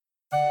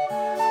I'm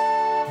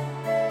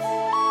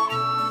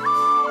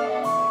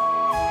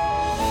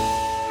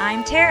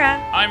Tara.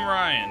 I'm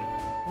Ryan.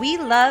 We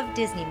love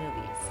Disney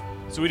movies.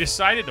 So we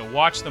decided to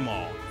watch them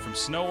all, from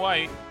Snow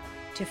White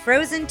To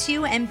Frozen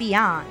 2 and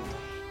beyond.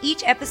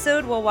 Each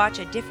episode will watch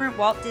a different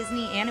Walt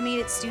Disney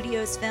Animated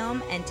Studios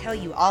film and tell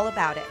you all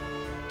about it.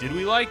 Did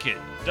we like it?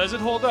 Does it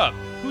hold up?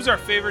 Who's our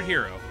favorite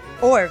hero?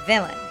 Or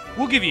villain.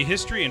 We'll give you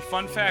history and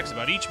fun facts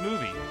about each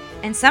movie.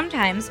 And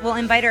sometimes we'll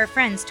invite our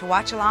friends to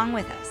watch along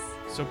with us.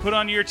 So put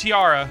on your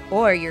tiara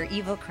Or your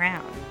evil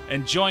crown.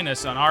 and join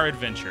us on our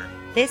adventure.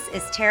 This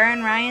is Tara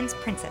and Ryan's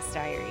Princess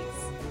Diaries.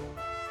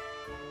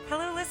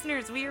 Hello,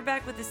 listeners. We are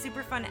back with a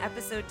super fun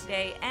episode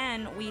today,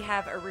 and we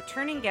have a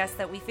returning guest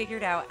that we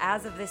figured out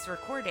as of this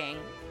recording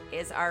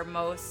is our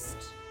most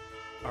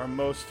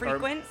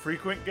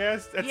frequent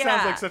guest. That Yeah.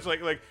 sounds like such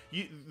like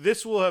you.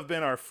 This will have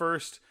been our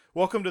first.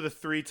 Welcome to the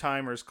Three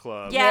Timers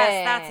Club. Yes,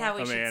 Yay. that's how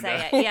we should Amanda.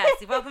 say it.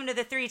 Yes, welcome to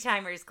the Three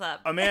Timers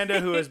Club.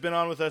 Amanda, who has been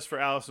on with us for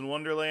Alice in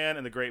Wonderland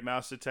and The Great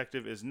Mouse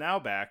Detective, is now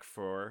back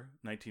for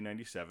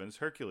 1997's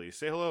Hercules.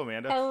 Say hello,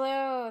 Amanda.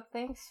 Hello,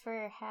 thanks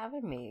for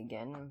having me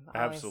again.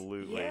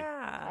 Absolutely.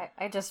 Yeah.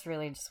 I just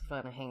really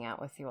want to hang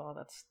out with you all.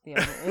 That's the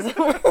only reason.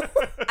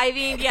 I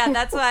mean,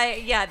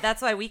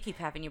 that's why we keep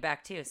having you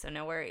back too, so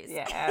no worries.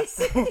 Yes.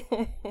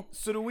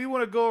 So, do we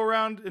want to go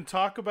around and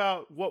talk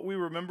about what we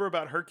remember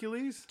about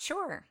Hercules?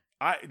 Sure.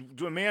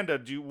 Amanda,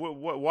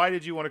 why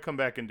did you want to come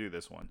back and do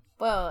this one?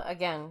 Well,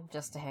 again,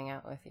 just to hang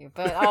out with you,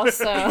 but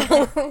also,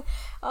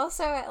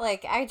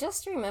 like, I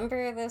just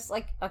remember this.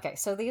 Like, okay,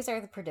 so these are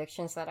the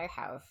predictions that I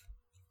have.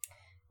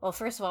 Well,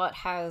 first of all, it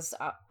has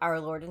our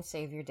Lord and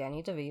Savior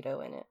Danny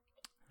DeVito in it.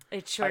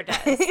 It sure does.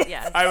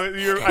 Yes. I thought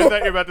you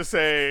were about to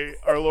say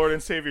our Lord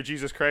and Savior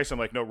Jesus Christ. I'm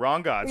like, no,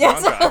 wrong gods,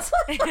 Yes. wrong gods.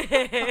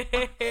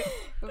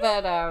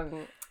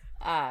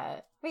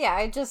 But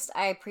yeah,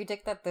 I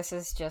predict that this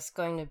is just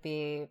going to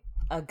be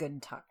a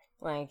good time.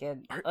 Like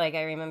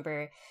I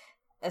remember,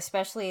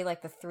 especially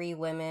like the three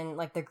women,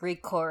 like the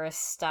Greek chorus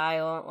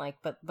style, like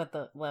but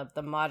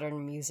the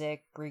modern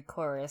music Greek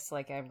chorus.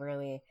 Like I'm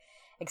really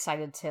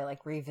excited to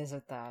like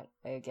revisit that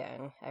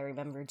again. I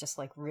remember just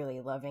like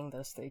really loving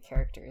those three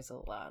characters a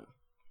lot.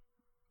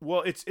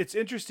 Well, it's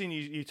interesting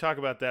you talk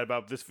about that,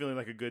 about this feeling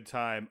like a good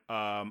time.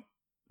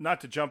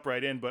 Not to jump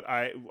right in, but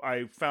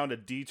I found a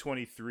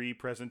D23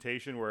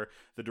 presentation where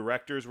the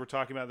directors were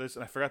talking about this,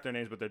 and I forgot their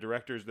names, but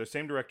they're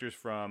same directors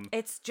from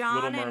It's John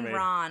Little and Mermaid.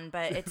 Ron,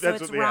 but it's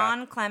That's what- yeah.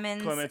 Ron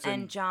Clements Clements and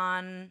and-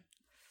 John.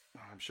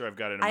 I'm sure I've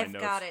got it in my I've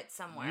notes. got it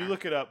somewhere. You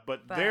look it up,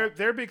 but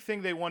their big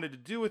thing they wanted to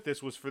do with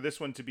this was for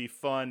this one to be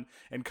fun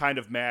and kind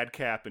of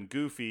madcap and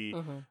goofy.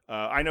 Mm-hmm.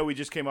 I know we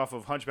just came off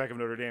of Hunchback of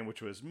Notre Dame,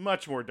 which was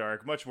much more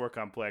dark, much more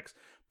complex.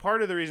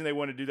 Part of the reason they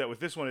wanted to do that with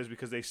this one is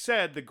because they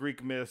said the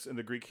Greek myths and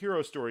the Greek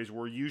hero stories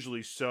were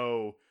usually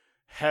so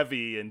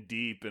heavy and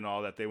deep and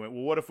all that. They went,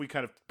 well, what if we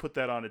kind of put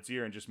that on its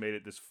ear and just made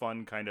it this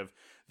fun kind of,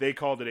 they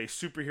called it a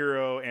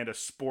superhero and a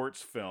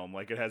sports film.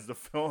 Like it has the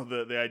film,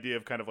 the idea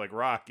of kind of like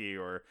Rocky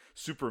or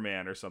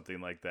Superman or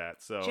something like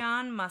that. So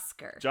John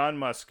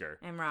Musker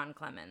and Ron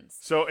Clements.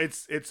 So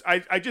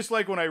I just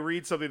like when I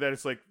read something that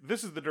it's like,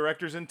 this is the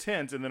director's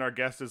intent, and then our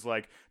guest is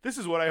like, this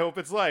is what I hope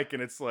it's like,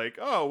 and it's like,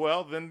 oh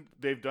well, then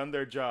they've done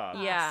their job.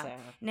 Yeah. Awesome.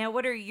 Now,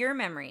 what are your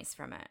memories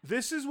from it?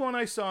 This is one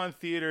I saw in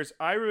theaters.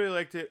 I really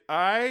liked it.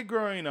 I,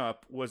 growing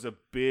up, was a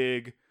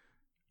big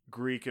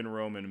Greek and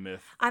Roman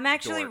myth. I'm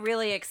actually dork.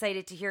 really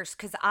excited to hear,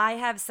 because I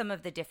have some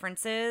of the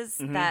differences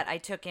Mm-hmm. that I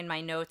took in my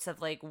notes of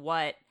like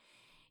what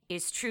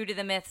is true to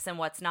the myths and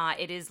what's not.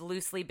 It is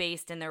loosely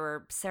based, and there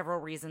were several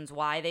reasons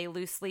why they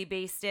loosely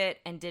based it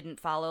and didn't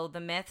follow the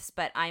myths,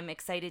 but I'm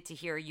excited to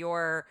hear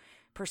your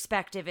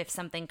perspective if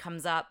something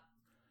comes up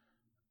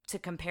to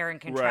compare and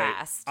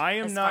contrast. Right. I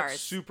am as not far as-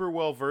 super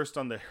well versed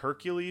on the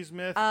Hercules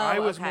myth. Oh, I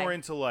was okay. more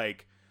into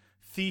like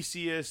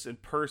Theseus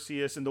and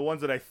Perseus, and the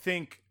ones that I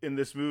think in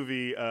this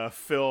movie,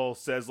 Phil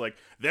says like,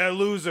 they're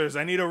losers.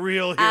 I need a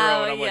real hero.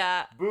 Oh, and I'm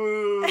yeah. like,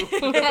 boo.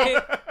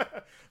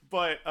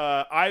 But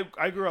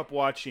I grew up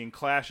watching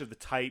Clash of the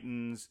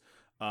Titans.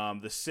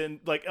 The Sin,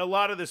 like a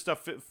lot of this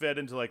stuff fed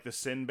into like the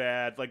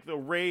Sinbad, like the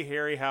Ray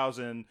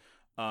Harryhausen,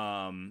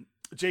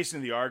 Jason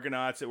and the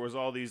Argonauts. It was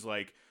all these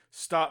like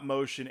stop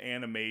motion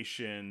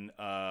animation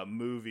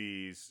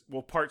movies.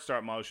 Well, part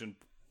stop motion,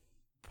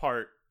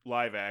 part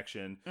live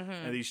action,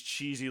 and these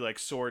cheesy like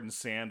sword and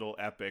sandal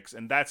epics.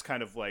 And that's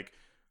kind of like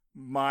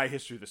my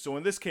history of this. So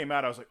when this came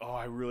out, I was like, oh,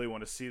 I really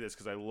want to see this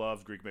because I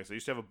love Greek myths. I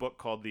used to have a book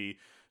called the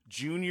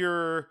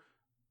Junior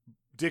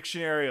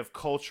Dictionary of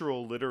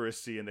Cultural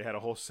Literacy, and they had a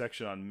whole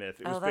section on myth.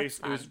 It was that's based.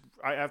 It was.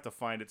 I have to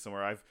find it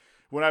somewhere.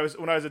 When I was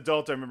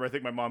adult, I remember I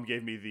think my mom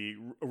gave me the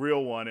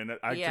real one, and to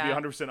be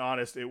 100%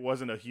 honest, it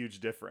wasn't a huge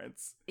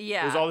difference.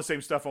 Yeah. It was all the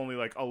same stuff, only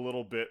like a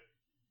little bit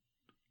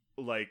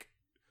like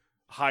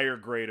higher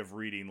grade of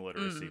reading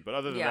literacy. But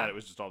other than that, it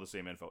was just all the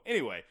same info.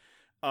 Anyway,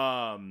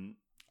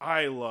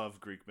 I love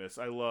Greek myths.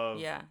 I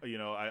love,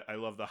 I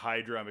love the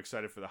Hydra. I'm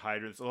excited for the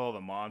Hydra. It's all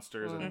the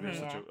monsters. I think it's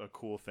such a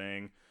cool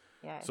thing.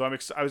 Yeah. So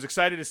I was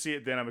excited to see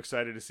it then. I'm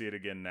excited to see it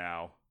again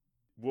now.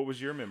 What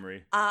was your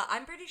memory?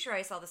 I'm pretty sure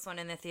I saw this one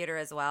in the theater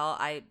as well.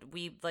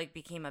 We like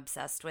became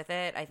obsessed with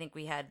it. I think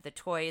we had the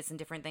toys and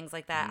different things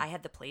like that. I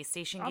had the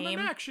PlayStation I'm game.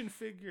 an action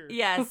figure.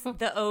 Yes,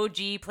 the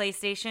OG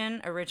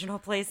PlayStation, original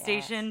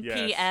PlayStation,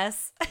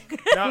 Yes. PS.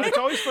 Now, it's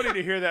always funny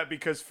to hear that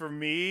because for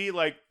me,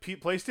 like,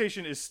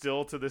 PlayStation is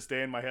still to this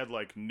day in my head,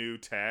 like, new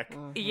tech.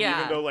 Yeah.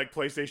 Even though, like,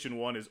 PlayStation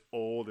 1 is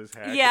old as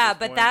heck. Yeah, at this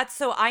but point. that's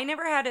so I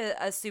never had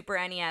a Super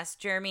NES.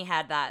 Jeremy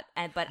had that,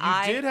 but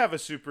You did have a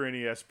Super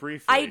NES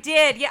briefly. I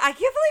did. Yeah, I can't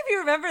believe you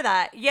remember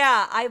that.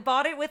 Yeah, I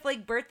bought it with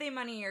like birthday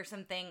money or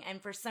something,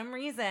 and for some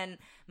reason,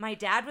 my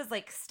dad was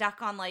like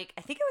stuck on like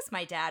I think it was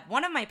my dad.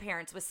 One of my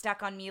parents was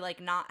stuck on me like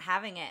not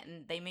having it,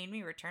 and they made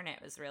me return it.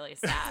 It was really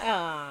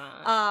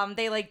sad.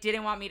 They like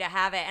didn't want me to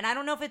have it, and I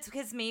don't know if it's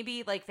because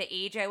maybe like the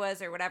age I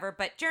was or whatever.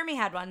 But Jeremy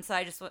had one, so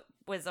I just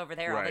was over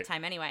there all the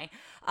time anyway.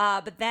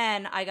 But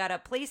then I got a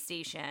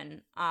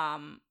PlayStation.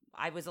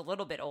 I was a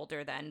little bit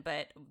older then,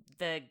 but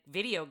the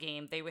video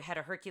game, they had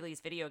a Hercules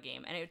video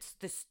game, and it's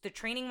the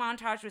training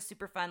montage was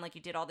super fun. Like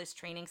you did all this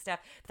training stuff.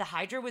 The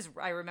Hydra was,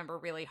 I remember,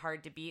 really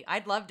hard to beat.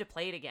 I'd love to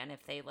play it again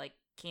if they like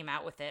came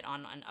out with it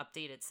on an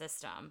updated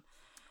system.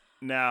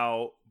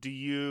 Now, do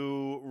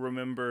you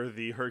remember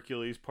the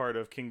Hercules part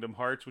of Kingdom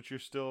Hearts, which you're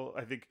still,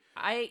 I think...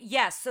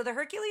 Yes, so the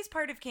Hercules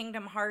part of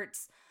Kingdom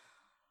Hearts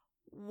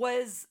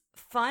was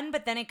fun,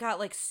 but then it got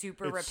like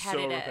super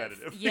repetitive. So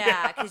repetitive.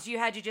 Yeah, because you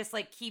had to just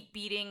like keep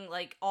beating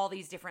like all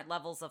these different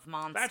levels of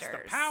monsters.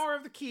 That's the power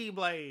of the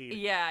Keyblade.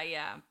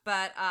 Yeah.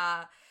 But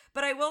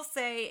I will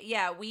say,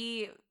 yeah,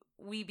 we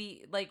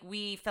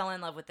fell in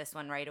love with this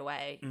one right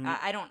away.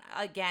 I don't,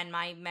 again,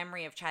 my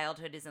memory of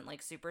childhood isn't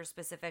like super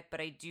specific,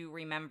 but I do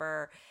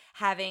remember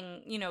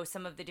having, you know,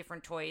 some of the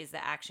different toys,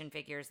 the action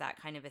figures,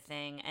 that kind of a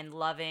thing, and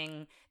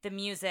loving the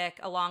music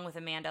along with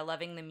Amanda,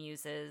 loving the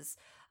muses.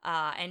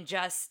 And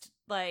just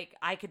like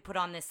I could put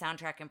on this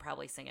soundtrack and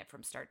probably sing it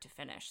from start to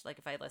finish. Like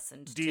if I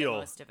listened to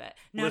most of it.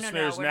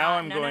 Listeners, no. now Not.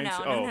 I'm No, going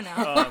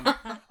no.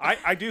 to.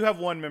 I do have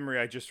one memory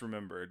I just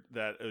remembered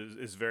that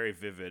is very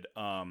vivid.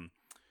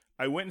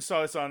 I went and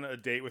saw this on a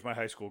date with my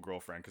high school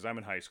girlfriend because I'm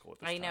in high school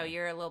at this time. I know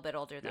you're a little bit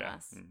older than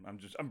us.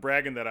 I'm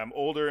bragging that I'm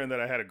older and that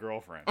I had a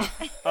girlfriend.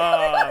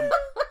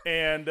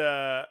 And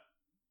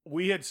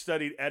we had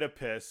studied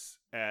Oedipus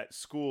at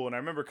school, and I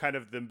remember kind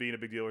of them being a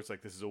big deal where it's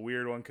like, this is a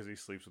weird one because he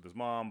sleeps with his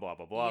mom, blah,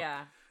 blah, blah.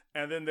 Yeah.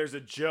 And then there's a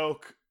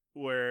joke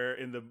where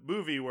in the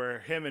movie where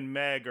him and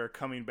Meg are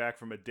coming back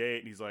from a date,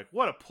 and he's like,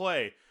 what a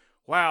play.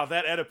 Wow,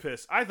 that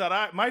Oedipus. I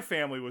thought my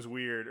family was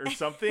weird or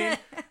something.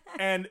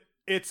 And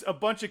it's a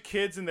bunch of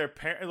kids and their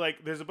parents,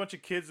 like, there's a bunch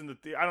of kids in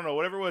the I don't know,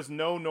 whatever it was,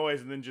 no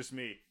noise, and then just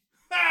me.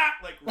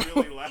 Like,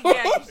 really loud.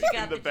 Yeah, you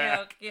got the back.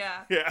 joke.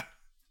 Yeah. Yeah.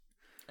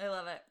 I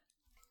love it.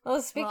 Well,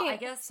 speaking, I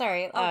guess.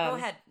 Sorry. Go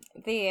ahead.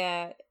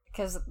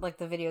 Because like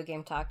the video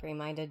game talk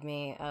reminded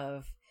me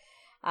of,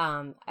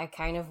 I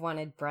kind of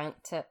wanted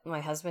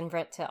my husband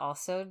Brent to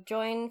also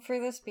join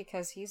for this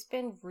because he's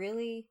been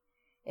really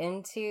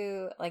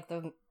into like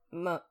the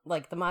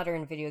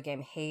modern video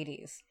game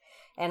Hades,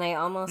 and I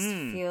almost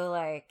feel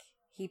like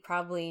he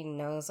probably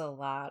knows a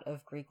lot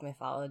of Greek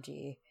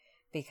mythology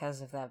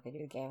because of that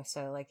video game.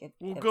 So like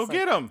Well, go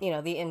get him. You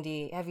know, the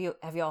indie. Have you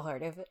all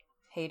heard of it?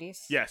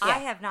 Hades? Yes. I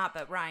have not,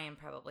 but Ryan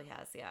probably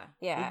has, yeah.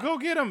 Yeah. Well, go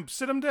get him.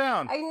 Sit him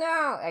down. I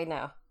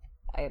know.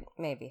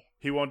 Maybe.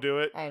 He won't do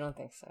it? I don't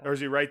think so. Or is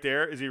he right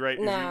there? Is he right?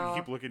 No.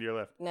 You keep looking to your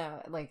left.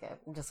 No, like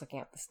I'm just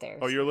looking up the stairs.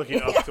 Oh, you're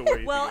looking up to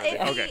where you Well,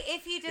 think if you're okay.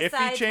 he If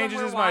decides he changes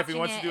when we're his mind, if he watching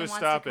wants to do and is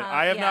wants stop to it. come,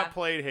 I have yeah. not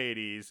played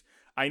Hades.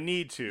 I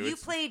need to. You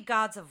played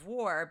Gods of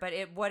War, but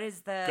what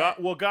is the...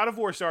 God of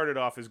War started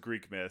off as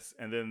Greek myths,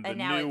 and then the and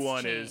now new it's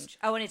one changed. is...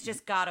 Oh, and it's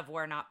just God of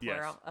War, not Yes.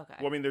 plural? Okay.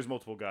 Well, I mean, there's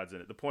multiple gods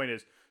in it. The point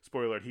is,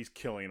 spoiler alert, he's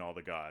killing all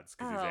the gods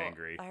because he's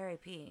angry.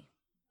 R.I.P.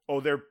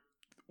 Oh, they're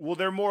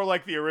more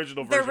like the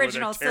original version. The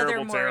original, where they're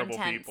terrible, so they're more terrible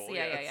intense. people.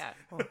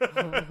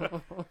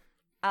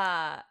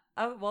 Yeah.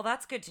 Oh, well,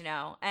 that's good to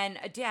know. And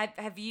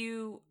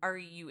are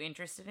you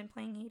interested in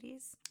playing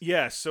Hades?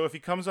 Yes, so if he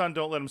comes on,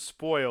 don't let him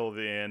spoil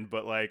the end,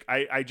 but like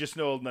I just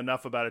know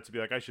enough about it to be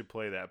like I should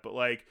play that. But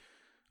like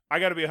I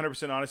got to be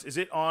 100% honest, is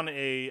it on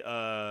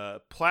a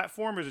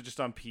platform or is it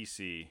just on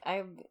PC?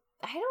 I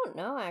don't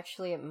know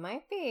actually. It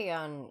might be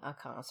on a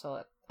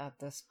console at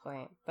this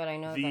point, but I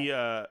know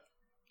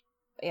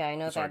I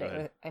know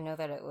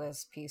that it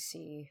was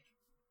PC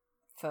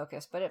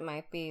focused, but it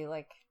might be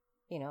like,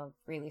 you know,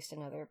 released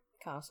in other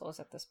consoles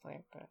at this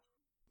point, but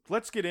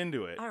let's get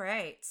into it. All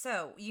right.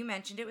 So you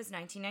mentioned it was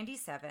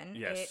 1997.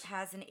 Yes. It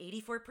has an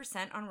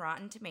 84% on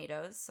Rotten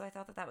Tomatoes, so I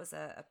thought that was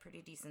a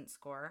pretty decent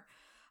score.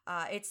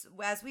 It's,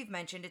 as we've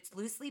mentioned, it's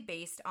loosely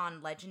based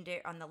on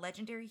the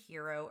legendary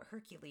hero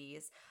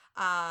Hercules.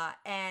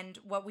 And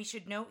what we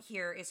should note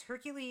here is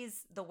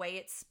Hercules, the way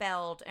it's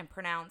spelled and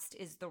pronounced,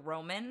 is the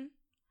Roman.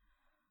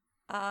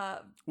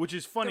 Which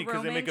is funny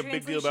because they make a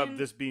big deal about translation?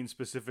 this being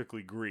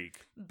specifically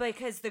Greek.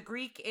 Because the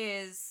Greek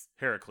is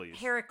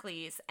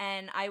Heracles.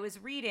 And I was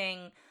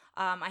reading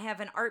I have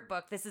an art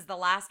book. This is the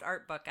last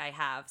art book I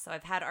have. So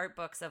I've had art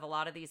books of a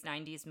lot of these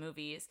 90s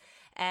movies.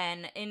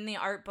 And in the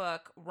art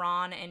book,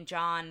 Ron and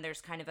John,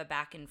 there's kind of a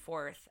back and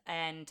forth.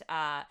 And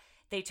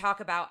they talk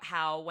about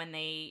how when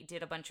they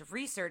did a bunch of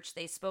research,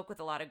 they spoke with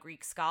a lot of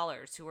Greek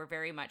scholars who were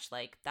very much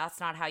like,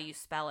 that's not how you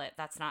spell it.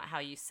 That's not how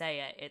you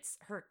say it. It's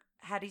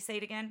how do you say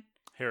it again?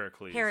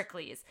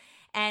 Heracles.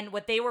 And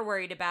what they were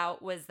worried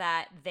about was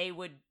that they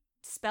would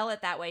spell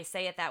it that way,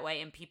 say it that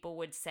way, and people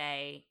would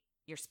say,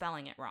 you're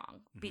spelling it wrong.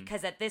 Mm-hmm.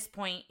 Because at this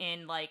point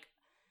in like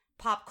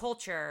pop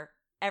culture,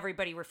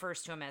 everybody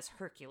refers to him as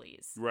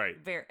Hercules. Right.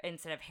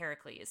 Instead of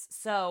Heracles.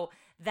 So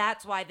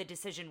that's why the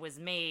decision was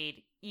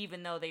made,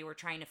 even though they were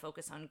trying to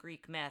focus on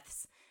Greek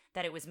myths,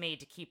 that it was made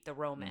to keep the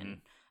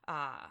Roman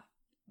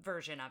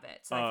version of it.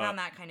 So I found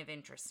that kind of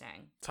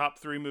interesting. Top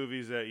 3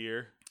 movies that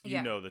year. You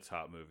Yeah. know the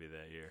top movie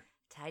that year.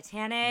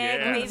 Titanic,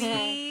 Yes.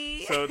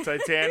 maybe. So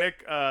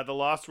Titanic, The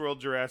Lost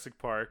World, Jurassic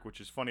Park, which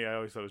is funny. I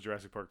always thought it was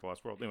Jurassic Park, The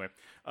Lost World. Anyway,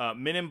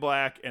 Men in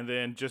Black, and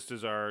then just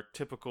as our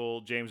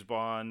typical James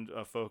Bond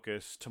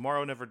focus,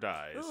 Tomorrow Never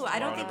Dies. Ooh, I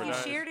don't Tomorrow think Never you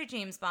Dies. shared a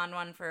James Bond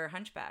one for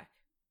Hunchback.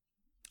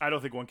 I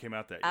don't think one came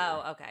out that year.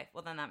 Oh, okay.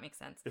 Well, then that makes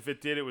sense. If it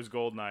did, it was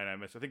Goldeneye. I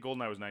missed. I think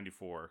Goldeneye was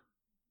 94.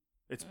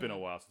 It's been a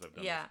while since I've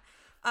done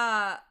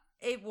Yeah.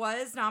 It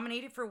was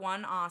nominated for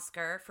 1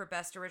 Oscar for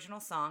Best Original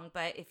Song,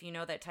 but if you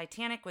know that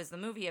Titanic was the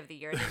movie of the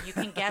year, then you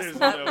can guess There's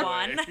what no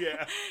won. way.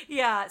 Yeah.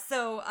 Yeah,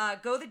 so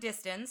Go the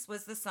Distance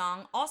was the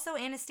song. Also,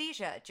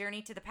 Anastasia,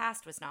 Journey to the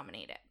Past was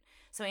nominated.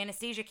 So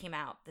Anastasia came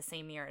out the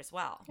same year as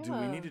well. Do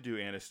we need to do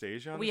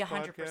Anastasia on We this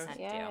 100% podcast?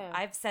 do. Yeah.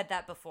 I've said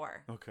that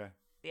before. Okay.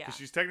 Yeah. 'Cause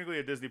she's technically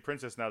a Disney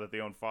princess now that they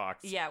own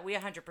Fox. Yeah, we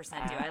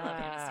 100% do. I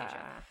love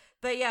Anastasia.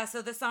 But yeah,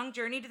 so the song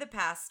Journey to the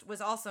Past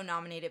was also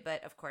nominated,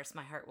 but of course,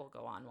 My Heart Will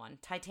Go On won.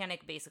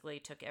 Titanic basically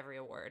took every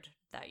award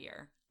that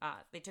year.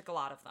 They took a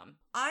lot of them.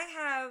 I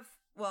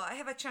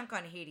have a chunk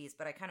on Hades,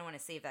 but I kind of want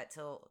to save that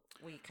till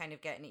we kind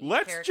of get into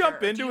Let's character. jump Or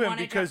do into you him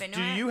wanna because jump do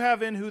into it? you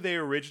have in who they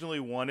originally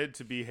wanted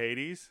to be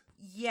Hades?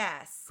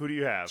 Yes. Who do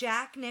you have?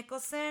 Jack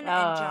Nicholson and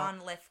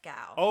John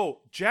Lithgow.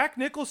 Oh, Jack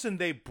Nicholson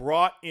they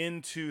brought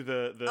into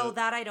the Oh,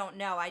 that I don't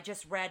know. I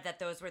just read that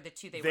those were the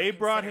two they they were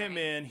brought him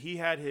considering. in. He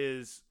had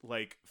his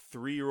like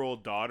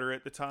 3-year-old daughter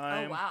at the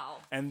time. Oh, wow.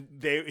 And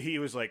he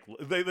was like,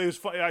 it was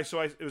funny.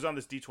 It was on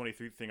this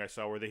D23 thing I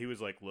saw where he was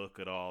like, look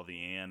at all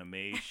the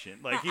animation.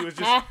 Like he was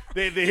just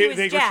they was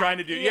were Jack, trying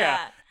to do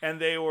yeah.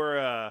 and they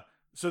were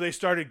so they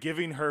started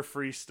giving her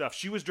free stuff.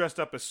 She was dressed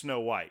up as Snow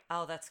White.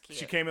 Oh, that's cute.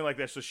 She came in like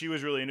that, so she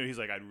was really into it. He's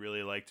like, I'd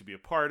really like to be a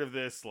part of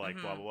this, like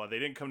blah blah blah. They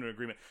didn't come to an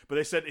agreement, but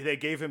they said they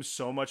gave him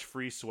so much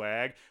free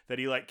swag that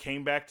he like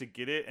came back to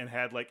get it and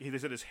had like they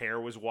said his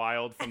hair was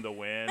wild from the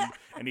wind,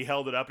 and he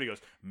held it up and he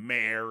goes,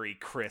 "Merry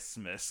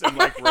Christmas," and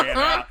like ran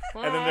out.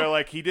 And then they're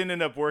like, he didn't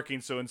end up working,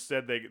 so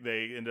instead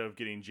they ended up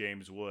getting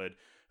James Wood.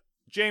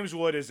 James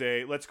Wood is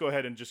let's go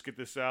ahead and just get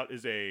this out,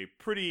 is a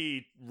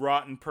pretty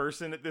rotten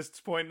person at this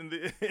point in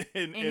the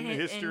in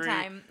history. In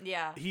time,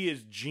 yeah. He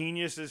is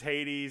genius as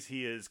Hades.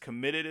 He is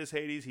committed as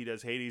Hades. He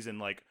does Hades in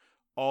like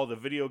all the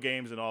video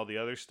games and all the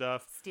other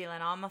stuff.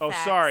 Stealing all my Oh,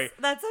 facts. sorry.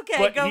 That's okay.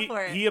 But Go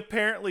for it. He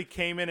apparently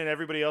came in and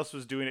everybody else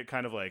was doing it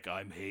kind of like,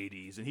 I'm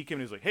Hades. And he came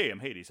in and was like, hey, I'm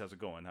Hades. How's it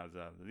going? How's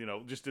that?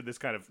 Just did this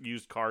kind of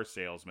used car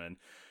salesman.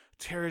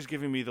 Tara's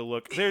giving me the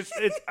look.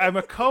 I'm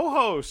a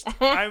co-host.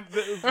 We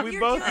You're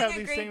both doing have a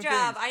these great same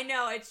job. things. I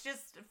know. It's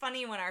just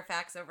funny when our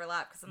facts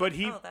overlap. Cause I'm But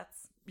like,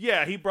 that's...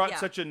 Yeah, he brought Yeah.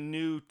 such a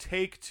new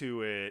take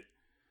to it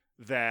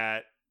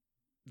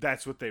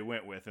that's what they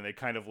went with, and they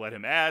kind of let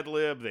him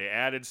ad-lib. They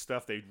added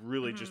stuff. They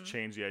really just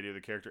changed the idea of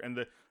the character, and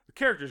the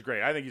character's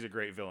great. I think he's a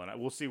great villain.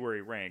 We'll see where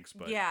he ranks,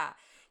 but Yeah.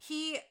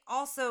 He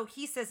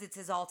says it's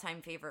his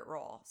all-time favorite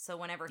role. So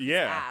whenever he's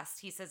Yeah.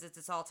 asked, he says it's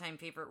his all-time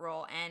favorite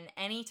role. And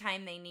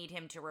anytime they need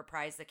him to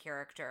reprise the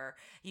character,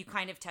 you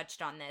kind of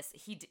touched on this.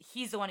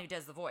 He's the one who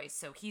does the voice.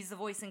 So he's the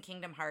voice in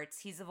Kingdom Hearts.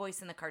 He's the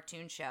voice in the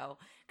cartoon show.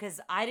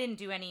 Because I didn't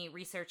do any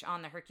research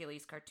on the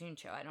Hercules cartoon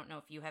show. I don't know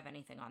if you have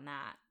anything on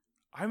that.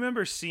 I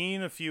remember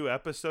seeing a few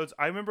episodes.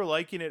 I remember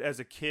liking it as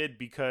a kid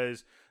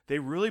because they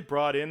really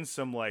brought in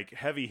some like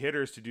heavy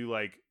hitters to do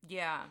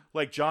Yeah.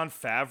 like Jon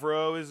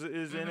Favreau is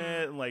in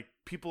it, and like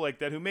people like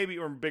that who maybe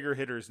are bigger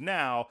hitters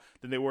now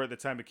than they were at the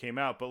time it came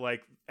out. But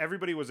like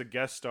everybody was a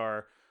guest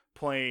star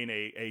playing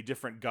a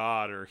different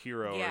god or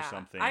hero or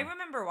something. I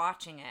remember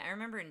watching it. I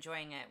remember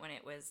enjoying it when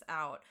it was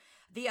out.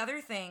 The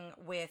other thing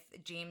with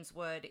James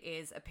Wood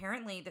is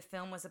apparently the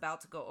film was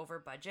about to go over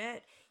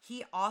budget.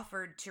 He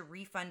offered to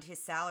refund his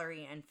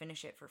salary and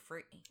finish it for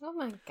free. Oh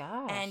my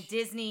gosh. And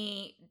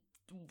Disney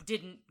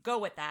didn't go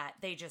with that.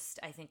 They just,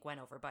 I think,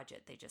 went over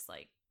budget. They just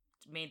like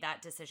made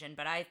that decision.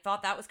 But I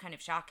thought that was kind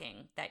of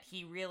shocking that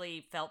he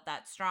really felt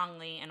that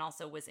strongly and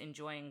also was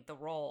enjoying the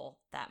role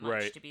that much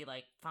Right. to be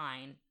like,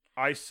 fine.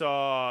 I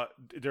saw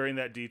during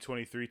that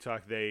D23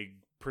 talk they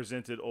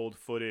presented old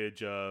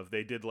footage of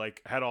they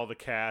had all the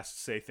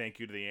cast say thank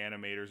you to the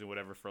animators and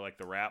whatever for like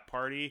the rap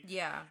party.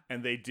 Yeah.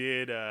 And they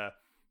did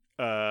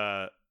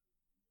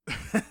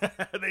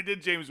They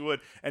did James Wood,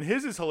 and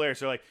his is hilarious.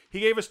 They're like, he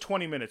gave us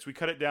 20 minutes. We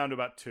cut it down to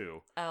about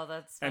 2. Oh,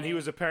 that's funny. And he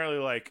was apparently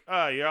like,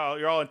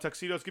 you're all in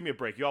tuxedos. Give me a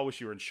break. You all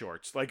wish you were in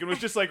shorts. Like, it was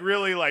just like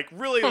really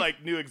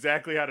knew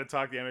exactly how to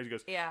talk the animators. He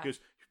goes, you're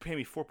paying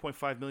me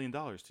 $4.5 million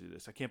to do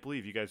this. I can't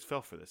believe you guys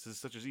fell for this. This is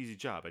such an easy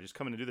job. I just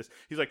come in and do this.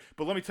 He's like,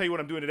 but let me tell you what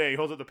I'm doing today. He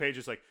holds up the page.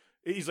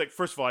 He's like,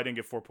 first of all, I didn't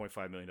get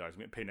 $4.5 million. I'm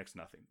going to pay next to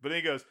nothing. But then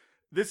he goes,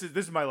 this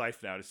is my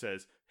life now. It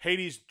says,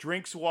 Hades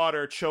drinks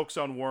water, chokes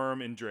on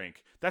worm, and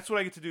drink. That's what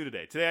I get to do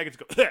today. Today I get to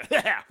go,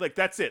 like,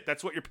 that's it.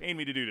 That's what you're paying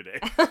me to do today.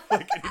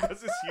 Like, and he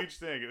does this huge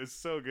thing. It was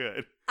so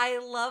good. I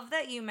love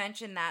that you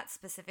mentioned that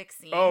specific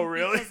scene. Oh,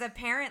 really? Because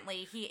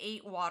apparently he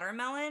ate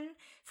watermelon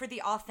for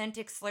the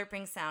authentic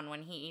slurping sound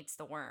when he eats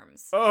the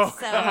worms. Oh,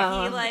 so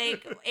he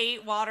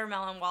ate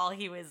watermelon while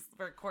he was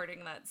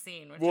recording that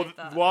scene. Which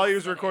while he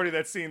was recording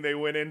that scene, they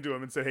went into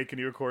him and said, "Hey, can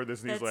you record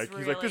this?" And he's like,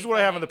 "This is what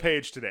I have on the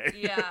page today."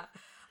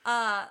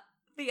 Yeah.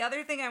 The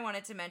other thing I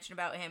wanted to mention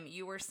about him,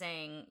 you were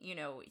saying,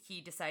 he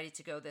decided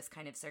to go this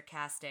kind of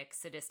sarcastic,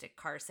 sadistic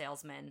car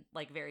salesman,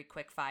 like very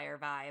quick fire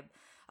vibe,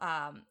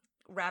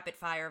 rapid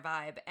fire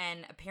vibe.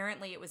 And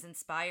apparently it was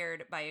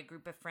inspired by a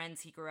group of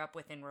friends he grew up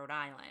with in Rhode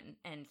Island.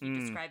 And he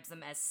describes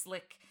them as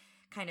slick,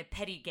 kind of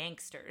petty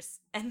gangsters.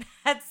 And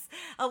that's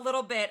a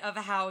little bit of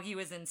how he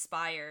was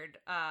inspired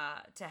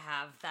to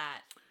have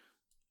that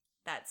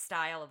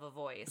style of a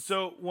voice.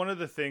 So one of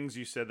the things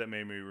you said that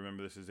made me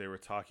remember this is they were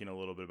talking a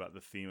little bit about the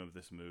theme of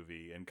this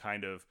movie and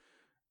kind of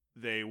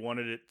they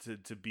wanted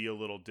it to be a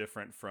little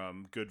different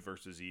from good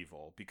versus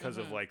evil because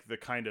of like the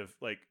kind of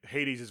like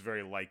Hades is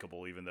very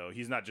likable even though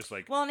he's not just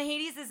like and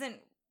Hades isn't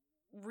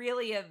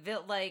really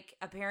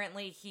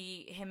apparently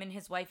him and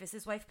his wife, is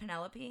his wife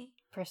Penelope?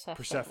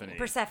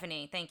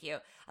 Persephone, thank you.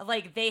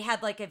 Like they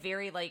had like a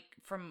very like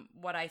from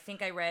what I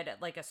think I read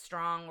like a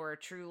strong or a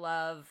true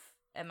love.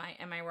 Am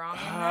I wrong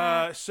in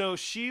that? So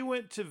she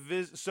went to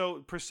visit.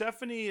 So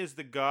Persephone is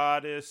the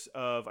goddess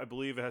of, I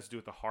believe it has to do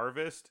with the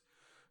harvest.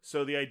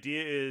 So the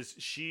idea is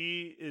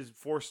she is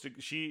forced to.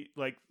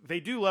 They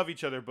do love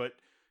each other, but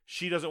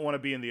she doesn't want to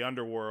be in the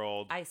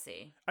underworld. I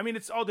see. I mean,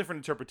 it's all different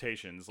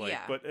interpretations.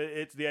 But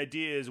it's the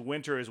idea is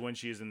winter is when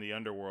she is in the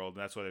underworld,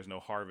 and that's why there's no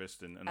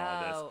harvest and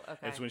all this.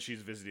 Okay. It's when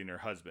she's visiting her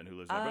husband who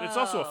lives there. But it's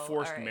also a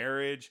forced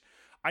marriage.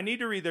 I need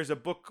to read. There's a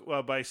book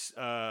by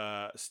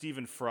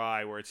Stephen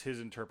Fry where it's his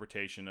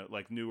interpretation,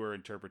 like newer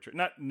interpretation,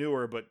 not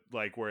newer, but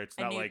like where it's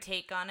not like a new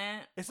take on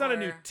it. It's not a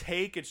new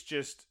take. It's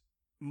just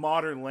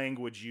modern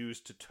language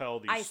used to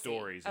tell these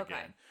stories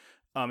again.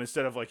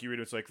 Instead of like you read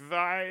it, it's like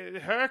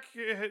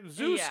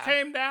Zeus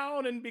came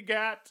down and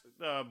begat.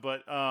 What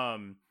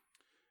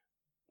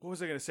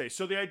was I going to say?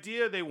 So the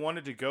idea they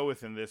wanted to go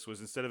with in this was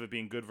instead of it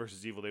being good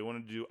versus evil, they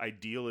wanted to do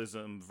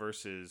idealism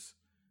versus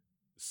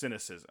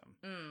cynicism.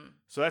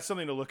 So that's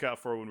something to look out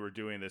for when we're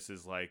doing this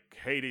is like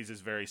Hades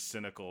is very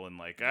cynical and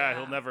like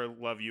he'll never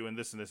love you and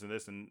this and this and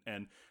this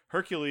and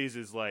Hercules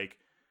is like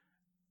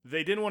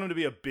they didn't want him to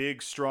be a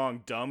big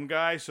strong dumb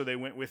guy, so they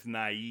went with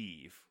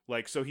naive.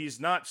 Like so he's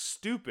not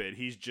stupid,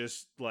 he's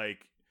just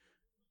like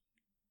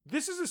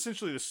this is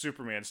essentially the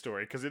Superman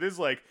story because it is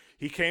like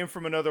he came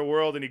from another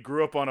world and he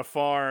grew up on a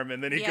farm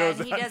and then he goes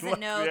and he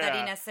doesn't know that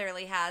he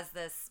necessarily has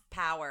this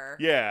power.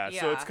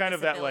 So it's kind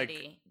of that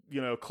ability.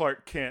 Like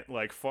Clark Kent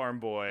like farm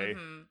boy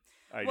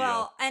ideal.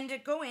 Well, and to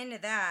go into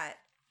that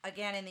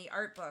again in the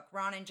art book,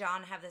 Ron and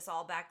John have this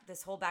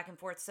whole back and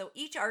forth. So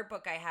each art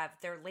book I have,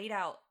 they're laid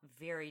out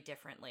very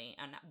differently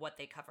on what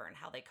they cover and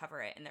how they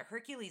cover it. And the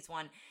Hercules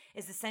one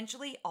is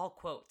essentially all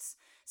quotes.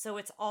 So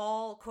it's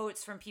all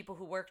quotes from people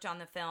who worked on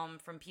the film,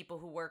 from people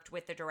who worked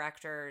with the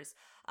directors,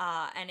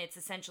 and it's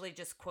essentially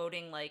just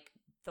quoting like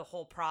the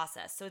whole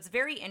process. So it's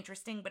very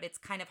interesting, but it's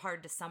kind of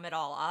hard to sum it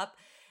all up.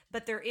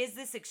 But there is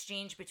this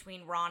exchange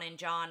between Ron and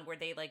John where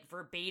they like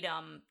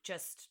verbatim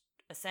just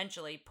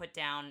essentially put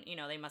down,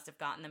 they must have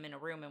gotten them in a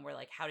room and were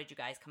like, how did you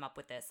guys come up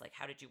with this? Like,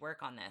 how did you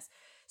work on this?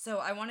 So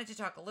I wanted to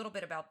talk a little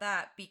bit about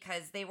that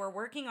because they were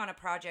working on a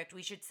project.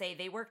 We should say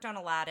they worked on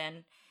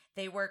Aladdin,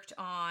 they worked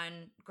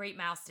on Great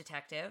Mouse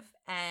Detective,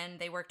 and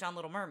they worked on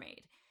Little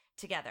Mermaid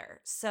together.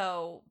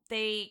 So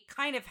they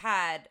kind of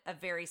had a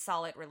very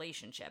solid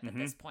relationship at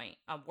this point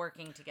of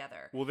working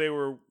together. Well, they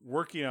were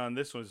working on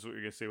this one. Is what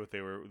you're going to say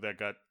that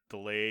got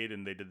delayed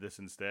and they did this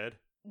instead?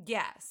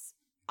 Yes.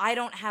 I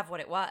don't have what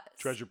it was.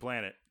 Treasure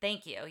Planet.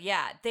 Thank you.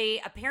 Yeah.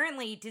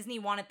 Apparently Disney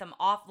wanted them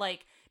off.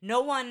 Like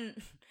no one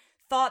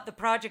thought the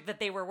project that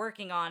they were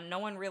working on, no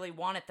one really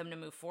wanted them to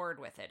move forward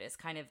with it is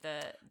kind of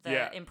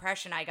the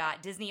impression I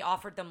got. Disney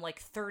offered them like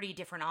 30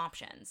 different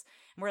options.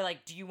 And we're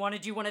like, do you want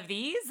to do one of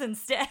these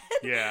instead?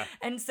 Yeah.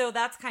 And so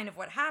that's kind of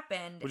what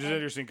happened. Which is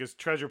interesting because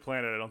Treasure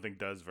Planet I don't think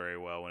does very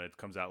well when it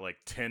comes out like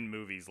 10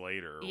 movies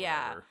later or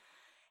whatever.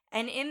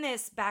 And in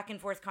this back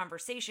and forth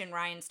conversation,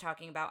 Ryan's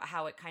talking about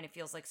how it kind of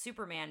feels like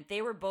Superman.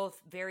 They were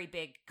both very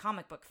big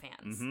comic book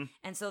fans. Mm-hmm.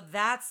 And so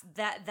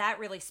that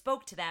really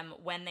spoke to them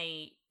when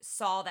they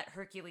saw that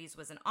Hercules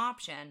was an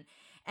option.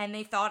 And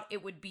they thought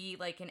it would be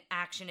like an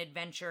action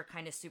adventure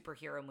kind of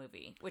superhero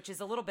movie, which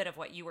is a little bit of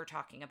what you were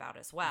talking about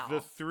as well.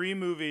 The three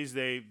movies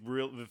the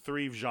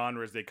three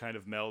genres they kind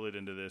of melded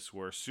into this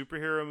were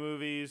superhero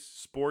movies,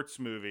 sports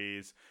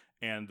movies,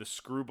 and the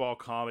screwball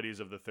comedies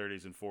of the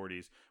 30s and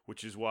 40s,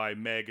 which is why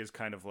Meg is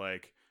kind of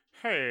like,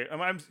 hey,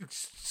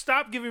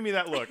 stop giving me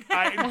that look.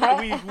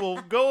 We will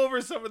go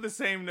over some of the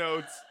same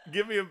notes.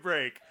 Give me a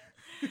break.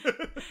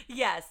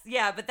 Yes,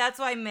 yeah, but that's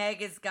why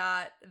Meg has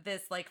got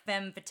this like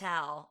femme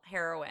fatale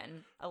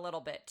heroine a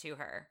little bit to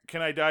her.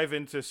 Can I dive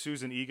into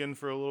Susan Egan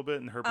for a little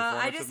bit and her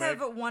performance? I just have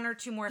one or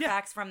two more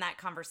facts from that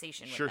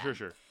conversation with them.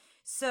 Sure.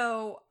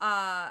 So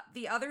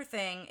the other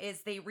thing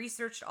is they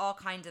researched all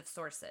kinds of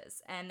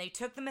sources, and they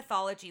took the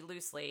mythology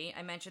loosely.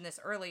 I mentioned this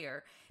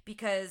earlier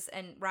because,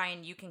 and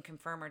Ryan, you can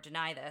confirm or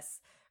deny this,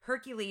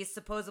 Hercules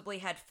supposedly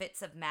had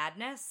fits of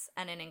madness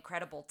and an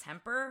incredible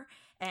temper,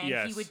 and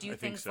he would do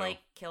things like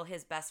kill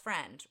his best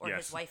friend or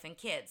his wife and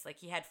kids. Like,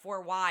 he had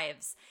 4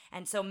 wives,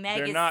 and so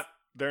Meg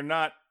They're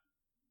not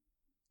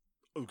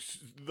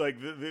like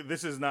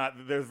this is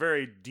not. They're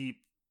very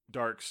deep,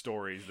 dark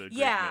stories.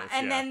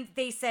 Then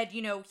they said,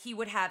 he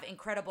would have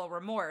incredible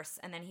remorse,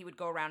 and then he would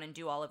go around and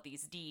do all of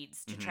these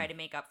deeds to try to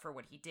make up for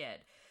what he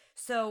did.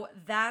 So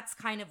that's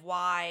kind of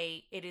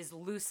why it is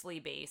loosely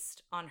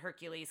based on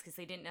Hercules, because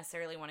they didn't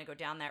necessarily want to go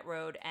down that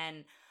road.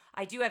 And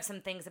I do have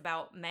some things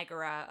about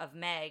Megara of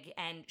Meg,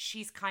 and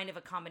she's kind of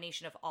a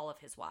combination of all of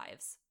his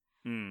wives.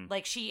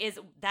 Like,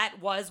 that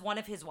was one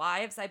of his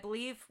wives, I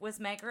believe, was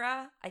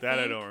Megara. I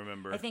don't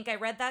remember. I think I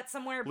read that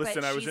somewhere.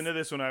 Listen, I was into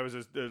this when I was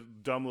a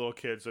dumb little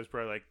kid, so I was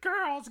probably like,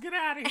 girls, get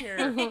out of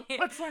here.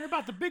 Let's learn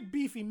about the big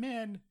beefy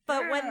men.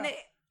 But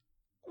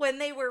when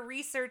they were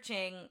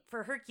researching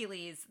for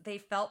Hercules, they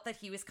felt that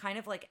he was kind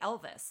of like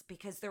Elvis,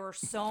 because there were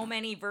so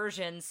many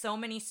versions, so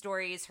many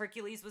stories.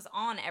 Hercules was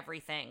on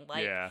everything.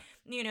 Like,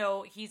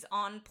 he's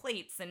on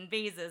plates and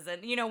vases.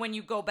 And, when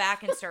you go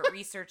back and start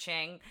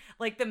researching,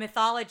 like, the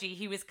mythology,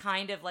 he was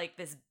kind of like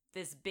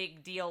this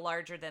big deal,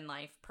 larger than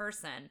life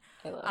person.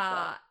 I love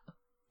that.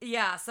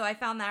 Yeah, so I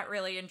found that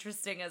really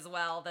interesting as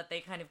well, that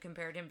they kind of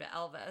compared him to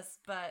Elvis.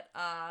 But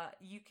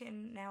you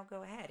can now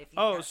go ahead if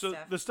you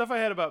stuff. The stuff I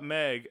had about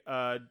Meg,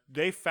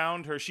 they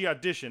found her. She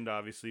auditioned,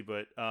 obviously,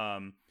 but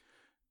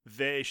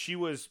she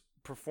was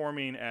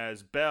performing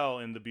as Belle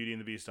in The Beauty and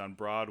the Beast on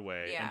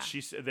Broadway. Yeah.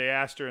 And they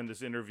asked her in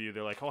this interview,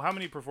 they're like, "Oh, how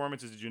many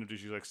performances did you do?"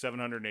 She's like,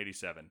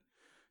 787.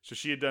 So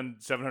she had done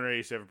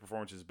 787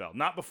 performances as Belle.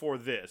 Not before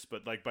this,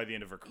 but like by the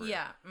end of her career.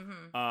 Yeah.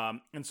 Mm-hmm.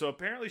 And so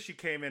apparently she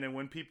came in, and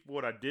when people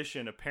would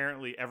audition,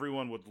 apparently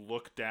everyone would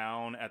look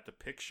down at the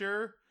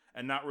picture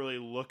and not really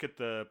look at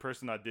the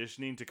person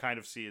auditioning to kind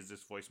of see, is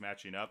this voice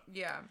matching up?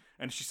 Yeah.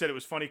 And she said it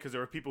was funny because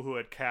there were people who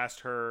had cast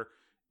her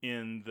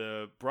in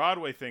the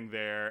Broadway thing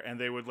there, and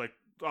they would like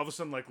all of a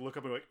sudden like look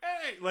up and be like,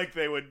 hey, like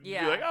they would be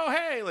like, oh,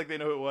 hey, like they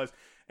know who it was.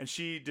 And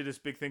she did this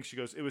big thing. She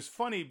goes, it was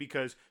funny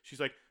because she's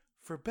like,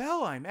 for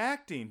Belle, I'm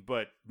acting,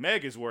 but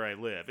Meg is where I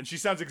live. And she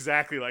sounds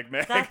exactly like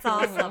Meg. That's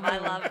awesome. I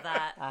love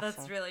that. Awesome.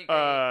 That's really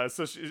great.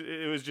 So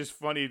it was just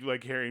funny,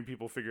 like, hearing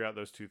people figure out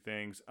those two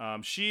things.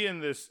 She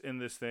in this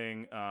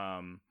thing,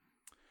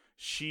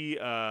 she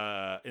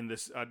ends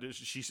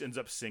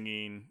up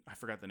singing. I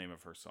forgot the name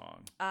of her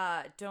song.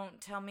 Don't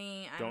Tell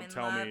Me Don't I'm in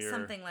Tell Love. Me,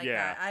 Something like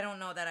that. I don't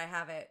know that I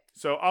have it.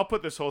 So I'll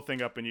put this whole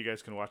thing up and you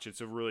guys can watch it.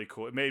 It's a really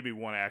cool. It made me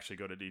want to actually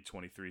go to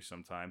D23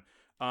 sometime.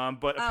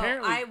 But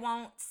apparently, I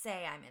won't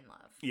say I'm in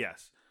love.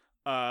 Yes.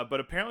 But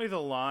apparently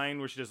the line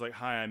where she does like,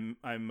 "Hi,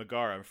 I'm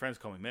Megara. My friends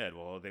call me Med."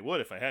 Well, they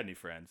would if I had any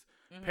friends.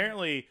 Mm-hmm.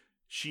 Apparently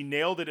she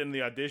nailed it in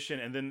the audition,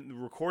 and then the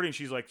recording,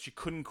 she's like, she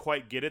couldn't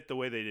quite get it the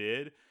way they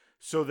did.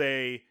 So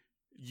they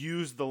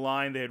used the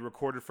line they had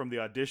recorded from the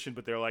audition,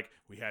 but they're like,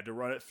 we had to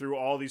run it through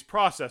all these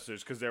processors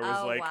because there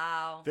was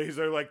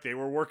they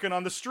were working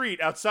on the street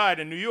outside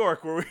in New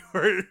York where we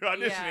were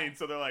auditioning. Yeah.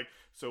 So they're like,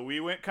 so we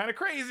went kind of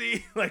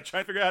crazy, like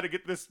trying to figure out how to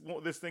get this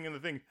thing in the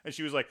thing. And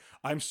she was like,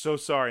 I'm so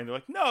sorry. And they're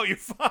like, no, you're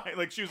fine.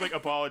 Like she was like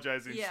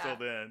apologizing still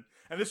then.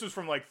 And this was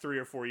from like 3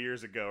 or 4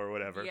 years ago or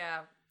whatever.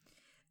 Yeah.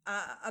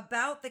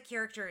 About the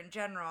character in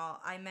general,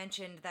 I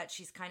mentioned that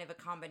she's kind of a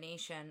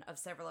combination of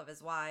several of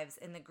his wives.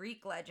 In the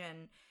Greek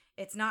legend,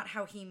 it's not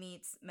how he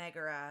meets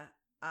Megara.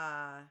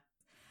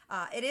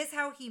 It is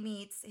how he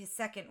meets his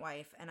second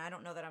wife, and I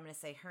don't know that I'm going to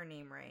say her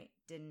name right.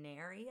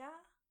 Denaria?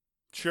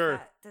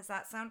 Sure. Does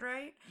that sound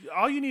right?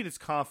 All you need is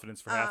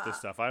confidence for half this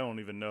stuff. I don't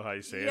even know how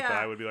you say it, but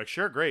I would be like,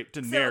 sure, great.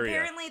 Denaria. So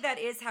apparently that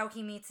is how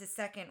he meets his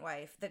second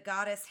wife. The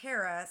goddess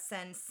Hera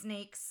sends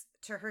snakes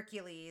to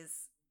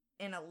Hercules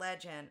in a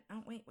legend.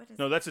 Oh, wait, what is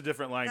No, that's a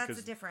different line. That's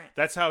a different.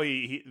 That's how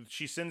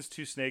she sends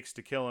 2 snakes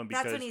to kill him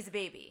because that's when he's a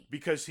baby.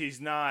 Because he's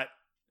not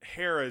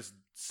Hera's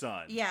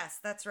son. Yes,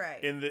 that's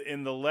right.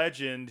 In the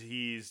legend,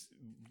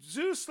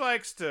 Zeus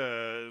likes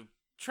to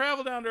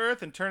travel down to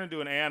Earth and turn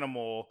into an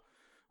animal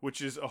which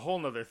is a whole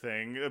nother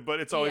thing. But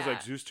it's always Yeah.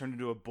 like Zeus turned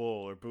into a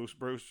bull, or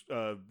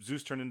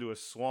Zeus turned into a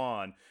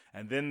swan,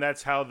 and then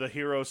that's how the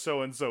hero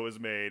so and so is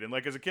made. And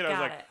like as a kid, I was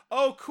Got like, it.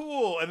 oh,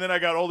 cool. And then I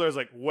got older, I was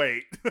like,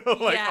 wait,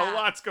 like Yeah. a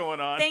lot's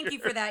going on. Thank you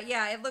for that.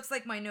 Yeah, it looks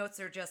like my notes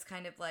are just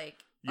kind of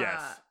like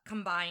Yes.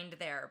 combined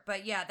there.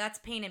 But yeah, that's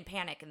Pain and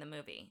Panic in the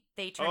movie.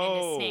 They turn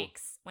Oh. into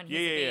snakes when he's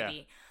Yeah. a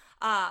baby.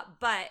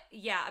 But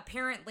yeah,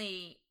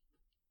 apparently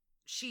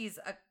she's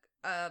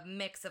a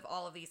mix of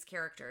all of these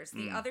characters.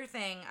 The other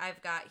thing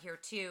I've got here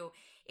too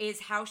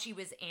is how she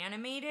was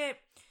animated.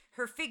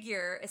 Her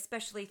figure,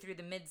 especially through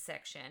the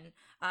midsection,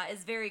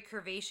 is very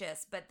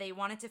curvaceous, but they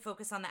wanted to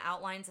focus on the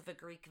outlines of a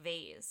Greek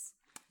vase.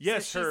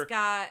 Yes, So she's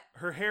got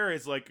her hair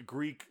is like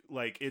Greek,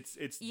 like it's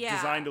Yeah.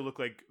 designed to look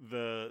like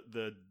the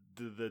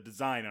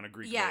design on a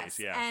Greek vase.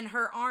 Yeah. and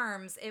her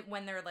arms,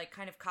 when they're like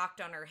kind of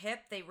cocked on her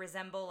hip, they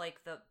resemble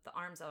like the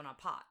arms on a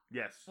pot.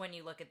 Yes. When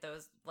you look at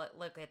those,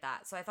 look at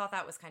that. So I thought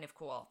that was kind of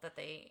cool that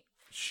they.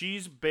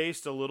 She's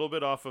based a little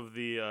bit off of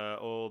the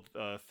old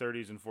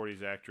 30s and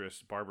 40s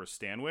actress Barbara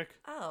Stanwyck.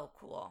 Oh,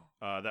 cool.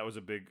 That was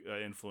a big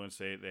influence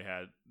they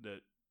had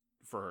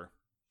for her.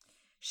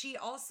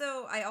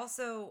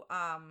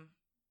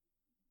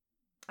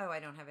 Oh, I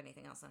don't have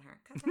anything else on her.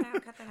 Cut that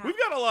out. Cut that out. We've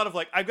got a lot of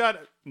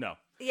no.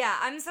 Yeah,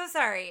 I'm so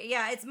sorry.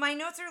 Yeah, my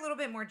notes are a little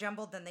bit more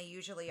jumbled than they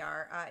usually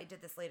are. I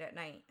did this late at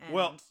night. And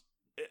Well,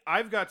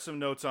 I've got some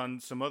notes on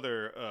some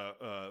other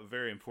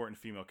very important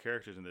female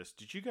characters in this.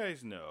 Did you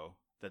guys know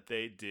that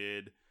they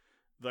did,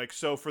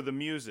 so for the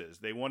muses,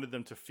 they wanted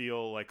them to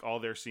feel like all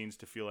their scenes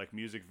to feel like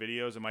music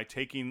videos? Am I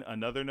taking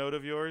another note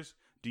of yours?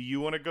 Do you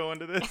want to go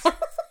into this?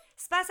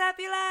 Spice Up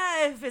Your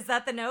Life. Is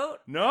that the note?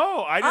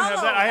 No, I didn't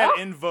have that. I had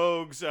In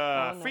Vogue's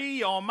no. Free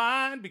Your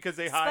Mind because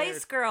they hired.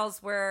 Spice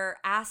Girls were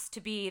asked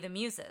to be the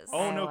muses.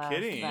 Oh, I no love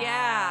kidding. that.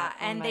 Yeah,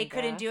 Oh and my they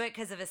couldn't gosh. do it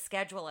because of his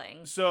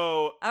scheduling.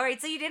 So All right,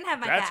 so you didn't have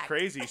my that's back.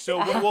 crazy. So,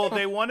 well,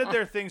 they wanted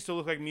their things to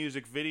look like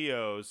music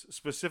videos,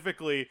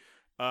 specifically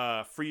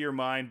Free Your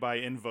Mind by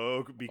In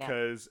Vogue,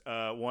 because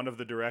one of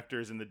the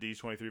directors in the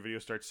D23 video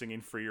starts singing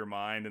Free Your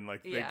Mind, and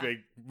Yeah.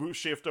 they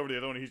shift over to the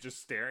other one, and he's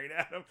just staring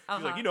at him.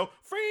 He's like, Uh-huh.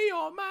 Free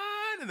Your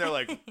Mind! And they're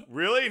like,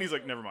 really? And he's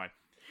like, never mind.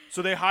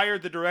 So they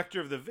hired the director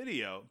of the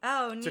video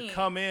Oh, to neat.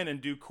 come in and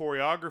do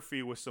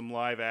choreography with some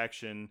live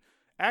action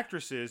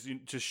actresses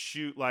to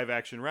shoot live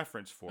action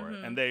reference for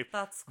it. And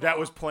That's that cool.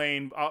 was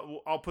playing.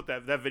 I'll put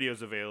that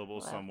video's available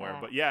Love somewhere.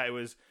 that. But yeah, it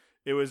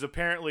was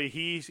apparently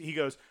he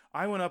goes,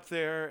 I went up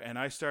there and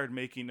I started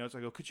making notes. I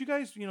go, could you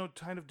guys,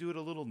 kind of do it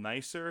a little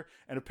nicer?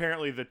 And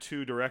apparently the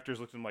two directors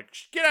looked at him like,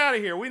 get out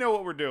of here. We know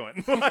what we're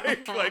doing.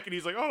 like, and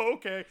he's like, oh,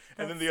 okay.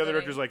 And then That's the other funny.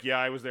 director's like, yeah,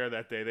 I was there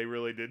that day. They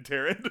really did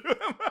tear into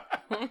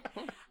him.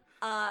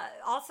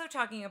 Also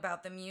talking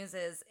about the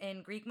muses,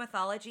 in Greek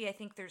mythology, I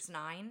think there's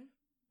 9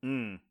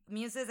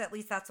 muses, at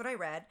least that's what I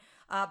read.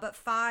 But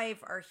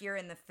 5 are here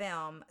in the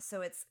film.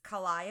 So it's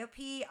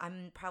Calliope.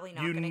 I'm probably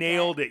not You going to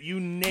nailed get. it. You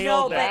No,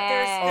 nailed but that.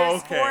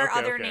 there's okay, 4 okay,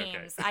 other okay,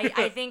 names.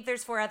 okay. I think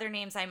there's 4 other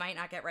names I might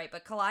not get right.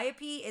 But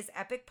Calliope is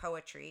epic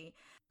poetry.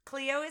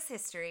 Cleo is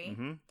history.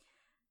 Mm-hmm.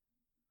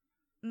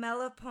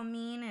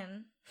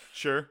 Melpomene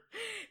Sure.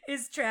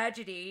 is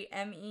tragedy.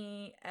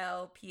 Melpomene.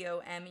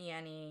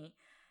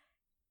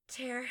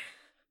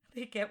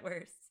 They get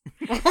worse.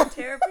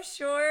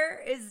 Terpsichore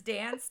is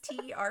dance.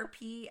 Trpsichore.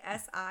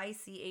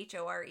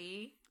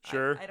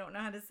 Sure. I don't know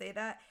how to say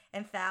that.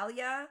 And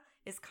Thalia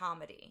is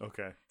comedy.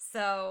 Okay.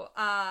 So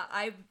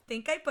I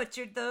think I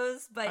butchered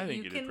those, I but think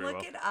you you did can pretty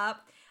look well. it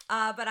up.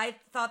 But I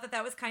thought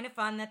that was kind of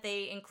fun that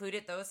they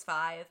included those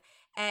 5.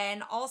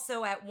 And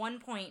also at one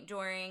point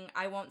during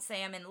I Won't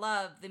Say I'm in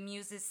Love, the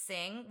muses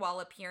sing while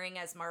appearing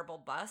as marble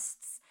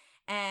busts.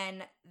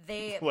 And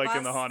they Like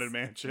in the Haunted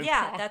Mansion.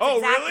 Yeah, that's Oh,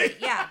 exactly. really?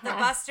 Yeah, the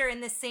busts are in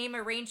the same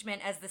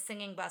arrangement as the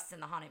singing busts in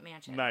the Haunted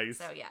Mansion. Nice.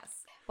 So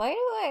yes. Why do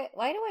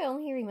I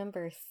only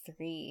remember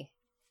 3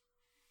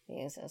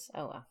 muses?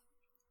 Oh well,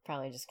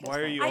 probably just because.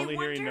 Why are you I only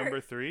hearing wonder-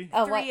 number 3?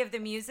 Oh, 3 of the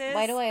muses.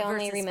 Why do I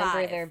only versus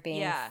remember 5. there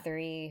being Yeah.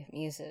 3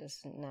 muses,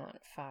 not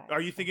 5?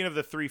 Are you thinking of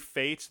the 3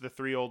 fates, the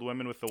 3 old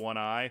women with the one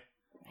eye?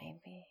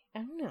 Maybe I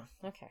don't know.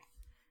 Okay.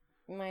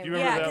 My Do you remember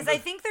Yeah, them? because I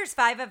think there's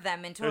 5 of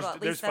them in total. There's-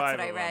 At there's least that's 5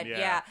 what I of them, read.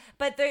 yeah.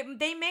 But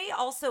they may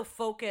also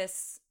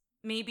focus.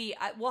 Maybe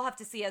we'll have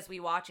to see as we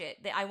watch it.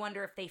 I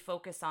wonder if they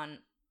focus on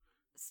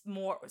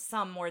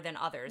some more than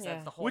others Yeah.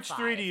 of the whole. Which 5.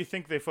 3 do you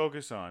think they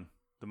focus on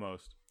the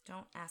most?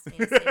 Don't ask me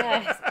to say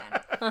names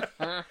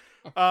again.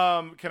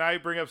 Can I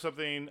bring up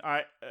something?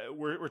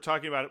 We're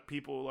talking about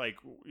people like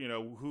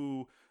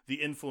who the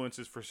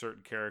influences for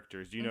certain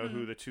characters. Do you know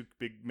who the 2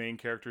 big main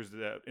characters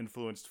that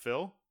influenced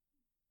Phil?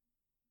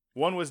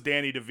 One was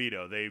Danny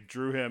DeVito. They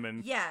drew him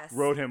and Yes.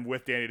 wrote him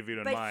with Danny DeVito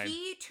in But mind.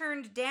 he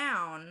turned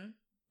down.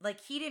 Like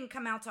he didn't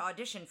come out to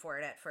audition for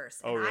it at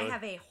first. Oh, And really? I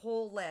have a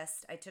whole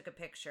list. I took a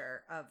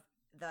picture of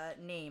the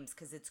names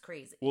because it's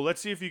crazy. Well,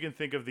 let's see if you can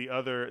think of the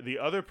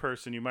other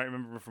person you might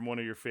remember from one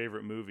of your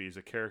favorite movies,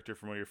 a character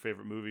from one of your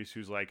favorite movies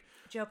who's like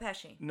Joe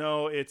Pesci.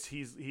 No,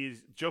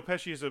 he's Joe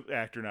Pesci is an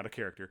actor, not a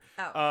character.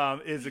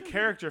 Is a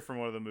character from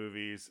one of the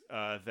movies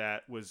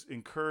that was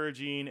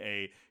encouraging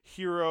a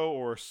hero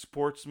or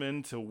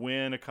sportsman to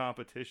win a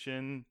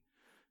competition.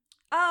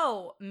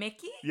 Oh,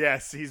 Mickey?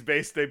 Yes,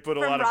 they put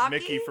a From lot Rocky? of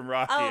Mickey from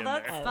Rocky Oh, in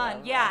that's there.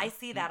 fun. Yeah, I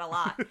see that a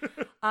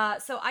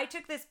lot. So I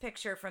took this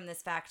picture from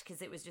this fact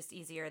because it was just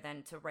easier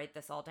than to write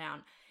this all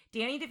down.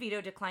 Danny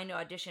DeVito declined to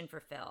audition for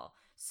Phil.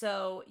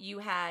 So you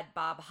had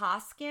Bob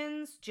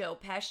Hoskins, Joe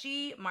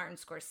Pesci, Martin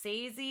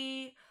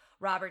Scorsese,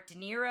 Robert De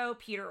Niro,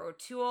 Peter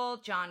O'Toole,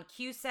 John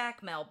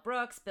Cusack, Mel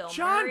Brooks, Bill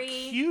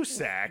Murray,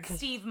 Cusack,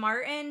 Steve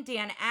Martin,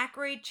 Dan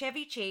Aykroyd,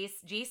 Chevy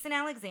Chase, Jason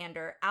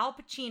Alexander, Al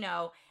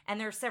Pacino, and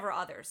there are several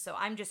others. So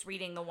I'm just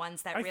reading the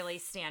ones that really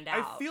stand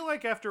out. I feel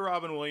like after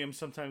Robin Williams,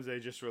 sometimes they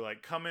just were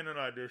like, come in and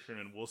audition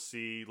and we'll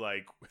see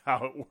like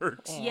how it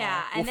works.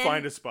 Yeah. We'll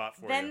find a spot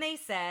for you. Then they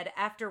said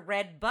after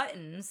Red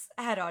Buttons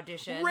had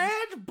auditioned.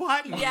 Red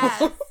Buttons?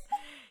 Yes.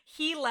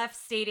 He left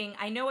stating,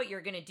 I know what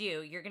you're going to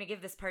do. You're going to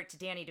give this part to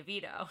Danny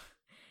DeVito.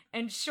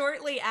 And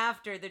shortly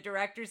after, the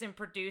directors and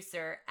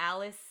producer,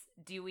 Alice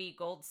Dewey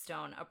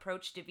Goldstone,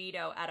 approached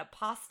DeVito at a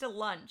pasta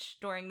lunch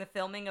during the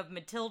filming of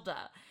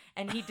Matilda.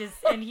 And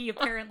he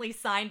apparently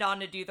signed on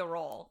to do the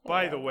role.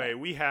 By the way,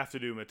 we have to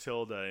do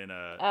Matilda in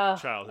a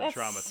childhood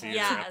trauma theater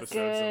episode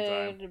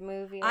sometime. Good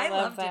movie. I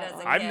love loved it that as a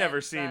one. kid. I've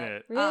never seen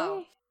it.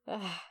 Really?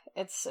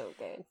 It's so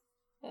good.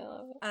 I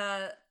love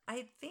it.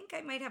 I think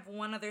I might have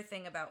one other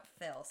thing about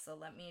Phil, so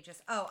let me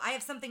just... Oh, I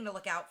have something to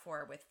look out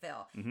for with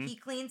Phil. Mm-hmm. He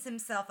cleans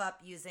himself up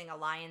using a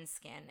lion's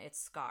skin. It's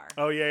Scar.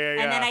 Oh, yeah.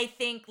 And then I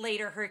think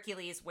later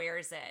Hercules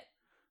wears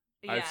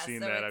it. I've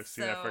seen that. I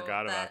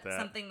forgot about that.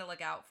 Something to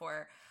look out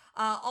for.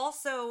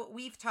 Also,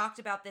 we've talked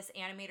about this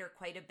animator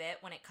quite a bit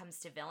when it comes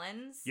to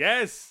villains.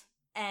 Yes!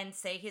 And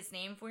say his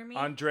name for me.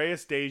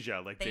 Andreas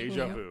Deja, like Thank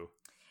Deja you. Vu.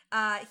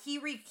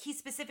 He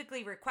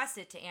specifically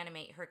requested to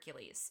animate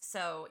Hercules,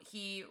 so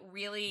he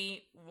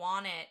really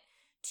wanted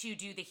to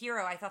do the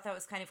hero. I thought that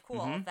was kind of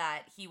cool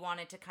that he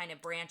wanted to kind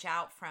of branch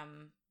out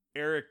from.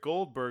 Eric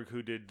Goldberg,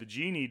 who did the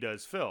genie,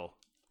 does Phil.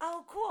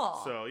 Oh, cool.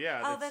 So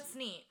yeah, that's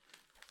neat.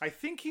 I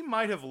think he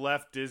might have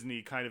left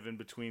Disney kind of in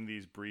between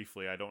these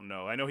briefly. I don't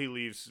know. I know he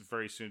leaves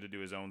very soon to do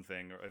his own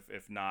thing, or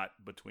if not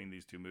between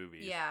these two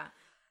movies. Yeah.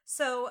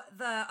 So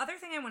the other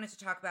thing I wanted to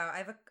talk about, I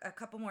have a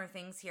couple more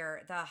things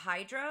here. The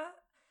Hydra.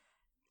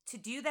 To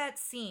do that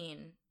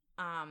scene,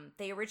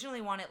 they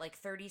originally wanted like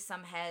 30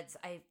 some heads.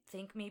 I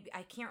think maybe,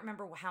 I can't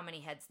remember how many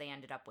heads they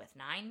ended up with.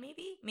 9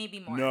 maybe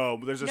more. No,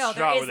 there's a shot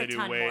where they do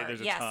way. There's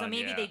a ton. So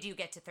maybe they do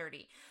get to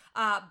 30.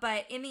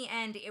 But in the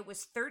end, it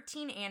was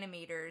 13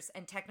 animators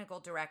and technical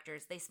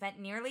directors. They spent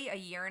nearly a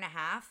year and a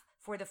half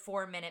for the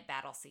 4-minute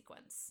battle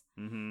sequence.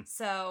 Mm-hmm.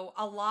 So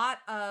a lot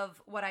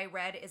of what I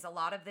read is a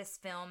lot of this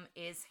film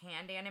is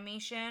hand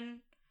animation.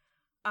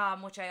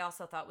 Which I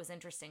also thought was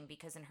interesting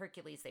because in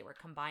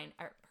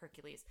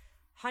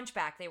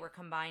Hunchback, they were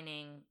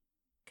combining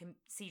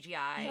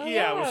CGI.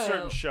 Yeah, with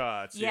certain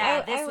shots.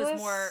 Yeah,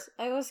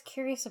 I was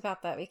curious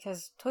about that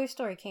because Toy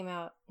Story came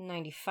out in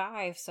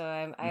 95, so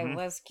I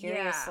was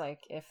curious,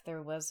 like, if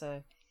there was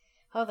a...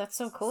 Oh, that's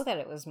so cool that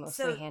it was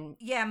mostly hand...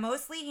 Yeah,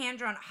 mostly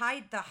hand-drawn.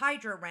 The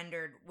Hydra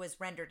was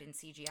rendered in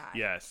CGI.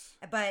 Yes.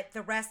 But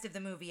the rest of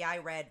the movie I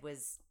read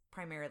was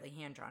primarily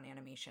hand-drawn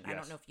animation. Yes. I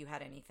don't know if you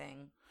had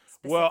anything...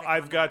 Well,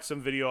 I've got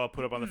some video I'll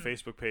put up on the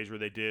Facebook page where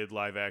they did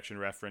live action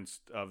reference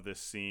of this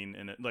scene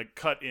and it like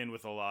cut in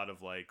with a lot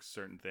of like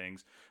certain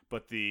things.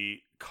 But the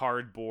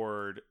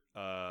cardboard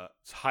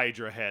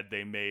Hydra head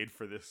they made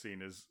for this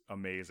scene is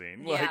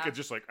amazing. Yeah. Like it's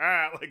just like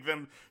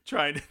them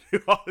trying to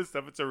do all this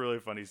stuff. It's a really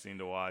funny scene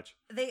to watch.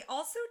 They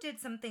also did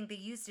something. They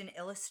used an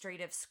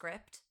illustrative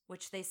script,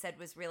 which they said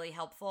was really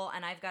helpful.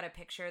 And I've got a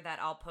picture that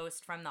I'll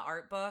post from the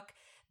art book,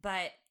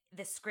 but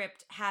the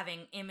script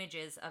having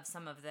images of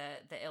some of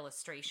the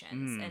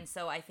illustrations. And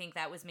so I think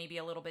that was maybe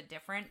a little bit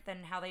different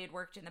than how they had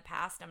worked in the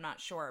past. I'm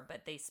not sure,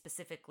 but they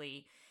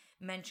specifically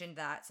mentioned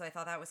that. So I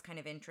thought that was kind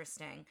of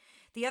interesting.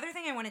 The other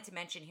thing I wanted to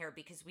mention here,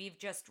 because we've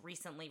just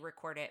recently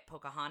recorded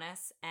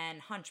Pocahontas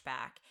and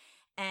Hunchback,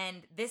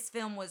 and this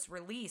film was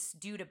released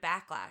due to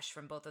backlash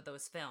from both of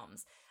those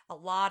films. A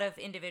lot of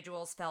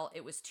individuals felt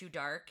it was too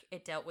dark.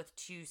 It dealt with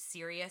too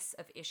serious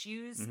of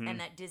issues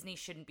and that Disney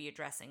shouldn't be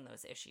addressing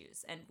those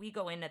issues. And we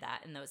go into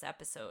that in those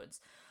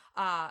episodes.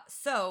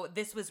 So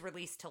this was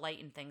released to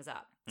lighten things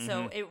up.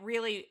 So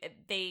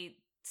they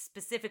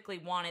specifically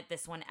wanted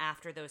this one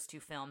after those two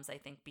films, I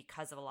think,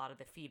 because of a lot of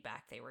the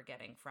feedback they were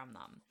getting from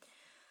them.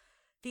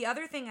 The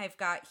other thing I've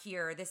got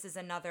here, this is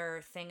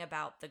another thing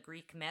about the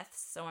Greek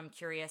myths, so I'm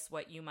curious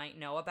what you might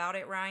know about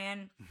it,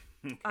 Ryan.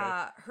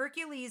 Okay.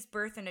 Hercules'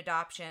 birth and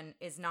adoption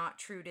is not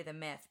true to the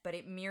myth, but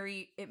it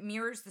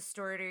mirrors the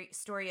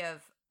story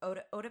of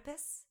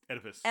Oedipus?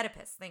 Oedipus.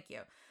 Oedipus, thank you.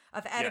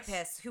 Of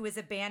Oedipus, who is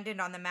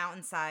abandoned on the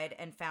mountainside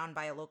and found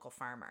by a local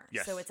farmer.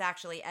 Yes. So it's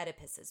actually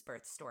Oedipus's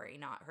birth story,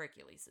 not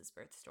Hercules'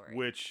 birth story.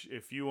 Which,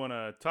 if you want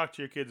to talk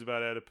to your kids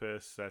about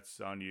Oedipus, that's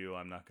on you.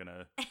 I'm not going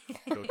to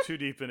go too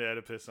deep into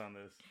Oedipus on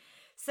this.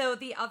 So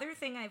the other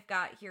thing I've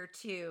got here,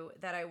 too,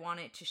 that I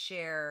wanted to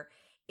share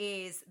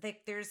is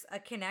that there's a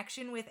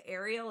connection with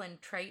Ariel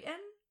and Triton.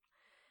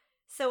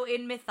 So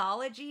in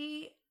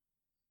mythology,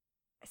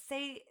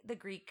 say the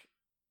Greek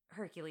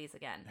Hercules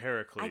again.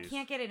 Heracles. I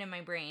can't get it in my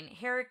brain.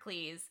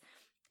 Heracles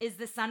is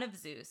the son of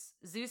Zeus.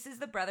 Zeus is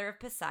the brother of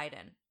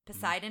Poseidon.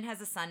 Poseidon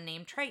has a son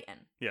named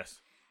Triton.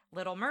 Yes.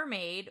 Little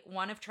Mermaid,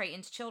 one of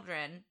Triton's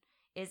children,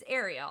 is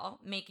Ariel,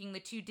 making the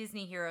two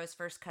Disney heroes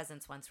first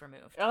cousins once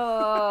removed.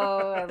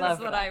 Oh, I love That's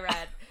what that. I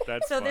read.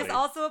 That's So funny. this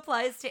also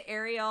applies to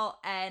Ariel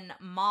and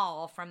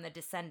Mal from the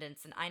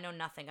Descendants, and I know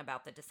nothing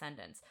about the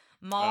Descendants.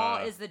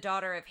 Mal is the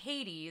daughter of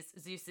Hades,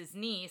 Zeus's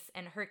niece,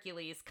 and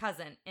Hercules'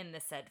 cousin in the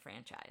said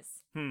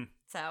franchise.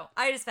 So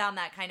I just found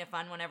that kind of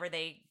fun whenever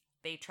they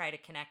try to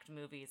connect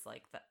movies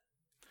like that.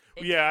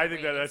 Yeah, I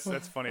think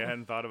that's funny. I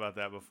hadn't thought about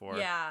that before.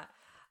 Yeah.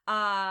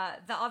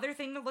 The other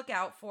thing to look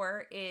out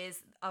for is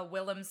a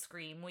Willem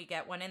scream. We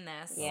get one in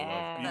this.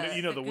 Yeah.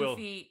 You know the Will.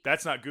 goofy.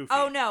 That's not Goofy.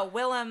 Oh no,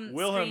 Willem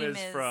scream is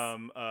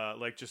from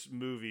like just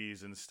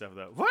movies and stuff.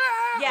 That Wah!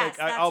 Yes, like,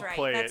 that's I'll right.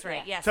 play That's it.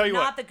 right. Yes, Tell you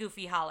not what, the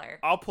goofy holler.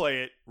 I'll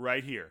play it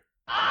right here.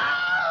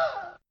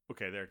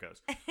 Okay, there it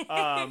goes.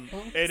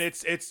 And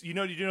it's you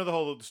know the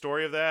whole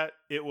story of that.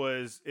 It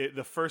was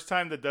the first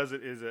time that does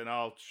it is, and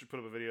I'll put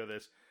up a video of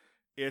this.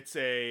 It's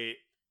a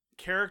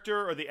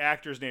character or the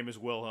actor's name is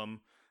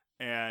Wilhelm.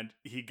 And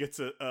he gets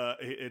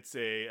it's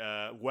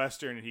a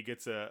Western, and he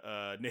gets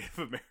a Native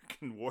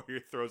American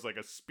warrior throws like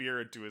a spear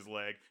into his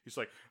leg. He's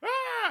like,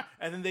 ah!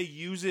 And then they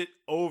use it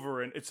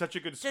over, and it's such a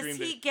good scream. Does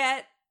he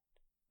get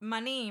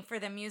money for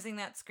them using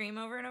that scream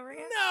over and over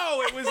again?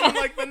 No, it was in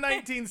like the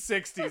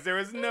 1960s. There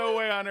was no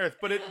way on earth.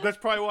 But that's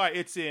probably why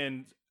it's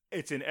in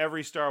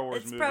every Star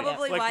Wars It's movie.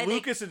 probably like why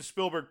Lucas and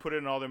Spielberg put it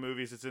in all their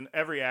movies. It's in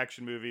every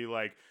action movie.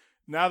 Like,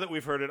 now that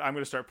we've heard it, I'm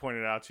going to start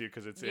pointing it out to you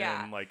because it's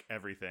in like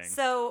everything.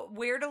 So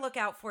where to look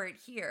out for it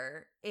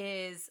here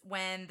is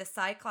when the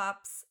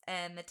Cyclops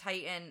and the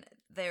Titan,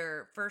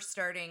 they're first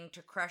starting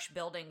to crush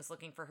buildings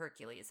looking for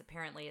Hercules.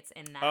 Apparently it's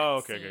in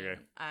that scene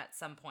at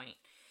some point.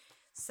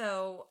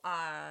 So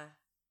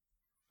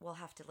we'll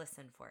have to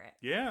listen for it.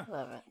 Yeah.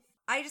 Love it.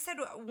 I just had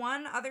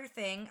one other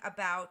thing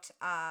about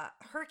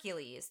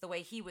Hercules, the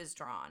way he was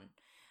drawn.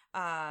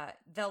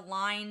 The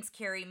lines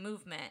carry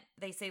movement.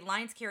 They say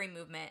lines carry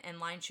movement and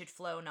lines should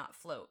flow, not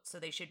float. So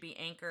they should be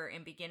anchor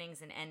in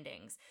beginnings and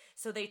endings.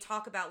 So they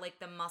talk about like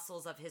the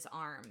muscles of his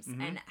arms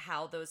and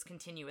how those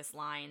continuous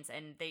lines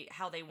and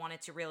how they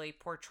wanted to really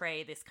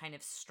portray this kind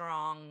of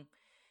strong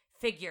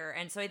figure.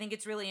 And so I think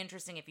it's really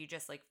interesting if you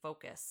just like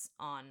focus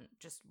on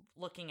just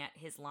looking at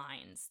his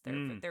lines.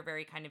 They're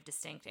very kind of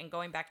distinct. And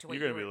going back to what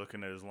You're going to be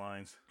looking at his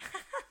lines.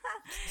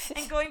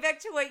 And going back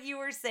to what you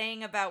were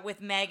saying about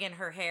with Meg and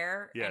her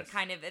hair, yes. and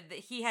kind of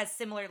he has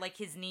similar, like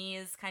his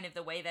knees, kind of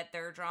the way that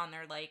they're drawn.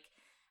 They're like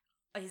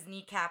his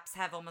kneecaps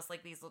have almost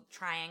like these little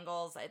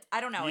triangles.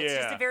 I don't know. It's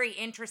just a very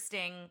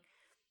interesting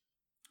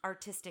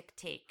artistic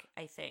take,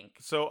 I think.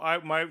 So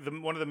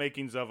one of the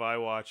makings of I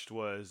watched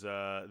was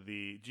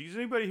does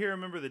anybody here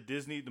remember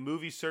the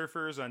movie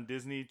Surfers on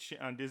Disney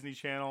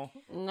Channel?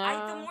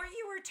 No. The more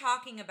you were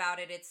talking about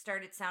it, it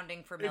started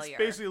sounding familiar. It's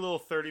basically a little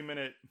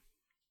 30-minute.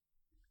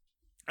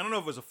 I don't know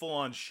if it was a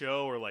full-on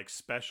show or like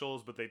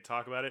specials, but they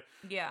talk about it.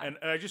 Yeah. And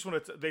I just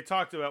want to. They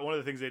talked about one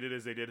of the things they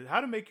did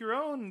how to make your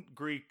own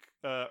Greek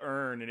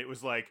urn, and it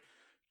was like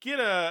get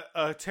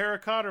a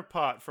terracotta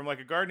pot from like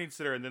a gardening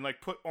center, and then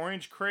like put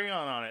orange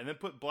crayon on it, and then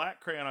put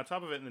black crayon on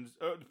top of it, and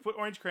then put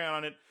orange crayon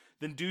on it.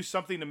 Then do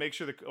something to make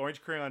sure the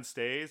orange crayon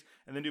stays,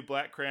 and then do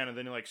black crayon, and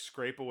then you like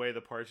scrape away the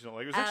parts you don't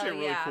like. It was actually a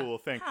really cool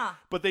thing. Huh.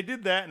 But they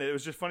did that, and it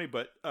was just funny.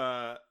 But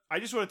I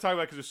just want to talk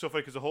about it because it's so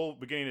funny. Because the whole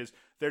beginning is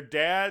their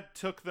dad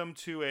took them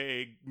to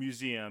a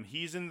museum.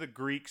 He's in the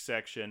Greek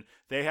section.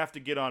 They have to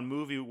get on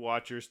Movie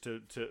Watchers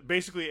to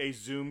basically a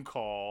Zoom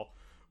call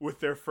with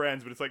their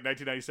friends, but it's like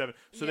 1997.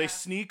 So they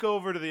sneak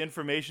over to the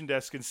information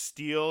desk and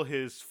steal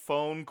his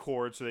phone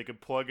cord so they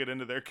could plug it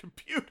into their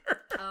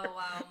computer. Oh,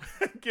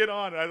 wow. Get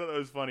on. I thought that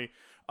was funny.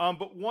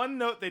 But one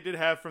note they did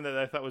have from that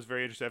I thought was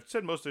very interesting. I've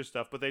said most of their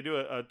stuff, but they do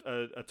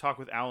a talk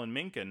with Alan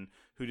Menken,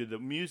 who did the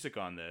music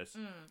on this.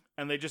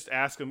 And they just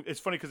ask him. It's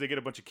funny because they get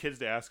a bunch of kids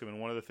to ask him,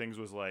 and one of the things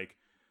was like,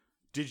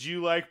 did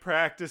you like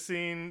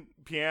practicing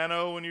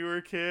piano when you were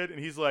a kid? And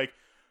he's like,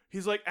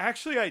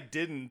 actually, I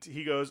didn't.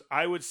 He goes,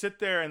 I would sit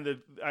there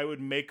and I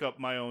would make up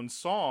my own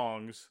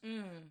songs,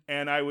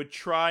 and I would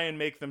try and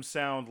make them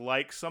sound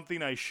like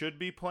something I should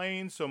be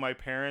playing, so my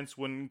parents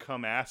wouldn't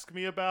come ask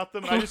me about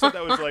them. And I just thought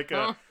that was like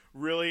a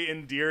really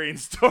endearing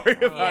story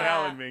about Yeah.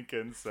 Alan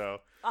Menken.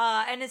 So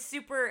And a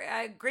super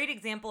great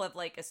example of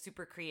like a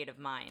super creative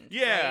mind.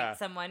 Yeah. right?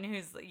 Someone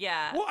who's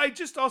well, I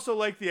just also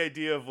like the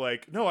idea of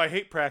like, no, I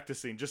hate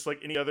practicing just like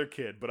any other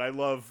kid, but I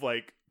love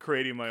like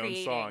creating my own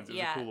songs. It's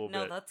a cool little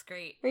no, bit. that's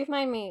great.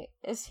 Remind me,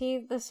 is he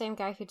the same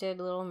guy who did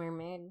Little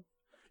Mermaid?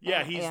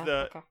 Yeah,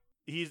 okay.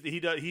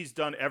 he's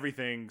done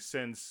everything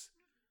since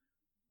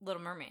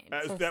Little Mermaid.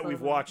 Since that we've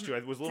Little watched.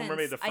 Was Little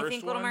Mermaid the first one? I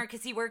think Little Mermaid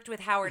because he worked with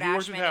Howard He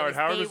worked Ashman. with Howard.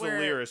 Howard was the were-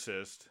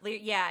 lyricist.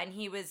 Yeah, and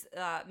he was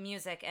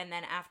music, and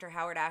then after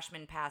Howard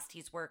Ashman passed,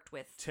 he's worked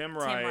with Tim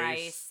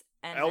Rice,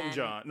 and Elton then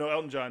John. No,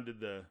 Elton John did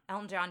the.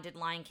 Elton John did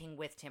Lion King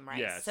with Tim Rice.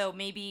 Yes. So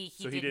maybe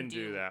he didn't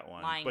do that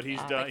one, Lion but he's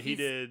King, done. but He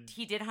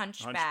did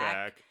Hunchback.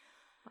 Hunchback.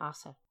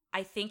 Awesome.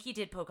 I think he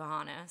did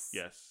Pocahontas.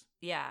 Yes,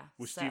 Yeah.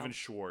 with so. Stephen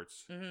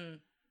Schwartz. hmm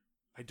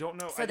I don't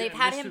know. So I they've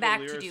didn't had list him who the back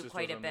to lyricist do was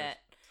quite a on this. bit.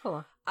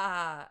 Cool.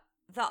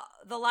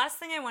 The last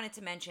thing I wanted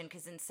to mention,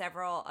 because in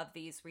several of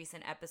these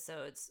recent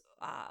episodes,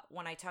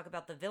 when I talk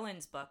about the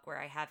villains book, where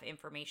I have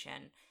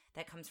information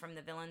that comes from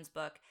the villains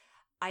book,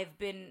 I've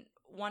been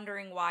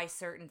wondering why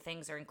certain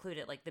things are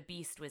included. Like the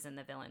Beast was in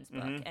the villains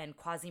book, and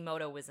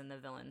Quasimodo was in the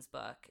villains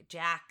book.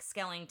 Jack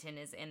Skellington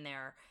is in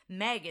there.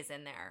 Meg is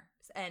in there,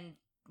 and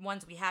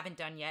ones we haven't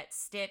done yet: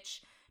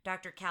 Stitch,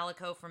 Dr.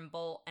 Calico from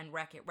Bolt, and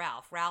Wreck-It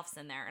Ralph. Ralph's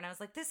in there, and I was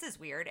like, this is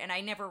weird. And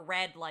I never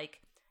read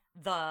like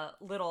the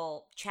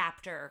little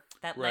chapter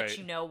that lets Right.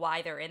 you know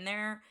why they're in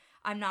there.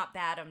 I'm not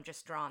bad, I'm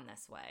just drawn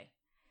this way.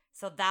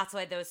 So that's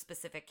why those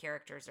specific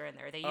characters are in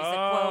there. They use a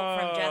quote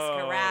from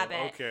Jessica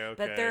Rabbit, okay.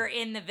 but they're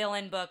in the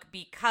villain book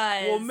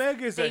because Well,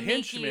 Meg is they a make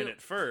henchman you- at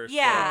first.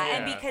 yeah, like,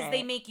 and yeah. because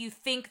they make you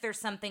think there's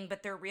something,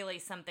 but they're really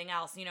something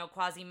else. You know,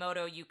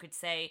 Quasimodo, you could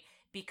say,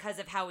 because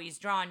of how he's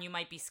drawn, you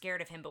might be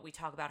scared of him, but we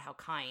talk about how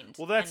kind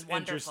Well, that's and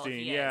wonderful interesting.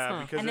 he is.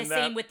 Yeah, because And the in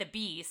same that, with the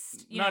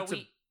Beast. You not know,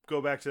 to go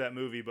back to that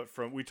movie, but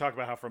we talk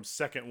about how from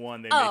second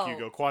one they Oh. make you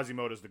go,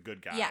 Quasimodo's the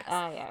good guy. Yes.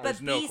 Yeah. But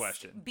There's no Beast,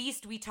 question.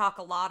 Beast, we talk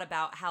a lot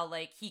about how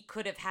like he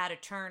could have had a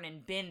turn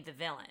and been the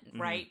villain,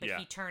 right? But yeah.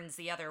 he turns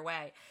the other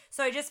way.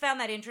 So I just found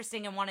that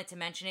interesting and wanted to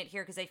mention it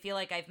here because I feel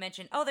like I've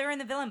mentioned, oh, they're in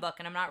the villain book,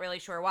 and I'm not really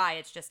sure why.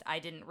 It's just I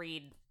didn't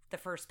read the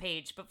first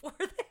page before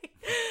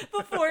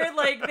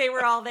like they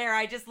were all there.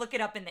 I just look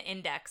it up in the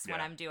index when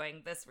Yeah. I'm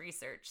doing this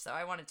research. So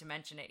I wanted to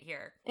mention it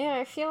here. Yeah,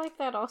 I feel like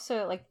that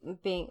also, like,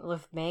 being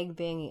with Meg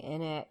being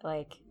in it,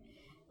 like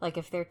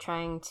if they're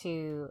trying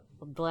to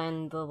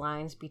blend the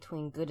lines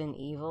between good and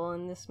evil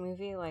in this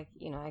movie, like,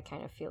 you know, I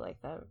kind of feel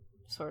like that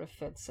sort of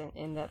fits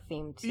in that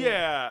theme too.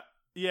 Yeah,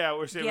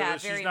 we're saying Yeah,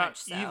 that she's very not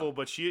much so. evil,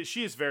 but she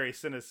is very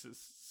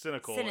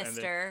cynical.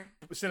 Sinister.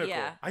 And cynical.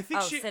 Yeah. I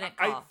think Oh, I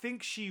cynical.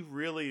 think she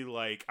really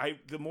like.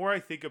 The more I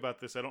think about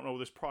this, I don't know.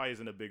 This probably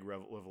isn't a big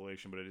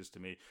revelation, but it is to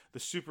me. The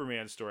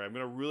Superman story. I'm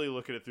gonna really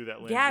look at it through that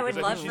lens. Yeah, I would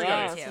because love think for she's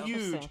got you a to.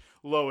 huge Interesting.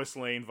 Lois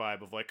Lane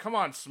vibe of like, come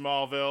on,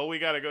 Smallville, we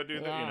gotta go do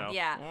that. You know.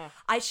 Yeah.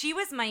 Yeah. She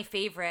was my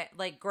favorite,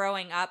 like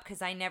growing up,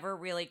 because I never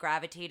really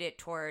gravitated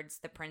towards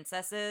the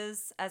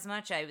princesses as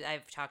much.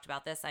 I've talked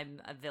about this. I'm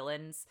a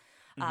villains,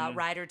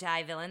 ride or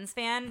die villains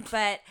fan,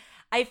 but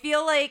I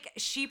feel like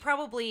she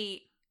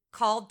probably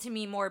called to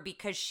me more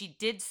because she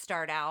did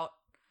start out.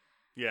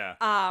 Yeah.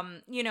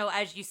 You know,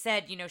 as you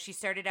said, you know, she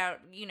started out,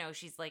 you know,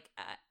 she's like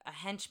a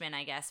henchman,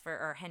 I guess,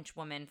 or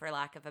henchwoman, for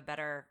lack of a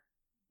better,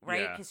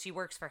 right? Yeah. Because she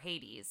works for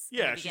Hades. in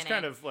Yeah, the she's beginning.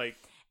 kind of like.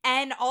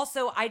 And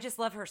also, I just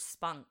love her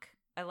spunk.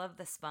 I love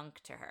the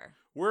spunk to her.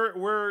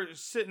 We're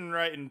sitting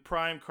right in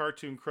prime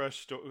cartoon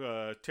crush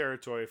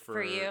territory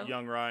for you?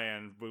 young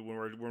Ryan when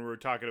we're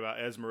talking about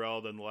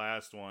Esmeralda in the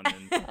last one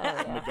and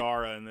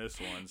Megara in this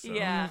one. So.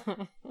 Yeah.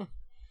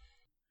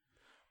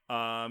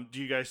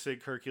 Do you guys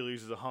think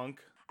Hercules is a hunk?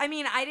 I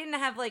mean, I didn't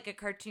have like a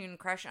cartoon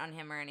crush on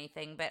him or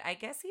anything, but I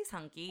guess he's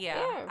hunky. Yeah.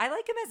 Yeah. I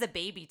like him as a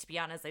baby, to be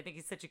honest. I think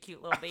he's such a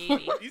cute little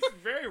baby. He's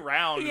very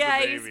round. yeah,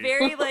 as a baby.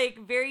 he's very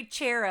very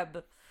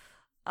cherub.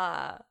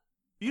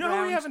 You know who we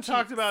round haven't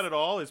talked cheeks. about at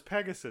all is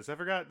Pegasus. I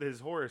forgot his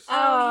horse.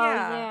 Oh,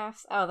 yeah.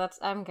 yes. Oh,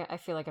 I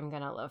feel like I'm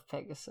gonna love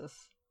Pegasus.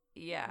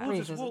 Yeah.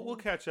 We'll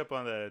catch up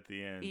on that at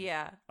the end.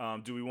 Yeah.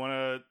 Do we want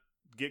to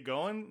get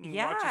going? And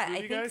Yeah, watch this movie,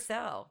 I think guys?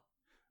 so.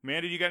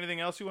 Mandy, you got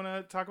anything else you want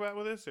to talk about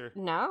with this, or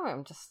No,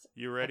 I'm just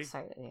you ready?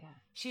 excited. Yeah.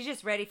 She's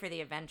just ready for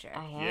the adventure.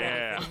 I am.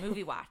 Yeah. For the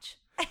movie watch.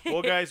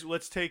 Well, guys,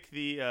 let's take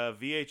the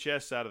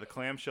VHS out of the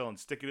clamshell and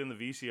stick it in the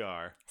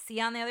VCR. See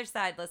you on the other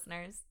side,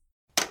 listeners.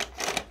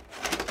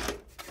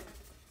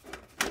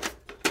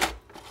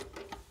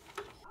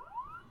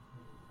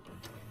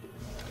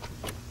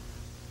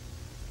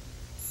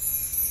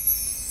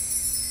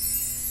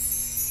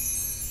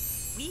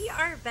 We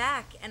are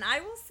back, and I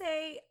will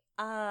say,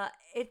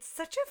 it's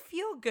such a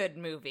feel-good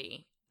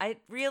movie. I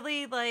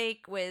really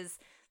was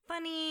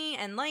funny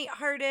and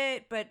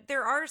lighthearted, but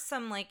there are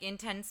some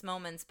intense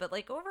moments. But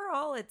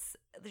overall, it's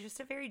just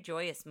a very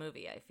joyous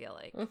movie. I feel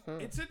like.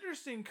 Mhm. It's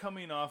interesting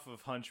coming off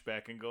of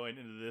Hunchback and going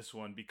into this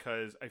one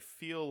because I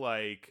feel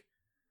like,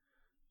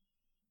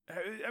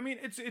 I mean,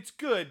 it's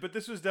good, but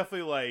this was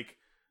definitely like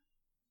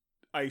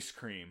ice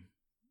cream.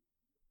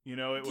 You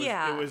know, it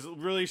Yeah. was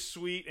really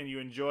sweet and you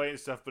enjoy it and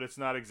stuff, but it's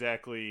not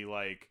exactly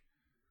like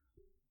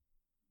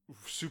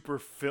super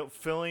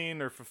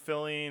filling or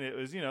fulfilling. It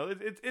was, you know,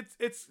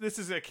 it's this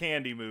is a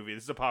candy movie.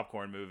 This is a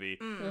popcorn movie.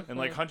 And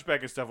like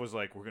Hunchback and stuff was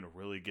like, we're gonna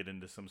really get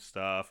into some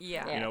stuff.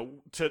 Yeah. You know,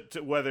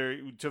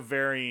 to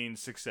varying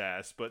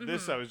success. But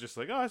this, I was just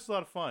like, oh, it's a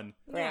lot of fun.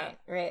 Yeah.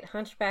 Right.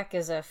 Hunchback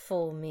is a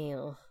full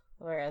meal,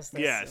 whereas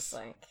this is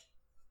like,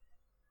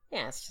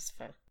 yeah, it's just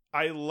fun.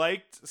 I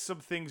liked some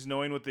things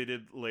knowing what they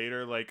did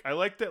later. Like, I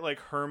liked that like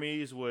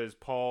Hermes was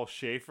Paul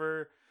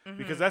Schaefer.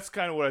 Because that's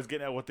kind of what I was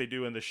getting at. What they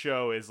do in the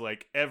show is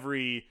like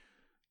every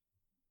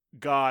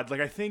god,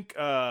 like I think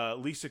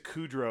Lisa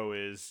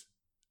Kudrow is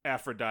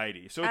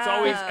Aphrodite. So it's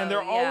always, and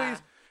they're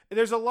always,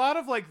 there's a lot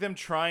of like them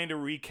trying to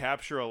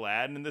recapture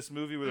Aladdin in this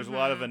movie where there's a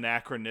lot of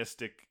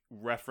anachronistic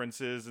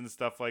references and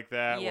stuff like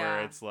that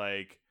where it's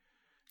like,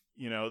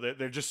 you know,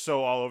 they're just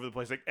so all over the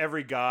place. Like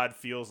every god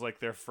feels like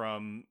they're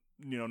from,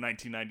 you know,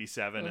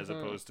 1997 as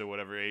opposed to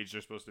whatever age they're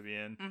supposed to be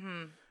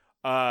in.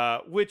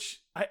 Which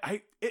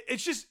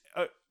it's just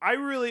I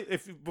really,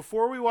 if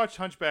before we watched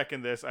Hunchback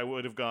in this, I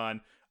would have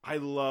gone, I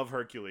love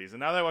Hercules,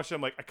 and now that I watched it,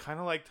 I'm like, I kind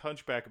of liked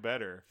Hunchback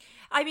better.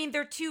 I mean,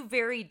 they're two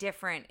very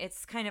different.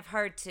 It's kind of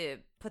hard to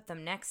put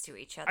them next to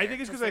each other. I think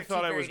it's because I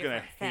thought I was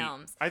gonna hate.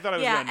 Films. I thought I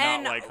was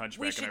gonna not like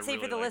Hunchback. We should say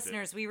for the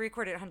listeners, we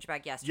recorded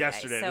Hunchback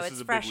yesterday, so this it's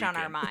is a fresh big on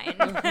our mind.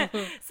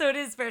 So it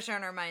is fresh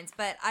on our minds.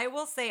 But I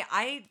will say,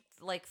 I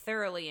like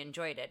thoroughly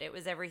enjoyed it. It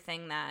was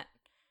everything that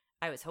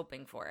I was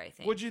hoping for, I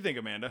think. What'd you think,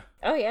 Amanda?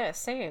 Oh yeah,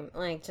 same.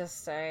 Like,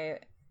 just I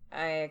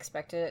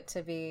expected it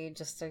to be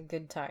just a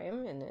good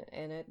time,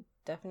 and it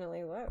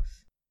definitely was.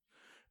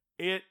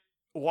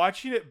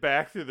 Watching it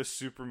back through the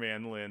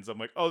Superman lens, I'm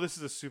like, oh, this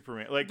is a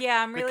Superman. Like,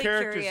 yeah, I'm really the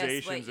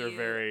characterizations curious are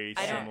very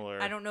similar.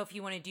 I don't know if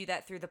you want to do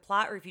that through the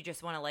plot or if you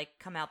just want to like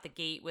come out the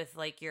gate with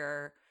like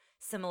your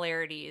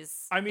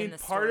similarities. I mean, in the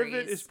part stories. of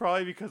it is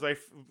probably because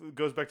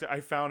goes back to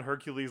I found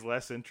Hercules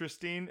less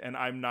interesting, and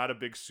I'm not a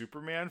big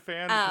Superman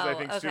fan because I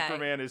think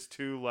Superman is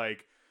too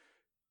like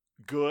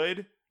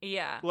good.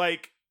 Yeah.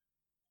 Like,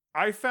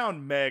 I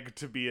found Meg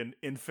to be an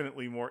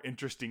infinitely more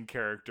interesting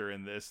character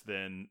in this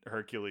than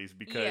Hercules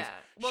because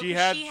she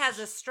has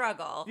a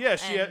struggle. Yeah,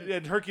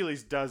 and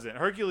Hercules doesn't.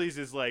 Hercules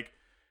is like,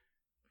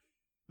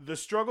 the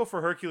struggle for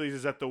Hercules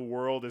is that the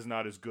world is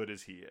not as good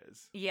as he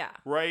is. Yeah.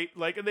 Right?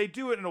 Like, and they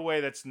do it in a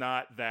way that's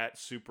not that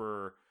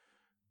super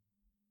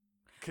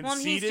conceited well,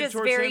 he's just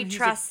towards very him.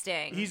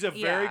 trusting. He's a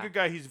very good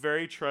guy. He's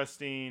very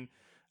trusting.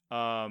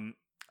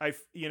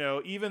 You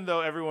know, even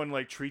though everyone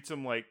like treats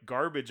him like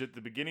garbage at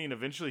the beginning,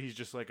 eventually he's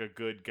just like a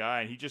good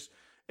guy, and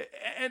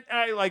and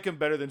I like him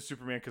better than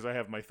Superman because I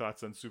have my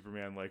thoughts on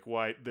Superman. Like,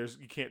 why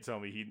you can't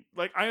tell me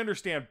I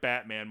understand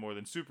Batman more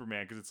than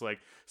Superman because it's like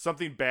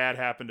something bad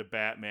happened to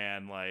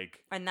Batman,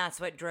 like, and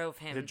that's what drove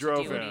him to do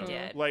what he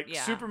did. Like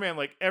Superman,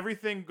 like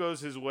everything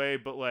goes his way,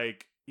 but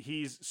like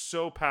he's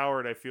so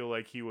powered, I feel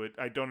like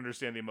I don't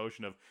understand the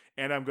emotion of,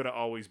 and I'm going to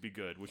always be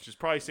good, which is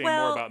probably saying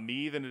more about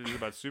me than it is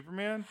about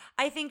Superman.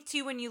 I think,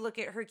 too, when you look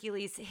at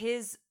Hercules,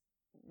 his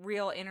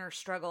real inner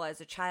struggle as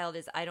a child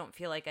is, I don't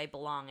feel like I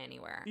belong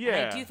anywhere. Yeah.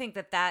 And I do think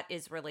that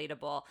is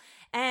relatable.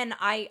 And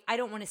I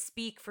don't want to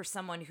speak for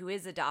someone who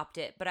is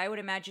adopted, but I would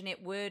imagine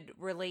it would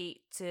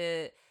relate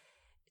to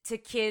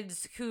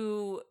kids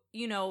who,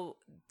 you know,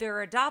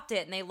 they're adopted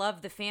and they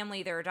love the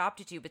family they're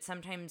adopted to, but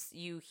sometimes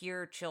you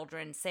hear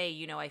children say,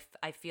 you know,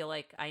 I feel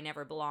like I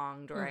never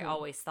belonged, or I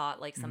always thought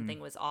like something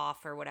was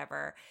off or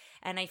whatever.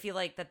 And I feel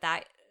like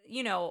that,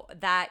 you know,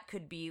 that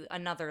could be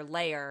another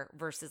layer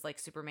versus like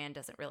Superman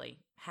doesn't really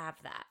have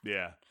that.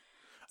 Yeah.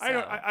 So.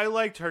 I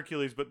liked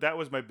Hercules, but that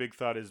was my big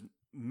thought is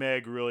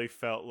Meg really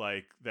felt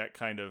like that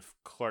kind of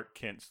Clark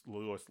Kent's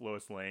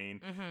Lois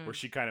Lane, where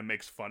she kind of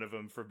makes fun of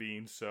him for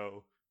being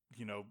so,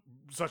 you know,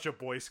 such a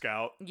Boy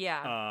Scout.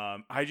 Yeah.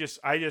 I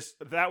just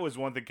that was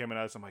one thing coming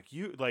out. I'm like,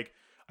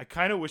 I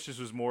kind of wish this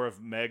was more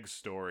of Meg's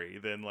story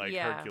than like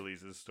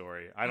Hercules'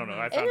 story. I don't know.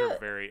 I found her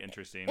very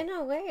interesting. In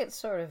a way, it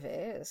sort of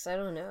is. I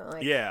don't know.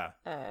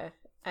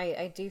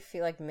 I do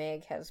feel like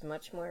Meg has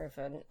much more of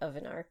an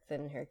arc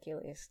than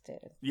Hercules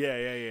did.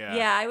 Yeah.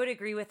 Yeah, I would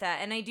agree with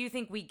that. And I do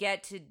think we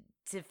get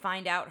to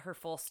find out her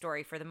full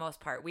story for the most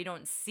part. We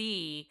don't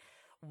see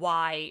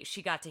why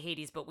she got to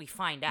Hades, but we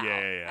find out.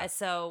 Yeah.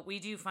 So we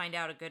do find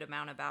out a good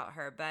amount about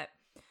her. But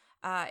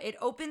it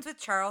opens with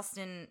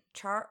Charlton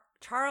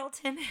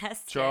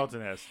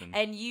Heston.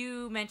 And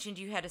you mentioned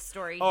you had a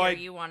story here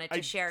you wanted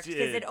to share,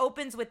 because it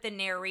opens with the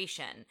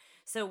narration.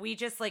 So we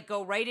just like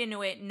go right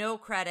into it, no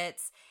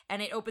credits,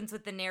 and it opens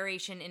with the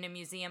narration in a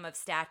museum of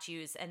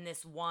statues and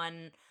this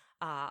one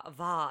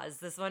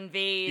vase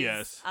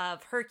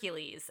of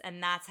Hercules,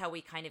 and that's how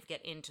we kind of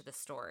get into the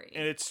story.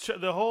 And it's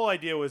the whole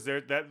idea was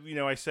there that, you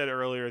know, I said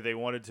earlier they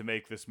wanted to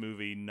make this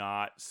movie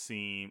not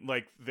seem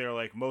like they're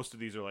like, most of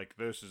these are like,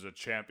 this is a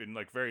champion,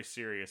 like very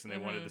serious, and they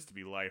wanted this to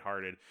be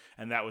lighthearted,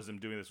 and that was them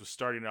doing this, was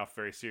starting off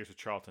very serious with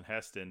Charlton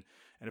Heston,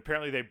 and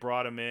apparently they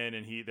brought him in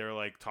and they're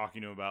like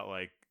talking to him about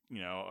like,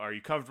 you know, are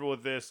you comfortable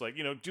with this? Like,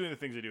 you know, doing the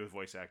things they do with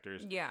voice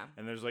actors. Yeah.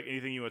 And there's like,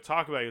 anything you want to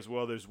talk about? He goes,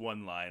 well, there's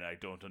one line I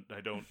don't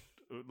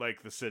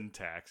like the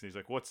syntax. And he's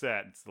like, "What's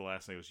that?" And it's the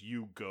last name. He goes,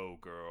 "You go,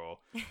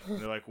 girl." And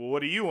they're like, "Well,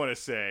 what do you want to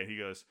say?" And he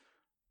goes,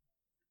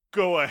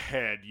 "Go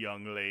ahead,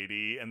 young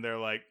lady." And they're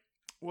like,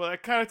 "Well,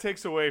 that kind of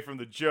takes away from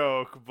the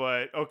joke,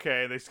 but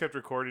okay." And they just kept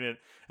recording it.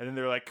 And then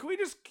they're like, "Can we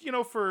just,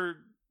 for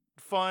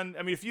fun?"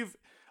 I mean,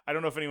 I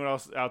don't know if anyone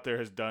else out there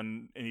has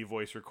done any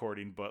voice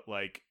recording, but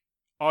like,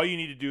 all you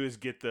need to do is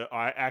get the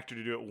actor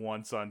to do it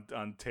once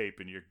on tape,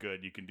 and you're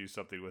good. You can do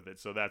something with it.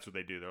 So that's what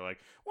they do. They're like,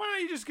 "Why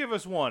don't you just give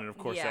us one?" And of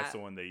course, that's the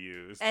one they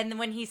use. And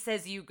when he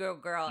says "You go,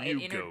 girl," it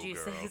reminds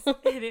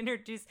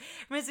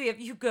me of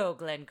 "You go,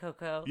 Glenn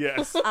Coco."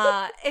 Yes.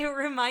 It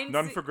reminds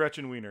None for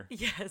Gretchen Wiener.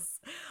 Yes.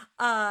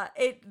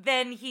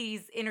 Then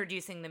he's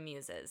introducing the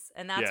muses,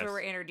 and that's where we're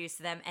introduced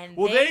to them. And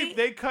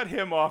they cut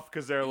him off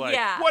because they're like,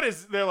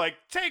 they're like,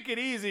 "Take it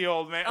easy,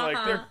 old man."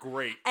 Like, they're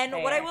great. And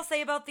what I will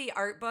say about the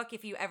art book,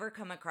 if you ever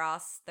come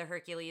across the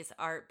Hercules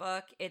art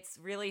book, it's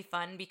really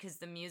fun because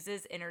the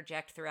muses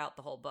interject throughout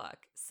the whole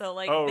book. So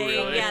like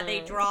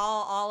they draw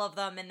all of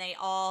them, and they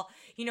all,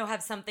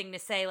 have something to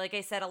say. Like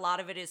I said, a lot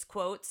of it is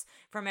quotes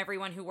from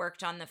everyone who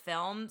worked on the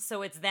film.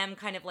 So it's them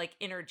kind of like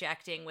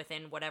interjecting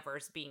within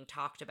whatever's being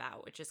talked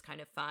about, which is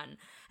kind of fun.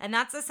 And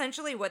that's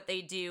essentially what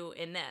they do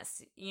in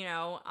this,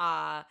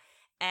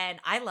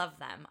 and I love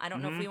them. I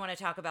don't know if we want to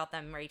talk about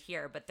them right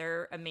here, but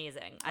they're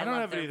amazing. I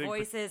love their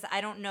voices. I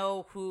don't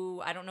know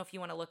if you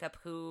want to look up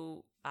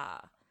who.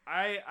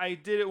 I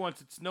did it once.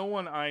 It's no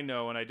one I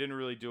know, and I didn't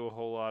really do a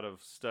whole lot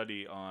of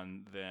study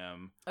on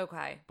them.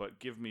 Okay. But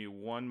give me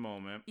one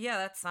moment. Yeah,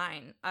 that's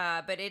fine.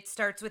 But it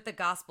starts with the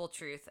Gospel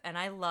Truth, and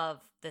I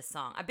love this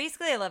song.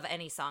 I love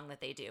any song that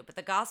they do, but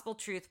the Gospel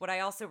Truth, what I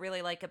also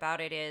really like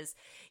about it is,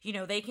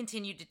 they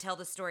continue to tell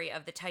the story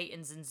of the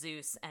Titans and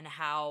Zeus and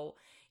how,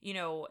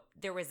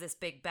 there was this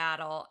big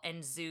battle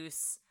and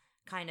Zeus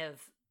kind of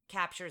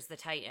captures the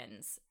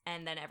Titans,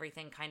 and then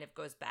everything kind of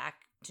goes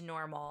back to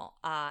normal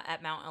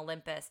at Mount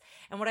Olympus.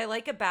 And what I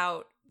like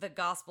about the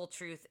Gospel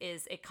Truth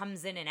is it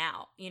comes in and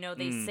out.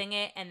 They sing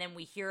it, and then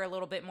we hear a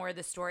little bit more of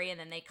the story, and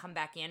then they come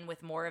back in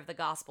with more of the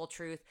Gospel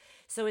Truth.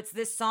 So it's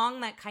this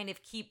song that kind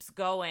of keeps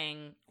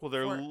going. Well,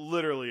 they're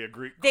literally a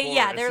Greek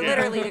chorus. They're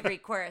literally the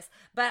Greek chorus.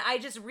 But I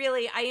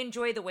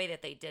enjoy the way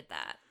that they did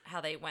that,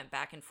 how they went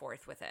back and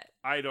forth with it.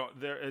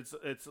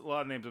 It's a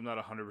lot of names I'm not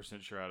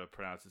 100% sure how to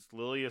pronounce. It's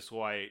Lilius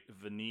White,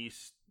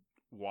 Venice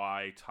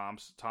Y.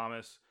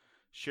 Thomas,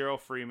 Cheryl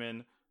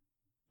Freeman,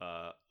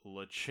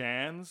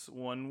 LaChance,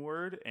 one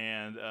word,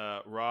 and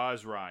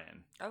Roz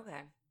Ryan.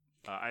 Okay.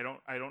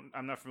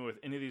 I'm not familiar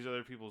with any of these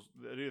other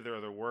their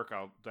other work.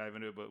 I'll dive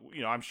into it, but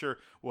I'm sure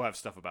we'll have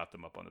stuff about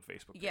them up on the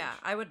Facebook page. Yeah,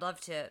 I would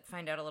love to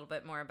find out a little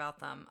bit more about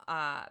them.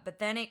 But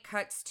then it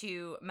cuts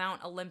to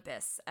Mount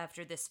Olympus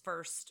after this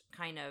first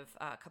kind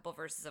of couple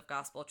verses of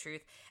Gospel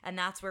Truth, and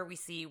that's where we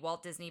see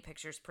Walt Disney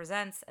Pictures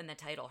Presents and the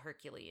title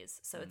Hercules.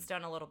 So it's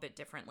done a little bit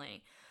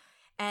differently.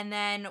 And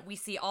then we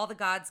see all the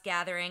gods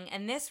gathering,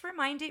 and this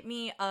reminded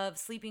me of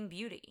Sleeping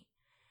Beauty.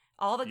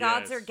 All the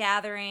gods are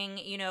gathering,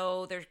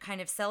 they're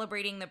kind of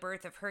celebrating the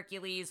birth of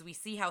Hercules. We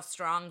see how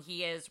strong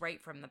he is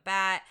right from the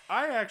bat.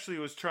 I actually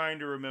was trying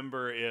to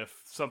remember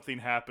if something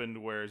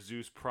happened where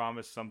Zeus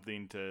promised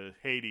something to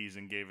Hades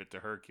and gave it to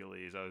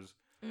Hercules. I was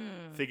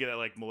thinking that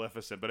like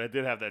Maleficent, but I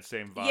did have that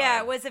same vibe.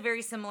 Yeah, it was a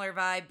very similar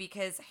vibe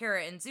because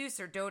Hera and Zeus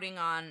are doting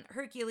on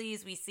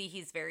Hercules. We see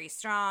he's very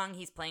strong.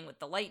 He's playing with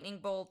the lightning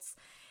bolts.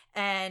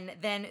 And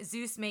then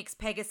Zeus makes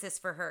Pegasus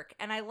for Herc.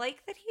 And I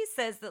like that he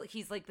says that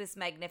he's like this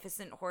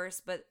magnificent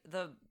horse, but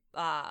the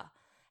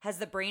has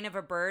the brain of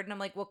a bird. And I'm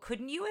like, well,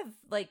 couldn't you have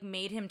like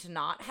made him to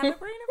not have a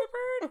brain of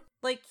a bird?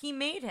 Like, he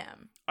made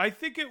him. I don't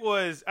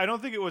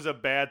think it was a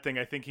bad thing.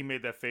 I think he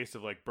made that face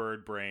of like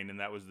bird brain, and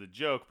that was the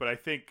joke. But I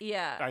think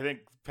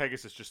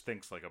Pegasus just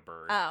thinks like a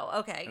bird. Oh,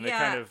 okay. And they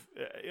kind of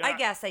I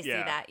guess I see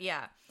that.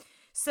 Yeah.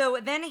 So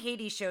then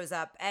Hades shows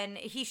up, and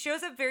he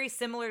shows up very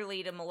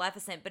similarly to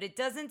Maleficent, but it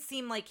doesn't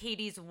seem like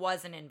Hades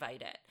wasn't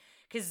invited.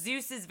 Because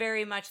Zeus is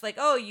very much like,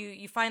 oh,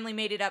 you finally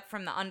made it up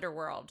from the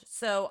underworld.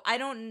 So I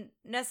don't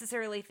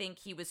necessarily think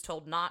he was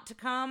told not to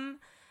come,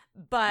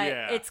 but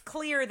it's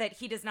clear that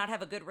he does not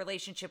have a good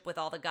relationship with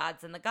all the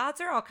gods, and the gods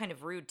are all kind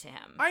of rude to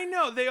him. I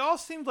know. They all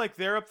seemed like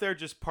they're up there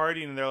just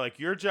partying, and they're like,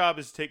 your job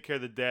is to take care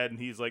of the dead, and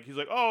he's like,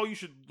 oh, you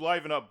should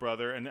liven up,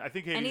 brother. And I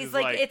think Hades is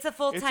like, it's a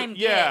full-time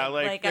gig. Yeah,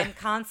 like I'm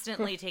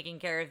constantly taking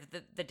care of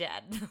the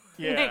dead.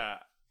 Yeah.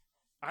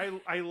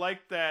 I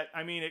like that.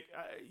 I mean,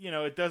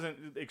 it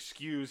doesn't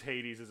excuse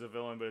Hades as a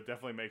villain, but it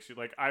definitely makes you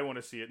like, I want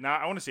to see it now.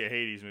 I want to see a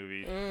Hades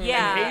movie.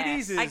 Yeah, and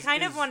Hades I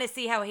kind of want to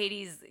see how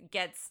Hades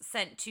gets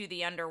sent to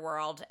the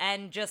underworld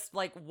and just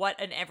like what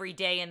an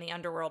everyday in the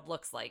underworld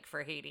looks like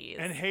for Hades.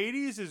 And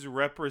Hades is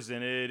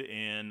represented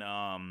in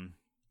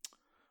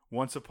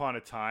Once Upon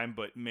a Time,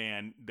 but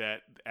man,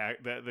 that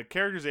the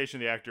characterization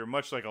of the actor,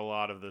 much like a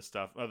lot of this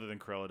stuff, other than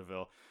Cruella de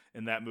Vil,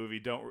 in that movie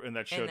don't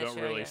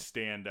really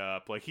stand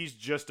up. Like, he's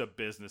just a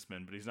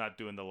businessman, but he's not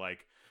doing the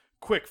like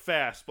quick,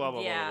 fast, blah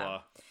blah blah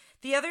blah.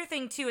 The other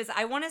thing too is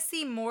I want to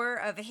see more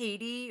of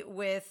Hades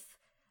with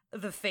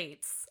the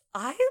Fates.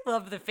 I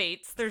love the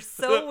Fates. They're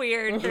so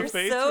weird. They're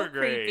Fates so are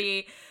great.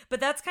 creepy. But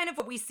that's kind of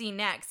what we see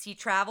next. He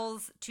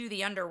travels to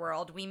the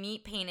underworld. We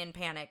meet Pain and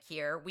Panic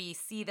here. We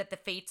see that the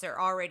Fates are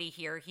already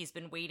here. He's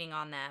been waiting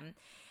on them.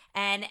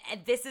 And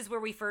this is where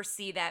we first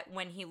see that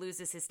when he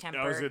loses his temper,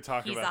 I was going to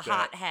talk he's about a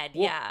that. hothead.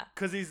 Well, Yeah.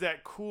 because he's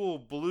that cool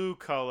blue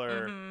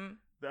color Mhm.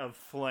 of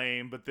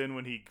flame, but then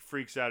when he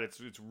freaks out, it's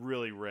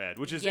really red,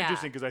 which is Yeah.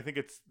 interesting because I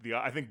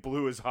think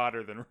blue is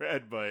hotter than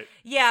red, but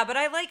Yeah, but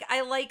I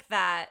like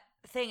that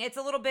thing. It's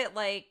a little bit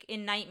like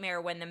in Nightmare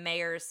when the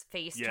mayor's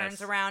face Yes.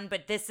 turns around,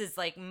 but this is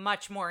like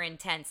much more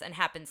intense and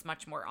happens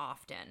much more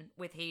often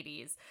with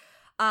Hades.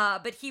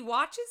 But he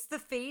watches the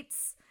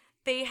Fates.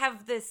 They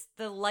have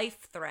the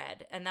life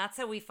thread, and that's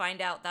how we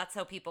find out that's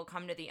how people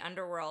come to the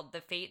underworld.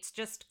 The Fates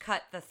just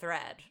cut the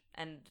thread.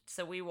 And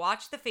so we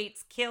watch the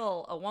Fates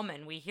kill a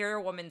woman. We hear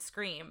a woman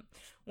scream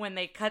when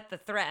they cut the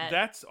thread.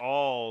 that's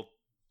all.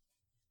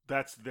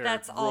 That's their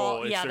That's role.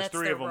 all- There's that's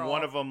three their of them. role.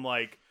 One of them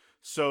like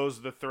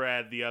sews the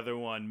thread, the other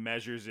one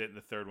measures it, and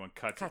the third one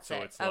cuts it. So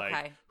it. it's like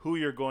Okay. who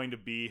you're going to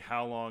be,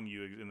 how long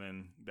you, and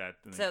then that.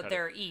 And then So cut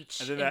they're it.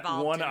 each And then that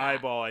involved one in that.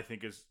 eyeball, I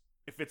think, is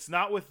if it's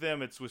not with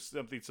them, it's with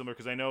something similar.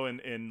 Because I know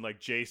in like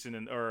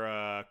Jason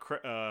or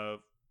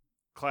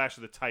Clash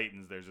of the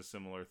Titans, there's a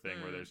similar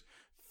thing where there's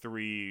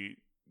 3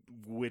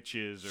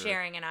 witches or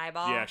sharing an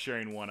eyeball. yeah,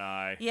 sharing one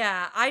eye.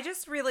 Yeah, I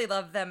just really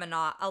love them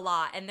a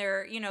lot. And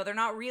they're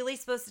not really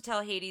supposed to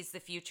tell Hades the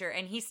future.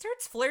 And he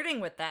starts flirting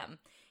with them.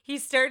 He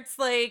starts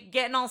like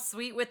getting all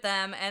sweet with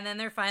them. And then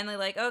they're finally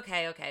like,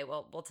 okay,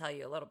 well, we'll tell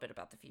you a little bit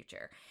about the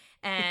future.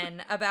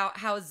 And about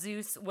how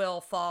Zeus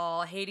will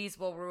fall, Hades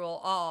will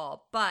rule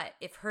all. But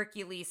if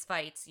Hercules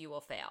fights, you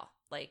will fail.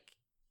 Like,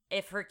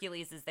 if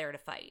Hercules is there to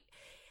fight,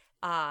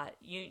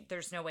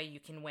 there's no way you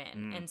can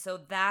win. And so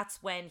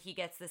that's when he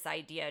gets this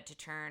idea to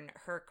turn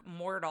Herc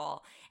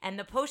mortal. And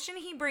the potion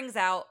he brings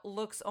out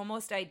looks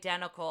almost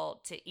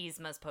identical to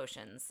Yzma's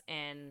potions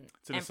in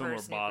It's in a Emperor's similar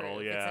New bottle,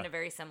 Groove. yeah. It's in a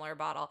very similar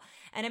bottle.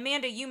 And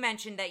Amanda, you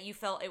mentioned that you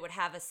felt it would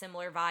have a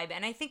similar vibe,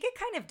 and I think it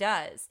kind of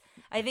does.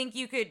 I think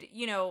you could,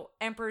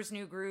 Emperor's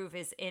New Groove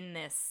is in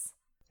this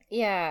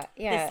Yeah.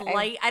 this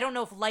light. I don't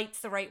know if light's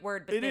the right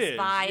word, but It this is.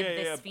 vibe, Yeah,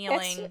 this yeah.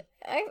 feeling.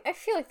 I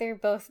feel like they're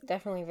both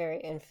definitely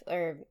very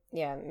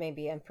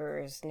maybe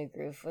Emperor's New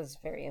Groove was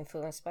very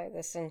influenced by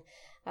this, and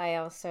I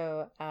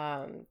also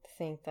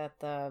think that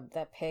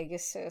that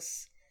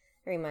Pegasus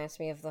reminds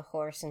me of the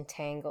horse in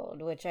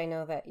Tangled, which I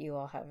know that you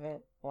all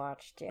haven't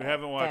watched yet. We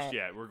haven't watched but-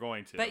 yet. We're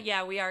going to. But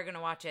yeah, we are going to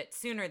watch it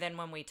sooner than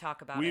when we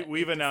talk about it.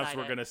 We've announced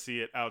we're decided. going to see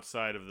it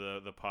outside of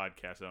the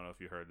podcast. I don't know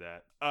if you heard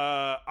that.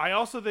 I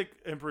also think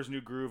Emperor's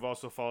New Groove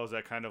also follows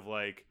that kind of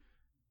like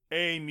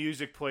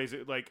music plays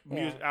it like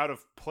out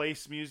of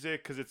place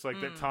music because it's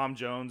like that Tom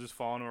Jones is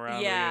following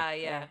around. Yeah,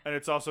 again. yeah. And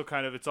it's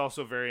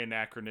also very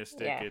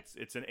anachronistic. Yeah.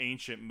 It's an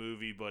ancient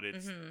movie, but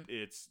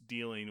it's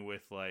dealing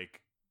with like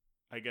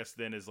I guess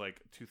then is like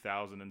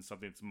 2000 and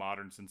something. It's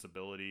modern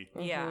sensibility.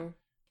 Yeah.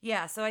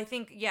 Yeah, so I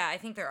think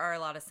there are a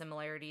lot of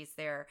similarities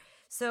there.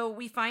 So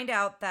we find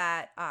out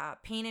that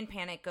Pain and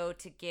Panic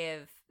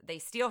they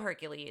steal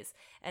Hercules,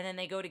 and then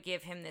they go to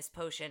give him this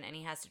potion, and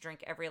he has to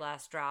drink every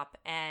last drop.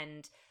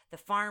 And the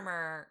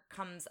farmer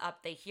comes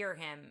up, they hear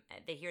him,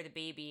 they hear the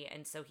baby,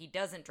 and so he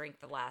doesn't drink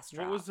the last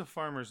drop. What was the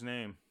farmer's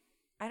name?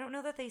 I don't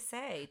know that they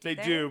say. They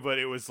do, but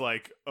it was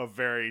like a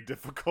very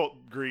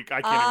difficult Greek.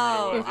 I can't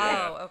remember what it was.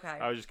 Yeah. Okay.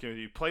 I was just kidding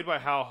with you. Played by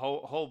Hal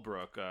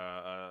Holbrook.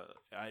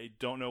 I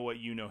don't know what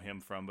you know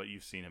him from, but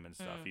you've seen him and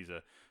stuff. He's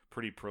a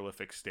pretty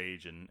prolific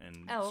stage and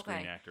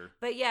screen actor.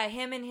 But yeah,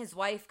 him and his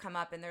wife come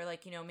up and they're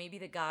like, maybe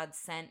the gods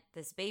sent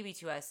this baby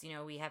to us.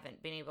 We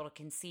haven't been able to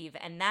conceive.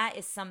 And that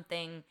is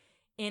something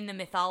in the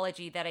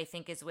mythology that I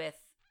think is with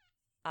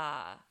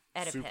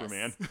Oedipus.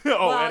 Superman.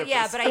 Well, Oedipus.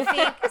 yeah, but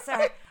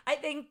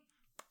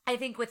I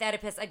think with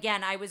Oedipus,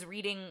 again, I was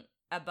reading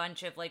a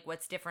bunch of like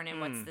what's different and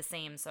what's the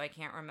same, so I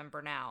can't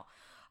remember now.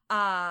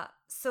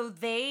 So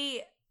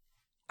they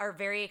are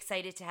very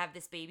excited to have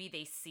this baby.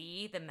 They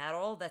see the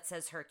medal that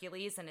says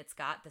Hercules and it's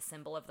got the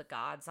symbol of the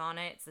gods on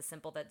it. It's the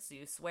symbol that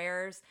Zeus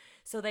wears.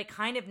 So they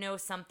kind of know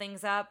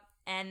something's up.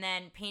 And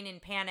then Pain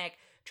and Panic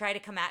try to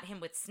come at him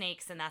with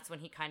snakes, and that's when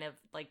he kind of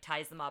like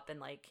ties them up and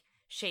like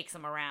shakes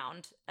him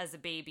around as a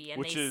baby,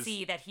 and they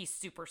see that he's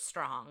super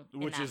strong.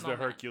 Which is moment.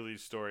 the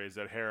Hercules story, is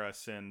that Hera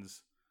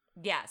sends.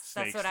 Yes,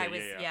 that's snakes what I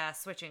was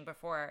switching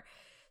before.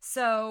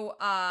 So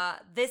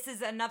this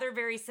is another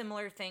very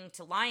similar thing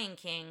to Lion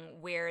King,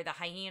 where the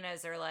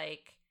hyenas are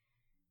like,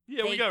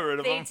 yeah, we got rid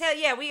of them.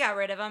 We got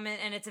rid of them,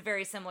 and it's a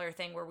very similar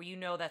thing where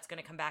that's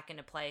going to come back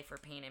into play for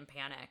Pain and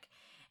Panic.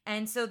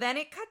 And so then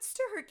it cuts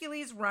to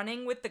Hercules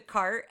running with the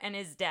cart and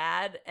his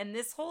dad, and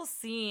this whole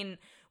scene,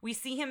 we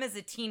see him as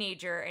a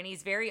teenager, and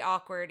he's very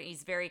awkward,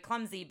 he's very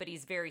clumsy, but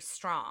he's very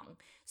strong.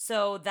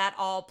 So that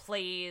all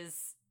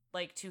plays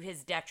like to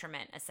his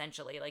detriment,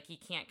 essentially. Like he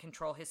can't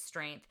control his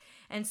strength.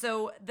 And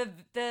so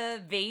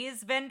the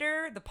vase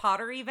vendor, the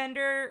pottery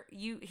vendor,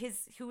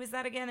 who was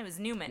that again? It was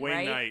Newman, Wayne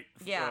right? Knight,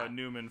 Yeah.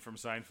 Newman from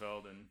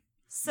Seinfeld, and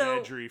So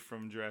Nedry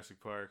from Jurassic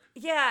Park.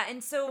 yeah,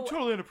 and so I'm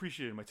totally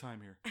unappreciated in my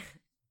time here.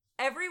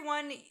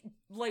 everyone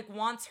like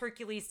wants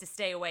Hercules to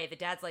stay away. The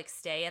dad's like,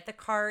 stay at the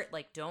cart,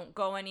 like don't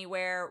go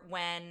anywhere.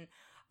 When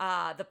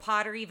the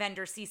pottery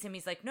vendor sees him,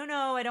 he's like,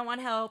 no, I don't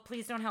want help.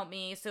 Please don't help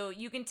me. So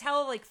you can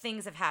tell like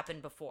things have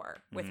happened before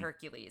with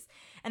Hercules.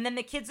 And then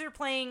the kids are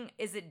playing,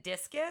 is it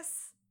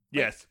discus?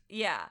 Yes.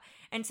 Yeah.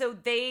 And so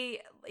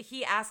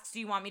he asks, do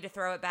you want me to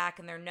throw it back?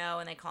 And they're no.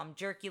 And they call him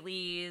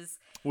Jercules.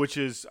 Which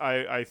is,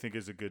 I think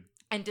is a good.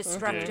 And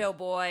Destructo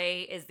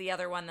Boy is the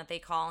other one that they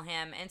call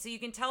him. And so you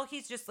can tell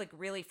he's just like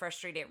really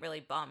frustrated, really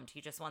bummed. He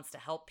just wants to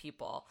help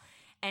people.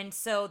 And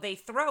so they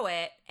throw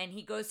it and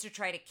he goes to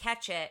try to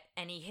catch it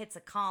and he hits a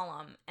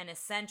column and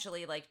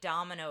essentially like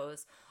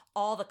dominoes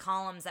all the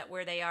columns that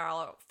where they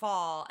are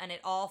fall, and it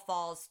all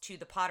falls to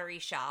the pottery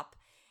shop.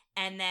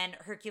 And then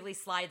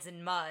Hercules slides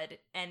in mud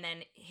and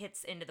then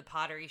hits into the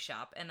pottery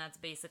shop. And that's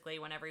basically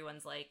when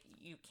everyone's like,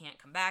 you can't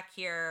come back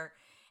here.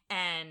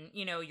 And,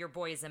 you know, your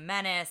boy is a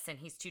menace and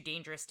he's too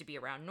dangerous to be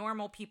around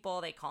normal people.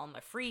 They call him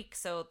a freak.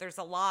 So there's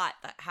a lot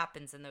that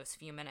happens in those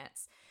few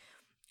minutes.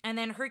 And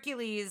then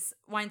Hercules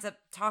winds up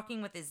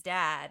talking with his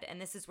dad.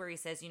 And this is where he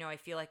says, you know, I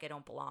feel like I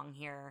don't belong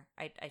here.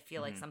 I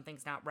feel like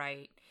something's not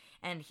right.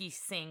 And he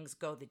sings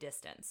Go the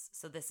Distance.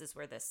 So this is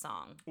where this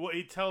song. Well,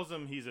 he tells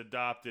him he's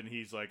adopted and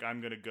he's like,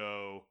 I'm going to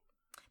go.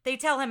 They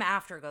tell him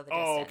after Go the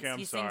Distance. Oh, okay,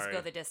 he sorry. sings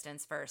Go the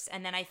Distance first.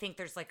 And then I think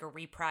there's like a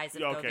reprise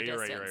of Go the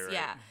Distance. Okay, you're right.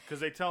 Yeah. Because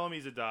they tell him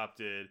he's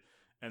adopted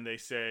and they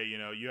say, you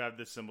know, you have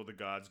this symbol of the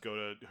gods, go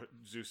to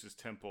Zeus's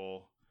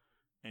temple.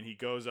 And he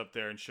goes up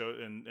there and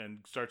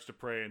starts to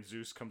pray, and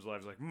Zeus comes alive.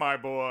 He's like, my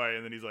boy.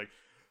 And then he's like,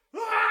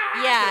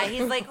 ah! Yeah,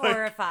 he's like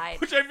horrified.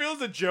 Which I feel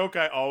is a joke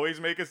I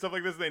always make and stuff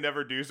like this. And they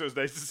never do. So it's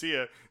nice to see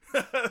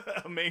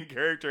a main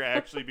character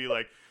actually be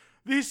like,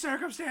 these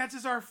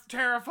circumstances are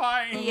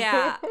terrifying.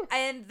 Yeah.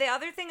 And the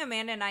other thing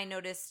Amanda and I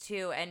noticed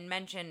too and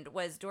mentioned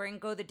was during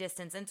Go the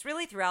Distance, and it's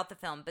really throughout the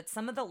film, but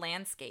some of the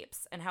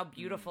landscapes and how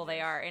beautiful they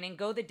are. And in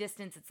Go the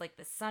Distance, it's like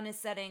the sun is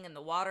setting and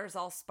the water's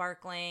all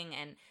sparkling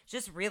and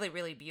just really,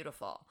 really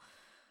beautiful.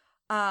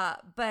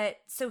 But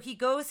so he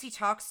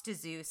talks to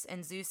Zeus,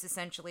 and Zeus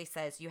essentially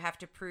says, you have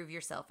to prove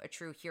yourself a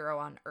true hero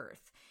on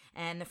Earth.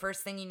 And the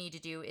first thing you need to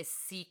do is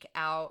seek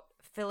out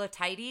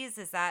Philoctetes.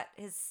 Is that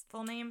his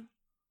full name?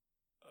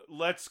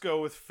 Let's go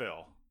with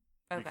Phil.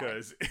 Okay.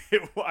 Because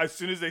as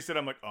soon as they said,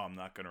 I'm like, oh, I'm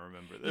not going to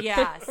remember this.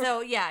 Yeah.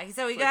 So he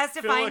has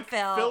to find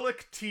Phil.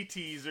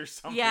 Philoctetes or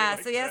something. Yeah.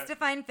 Like so he has that. to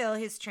find Phil,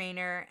 his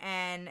trainer,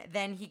 and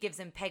then he gives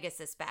him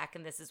Pegasus back,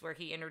 and this is where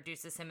he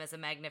introduces him as a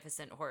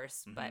magnificent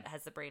horse, but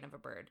has the brain of a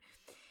bird.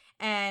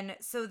 And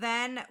so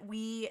then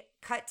we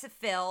cut to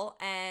Phil,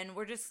 and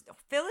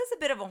Phil is a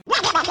bit of a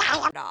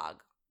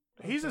dog.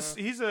 He's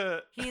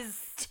I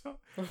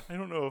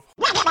don't know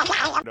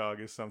if dog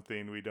is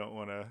something we don't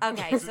want to.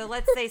 Okay, so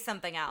let's say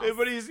something else.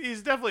 But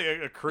he's definitely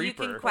a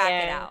creeper. You can quack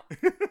it out.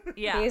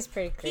 Yeah, He's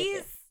pretty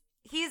creepy.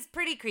 He's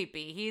pretty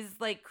creepy. He's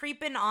like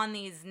creeping on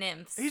these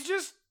nymphs. He's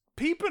just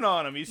peeping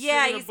on him. He's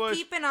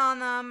peeping on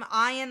them,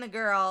 eyeing the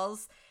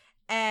girls,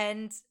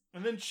 and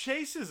then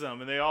chases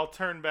them, and they all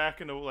turn back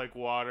into like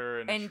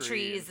water and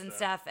trees and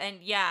stuff.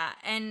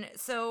 And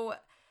so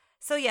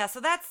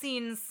that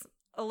scene's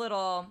a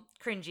little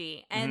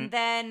cringy. And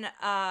then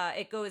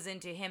it goes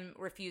into him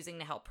refusing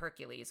to help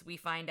Hercules. We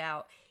find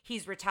out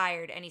he's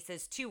retired, and he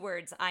says 2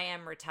 words, I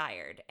am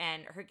retired.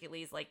 And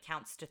Hercules like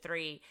counts to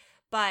 3.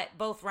 But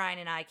both Ryan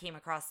and I came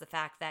across the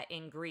fact that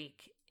in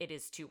Greek, it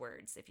is 2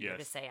 words if you were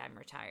to say I'm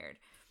retired.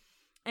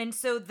 And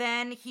so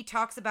then he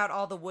talks about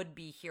all the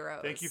would-be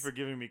heroes. Thank you for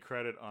giving me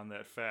credit on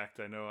that fact.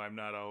 I know I'm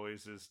not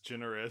always as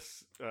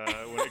generous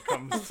when it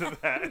comes to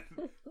that.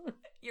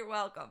 You're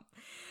welcome.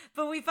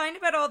 But we find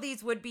about all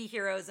these would-be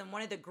heroes, and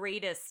one of the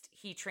greatest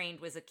he trained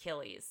was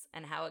Achilles,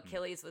 and how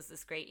Achilles was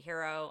this great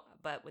hero,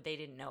 but what they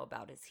didn't know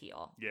about his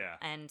heel. Yeah.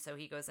 And so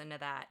he goes into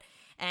that.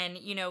 And,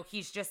 you know,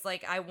 he's just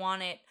like, I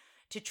want it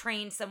to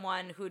train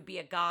someone who would be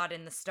a god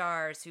in the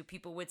stars, who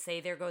people would say,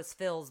 there goes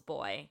Phil's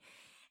boy.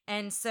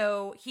 And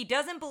so he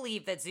doesn't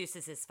believe that Zeus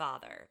is his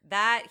father.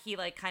 That he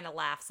like kind of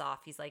laughs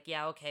off. He's like,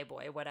 yeah, okay,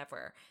 boy,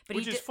 whatever. But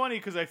Which is funny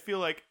because I feel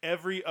like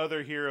every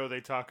other hero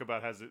they talk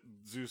about has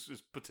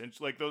Zeus's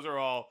potential. Like those are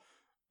all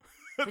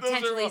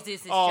potentially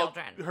Zeus's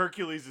children.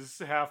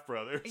 Hercules' half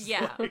brothers.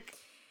 Yeah.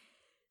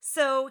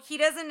 So he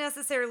doesn't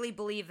necessarily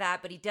believe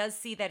that, but he does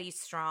see that he's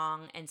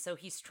strong. And so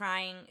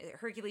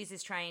Hercules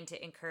is trying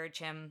to encourage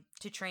him,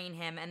 to train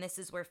him. And this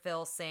is where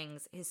Phil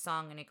sings his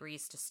song and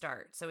agrees to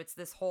start. So it's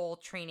this whole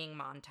training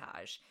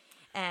montage.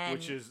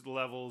 Which is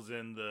levels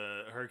in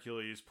the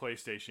Hercules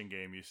PlayStation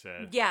game, you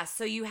said. Yeah,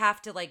 so you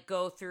have to like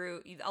go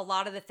through a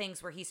lot of the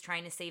things where he's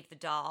trying to save the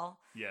doll.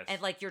 Yes.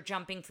 And like you're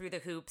jumping through the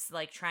hoops,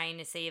 like trying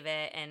to save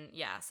it. And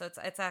yeah, so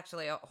it's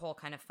actually a whole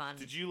kind of fun.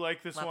 Did you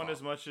like this one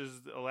as much as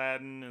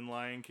Aladdin and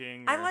Lion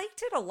King? I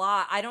liked it a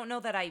lot. I don't know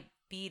that I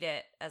beat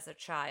it as a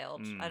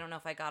child. I don't know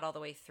if I got all the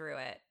way through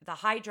it. The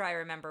Hydra, I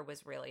remember,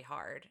 was really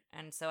hard.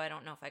 And so I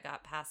don't know if I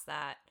got past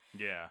that.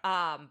 Yeah.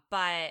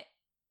 But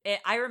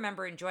I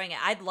remember enjoying it.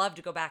 I'd love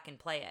to go back and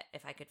play it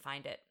if I could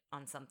find it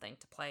on something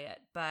to play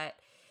it. But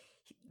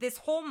this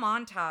whole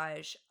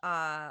montage,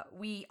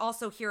 we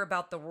also hear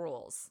about the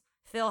rules.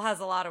 Phil has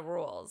a lot of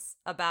rules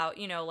about,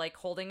 like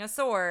holding a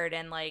sword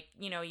and like,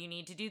 you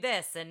need to do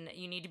this and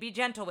you need to be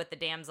gentle with the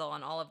damsel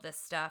and all of this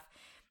stuff.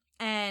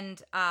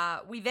 And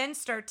we then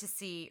start to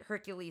see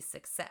Hercules'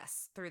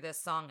 success through this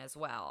song as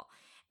well.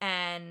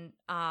 And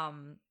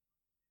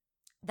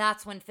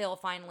that's when Phil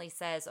finally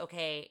says,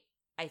 okay,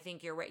 I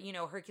think you're right.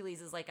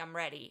 Hercules is like, I'm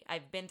ready.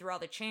 I've been through all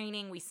the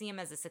training. We see him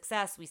as a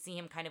success. We see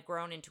him kind of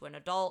grown into an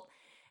adult.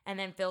 And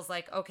then Phil's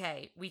like,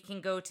 okay, we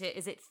can go to,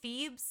 is it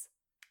Thebes?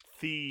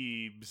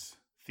 Thebes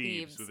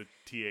with a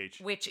TH.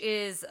 Which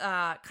is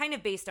kind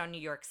of based on New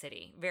York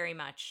City. Very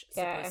much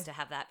supposed to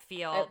have that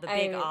feel. The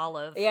big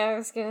olive. Yeah, I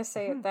was going to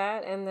say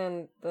that. And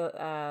then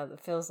the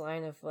Phil's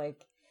line of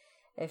like,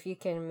 if you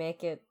can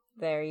make it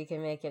there, you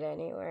can make it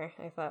anywhere.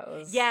 I thought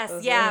was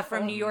really from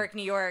funny.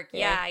 New York.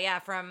 Yeah,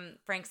 from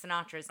Frank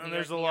Sinatra's New York. And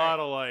there's a New lot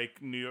York. of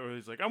like New York.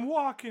 He's like, I'm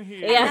walking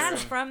here. Yeah,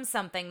 that's from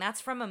something. That's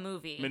from a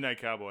movie.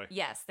 Midnight Cowboy.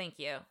 Yes, thank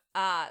you.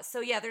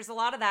 So yeah, there's a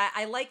lot of that.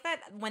 I like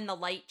that when the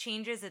light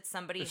changes, it's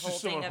somebody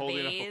holding a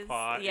vase. Up a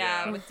pot.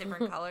 Yeah, with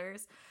different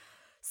colors.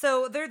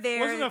 So they're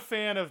there. Wasn't a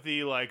fan of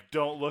the like,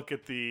 don't look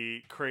at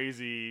the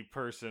crazy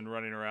person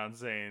running around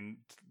saying,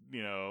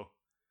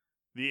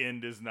 the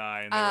end is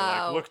nigh, and they were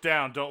like, look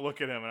down, don't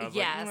look at him. And I was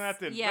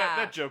like,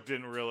 that joke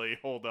didn't really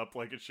hold up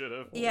like it should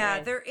have.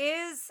 Yeah, there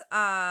is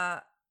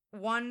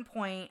one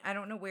point, I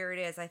don't know where it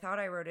is. I thought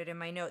I wrote it in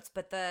my notes,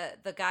 but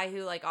the guy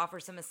who like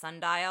offers him a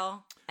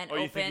sundial and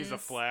opens. You think he's a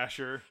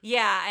flasher?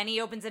 Yeah, and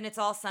he opens and it's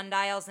all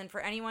sundials. And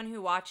for anyone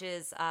who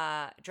watches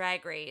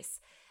Drag Race,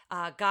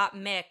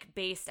 Gottmik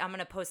based, I'm going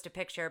to post a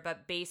picture,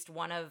 but based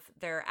one of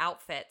their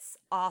outfits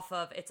off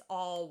of, it's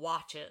all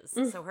watches.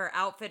 So her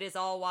outfit is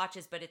all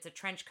watches, but it's a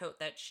trench coat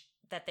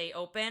that they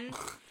open.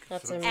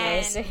 That's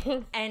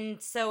amazing. And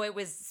so it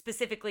was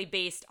specifically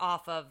based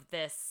off of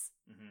this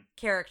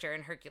character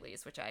in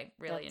Hercules, which I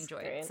really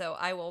enjoyed. Great. So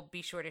I will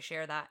be sure to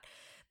share that.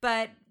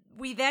 But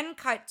we then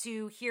cut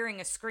to hearing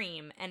a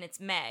scream, and it's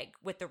Meg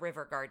with the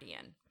River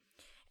Guardian.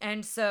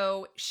 And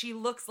so she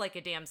looks like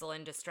a damsel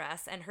in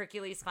distress, and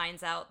Hercules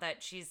finds out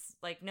that she's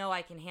like, no,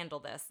 I can handle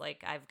this.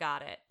 Like, I've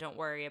got it. Don't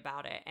worry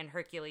about it. And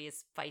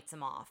Hercules fights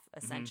him off,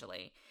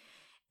 essentially.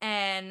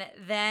 And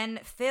then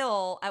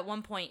Phil, at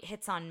one point,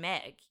 hits on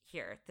Meg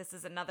here. This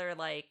is another,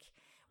 like,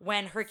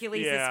 when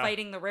Hercules is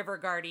fighting the River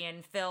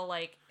Guardian, Phil,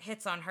 like,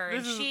 hits on her,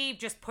 and she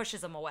just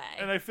pushes him away.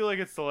 And I feel like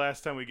it's the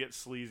last time we get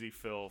sleazy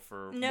Phil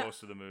for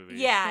most of the movie.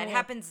 Yeah, it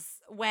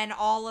happens when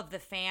all of the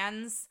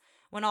fans...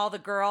 When all the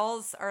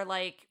girls are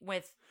like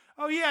with,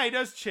 he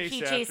does chase.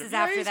 He after. chases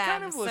after them.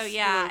 Kind of so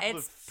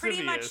it's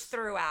pretty much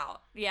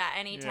throughout. Yeah,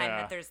 anytime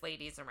that there's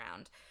ladies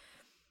around.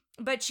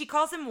 But she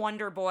calls him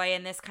Wonder Boy,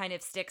 and this kind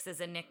of sticks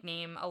as a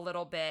nickname a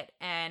little bit.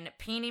 And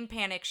Pain and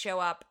Panic show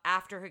up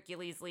after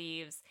Hercules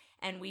leaves,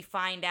 and we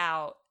find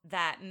out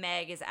that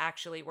Meg is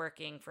actually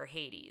working for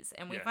Hades,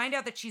 and we find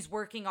out that she's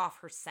working off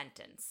her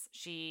sentence.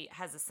 She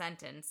has a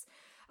sentence.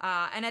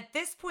 And at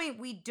this point,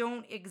 we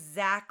don't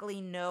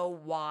exactly know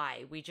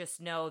why. We just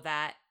know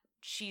that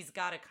she's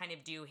got to kind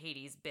of do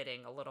Hades'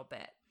 bidding a little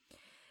bit.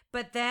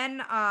 But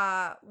then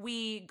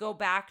we go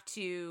back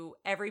to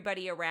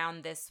everybody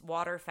around this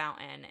water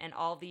fountain, and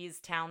all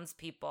these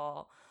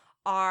townspeople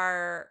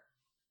are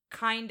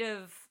kind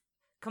of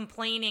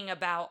complaining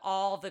about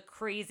all the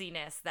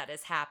craziness that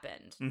has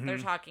happened. They're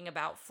talking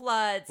about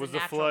floods and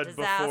natural disaster. Was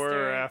the flood before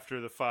or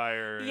after the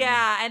fire?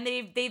 Yeah, and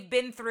they've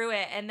been through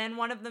it. And then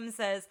one of them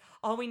says,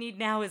 all we need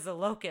now is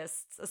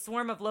a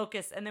swarm of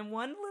locusts. And then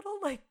one little,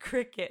 like,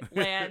 cricket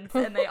lands,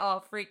 and they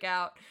all freak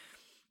out.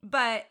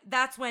 But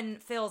that's when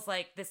Phil's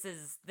like, this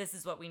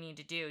is what we need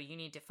to do. You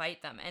need to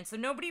fight them. And so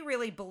nobody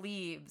really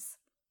believes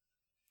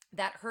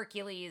that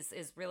Hercules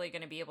is really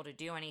going to be able to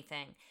do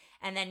anything.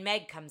 And then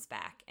Meg comes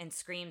back and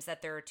screams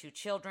that there are two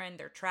children.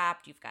 They're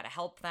trapped. You've got to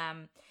help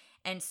them.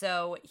 And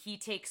so he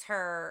takes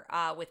her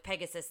with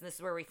Pegasus. And this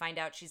is where we find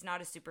out she's not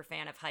a super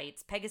fan of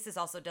heights. Pegasus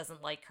also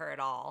doesn't like her at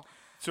all.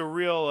 It's a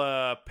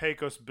real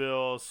Pecos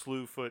Bill,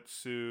 Slewfoot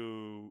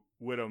Sue,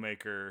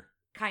 Widowmaker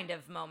kind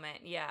of moment,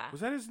 yeah.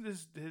 Was that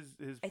his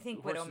I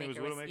think Widowmaker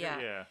was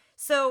yeah.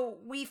 So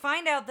we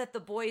find out that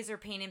the boys are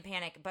Pain and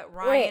Panic, but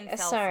Ryan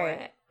fell for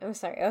it. I'm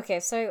sorry. Okay,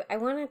 so I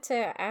wanted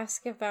to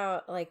ask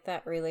about like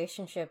that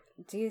relationship.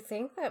 Do you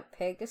think that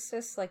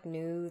Pegasus like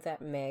knew that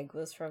Meg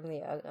was from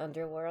the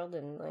underworld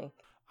and like?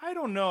 I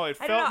don't know. It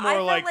felt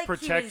more like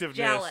protectiveness. He was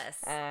jealous.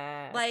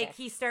 Like okay.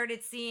 he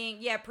started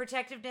seeing,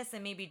 protectiveness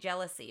and maybe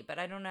jealousy, but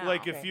I don't know.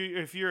 Like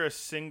if you're a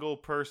single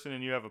person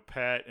and you have a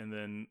pet, and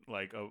then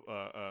like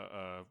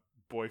a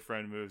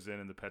boyfriend moves in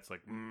and the pet's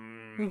like,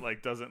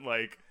 like doesn't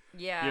like,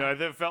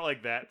 it felt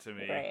like that to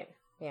me. Right.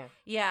 Yeah.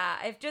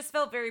 Yeah. It just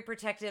felt very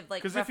protective.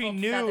 Like because if he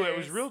knew, feathers. it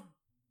was real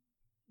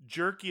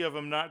jerky of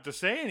him not to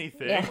say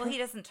anything. Yeah. Well, he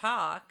doesn't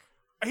talk.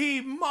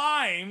 He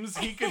mimes.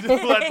 He could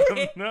just let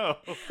them know.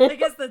 I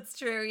guess that's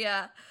true,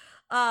 yeah.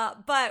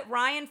 But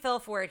Ryan fell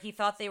for it. He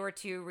thought they were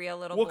two real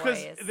little boys. Well,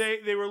 because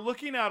they were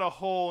looking out a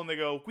hole and they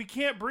go, we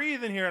can't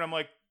breathe in here. And I'm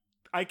like,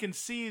 I can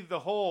see the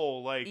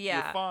hole. Like,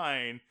 you're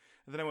fine.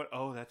 And And then I went,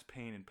 oh, that's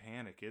Pain and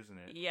Panic, isn't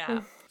it?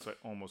 Yeah. So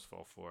I almost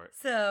fell for it.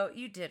 So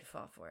you did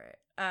fall for it.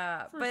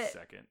 For a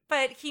second.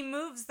 But he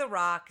moves the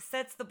rock,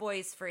 sets the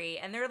boys free,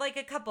 and they're like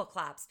a couple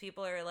claps.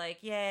 People are like,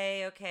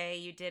 yay, okay,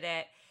 you did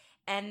it.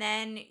 And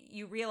then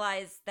you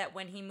realize that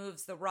when he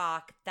moves the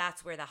rock,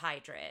 that's where the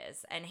Hydra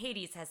is. And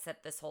Hades has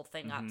set this whole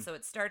thing up. So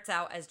it starts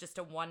out as just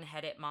a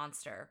one-headed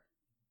monster.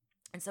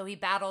 And so he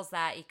battles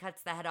that, he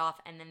cuts the head off,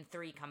 and then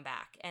 3 come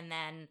back. And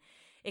then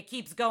it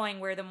keeps going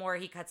where the more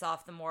he cuts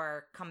off, the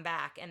more come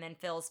back. And then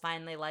Phil's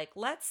finally like,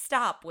 let's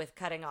stop with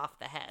cutting off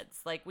the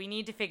heads. Like, we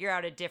need to figure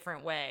out a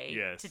different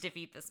way to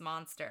defeat this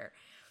monster.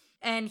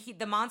 And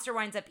the monster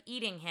winds up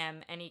eating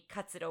him, and he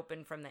cuts it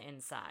open from the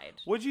inside.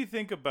 What do you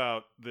think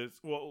about this?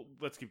 Well,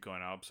 let's keep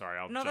going. I'm sorry.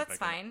 No, that's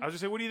fine. I was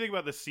just saying, what do you think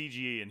about the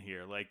CG in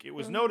here? Like, it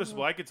was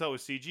noticeable. I could tell it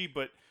was CG,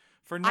 but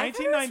for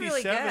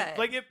 1997, really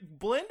like, it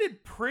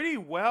blended pretty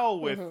well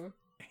with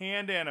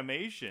hand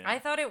animation. I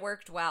thought it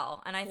worked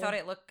well, and I thought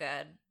it looked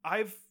good.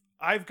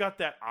 I've got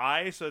that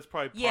eye, so that's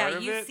probably part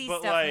of it. Yeah, you see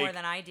but stuff like, more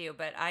than I do,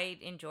 but I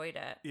enjoyed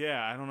it.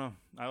 Yeah, I don't know.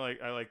 I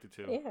liked it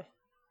too.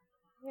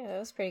 Yeah, that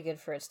was pretty good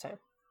for its time.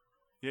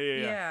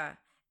 Yeah.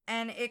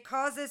 And it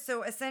causes,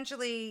 so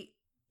essentially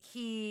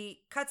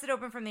he cuts it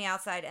open from the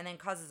outside and then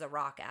causes a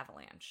rock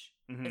avalanche.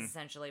 Is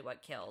essentially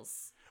what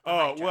kills.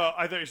 Oh, well,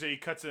 I thought you said he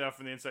cuts it out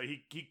from the inside.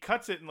 He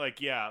cuts it and like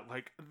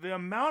the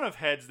amount of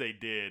heads they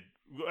did.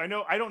 I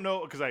don't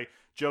know, because I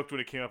joked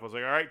when it came up. I was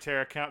like, all right,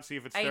 Tara, count, see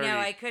if it's 30. I know,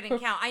 I couldn't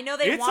count. I know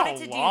they wanted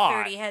to do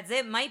 30 heads.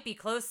 It might be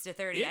close to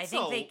 30. I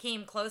think they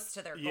came close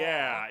to their goal.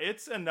 Yeah,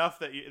 it's enough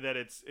that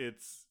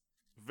it's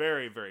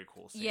very, very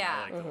cool scene. Yeah.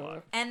 I liked it a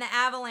lot. And the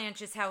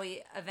avalanche is how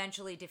he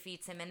eventually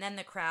defeats him. And then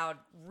the crowd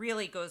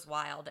really goes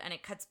wild. And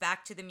it cuts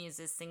back to the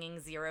Muses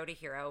singing Zero to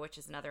Hero, which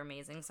is another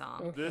amazing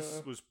song.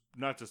 This was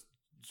not just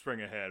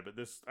spring ahead, but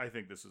I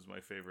think this is my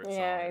favorite song.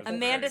 Yeah,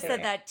 Amanda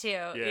said that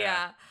too.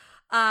 Yeah.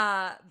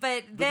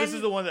 But this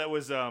is the one that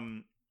was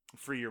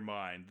Free Your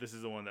Mind. This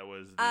is the one that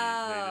was they did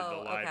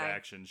the live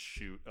action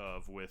shoot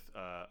of with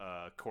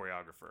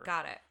choreographer.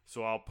 Got it.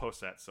 So I'll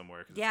post that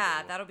somewhere.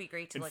 Yeah, that'll be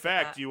great to look at.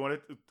 In fact, you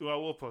want to?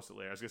 Well, we'll post it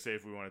later. I was gonna say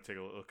if we want to take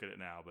a look at it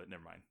now, but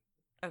never mind.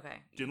 Okay.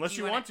 Unless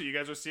you want to, you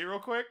guys want to see it real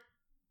quick?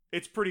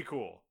 It's pretty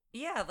cool.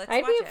 Yeah, let's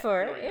I'd watch be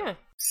for it. Yeah.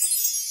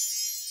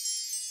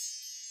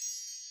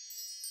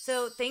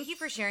 So thank you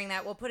for sharing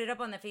that. We'll put it up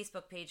on the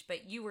Facebook page.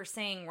 But you were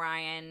saying,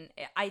 Ryan,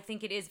 I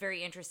think it is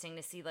very interesting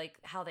to see like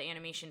how the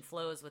animation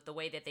flows with the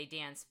way that they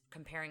dance,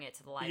 comparing it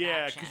to the live action.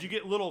 Yeah, because you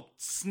get little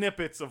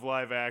snippets of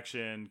live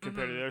action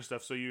compared to their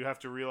stuff. So you have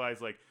to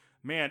realize, like,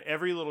 man,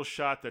 every little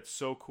shot that's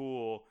so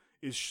cool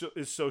is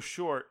so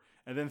short.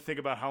 And then think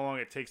about how long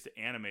it takes to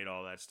animate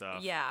all that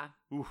stuff. Yeah.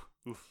 Oof.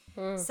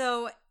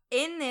 So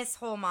in this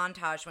whole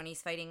montage, when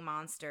he's fighting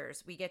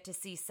monsters, we get to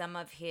see some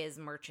of his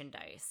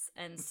merchandise.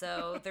 And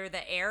so they're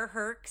the Air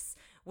Hercs,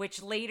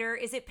 which later,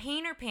 is it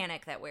Pain or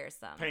Panic that wears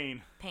them?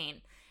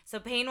 Pain. So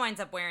Pain winds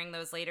up wearing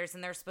those later,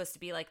 and they're supposed to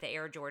be like the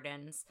Air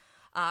Jordans.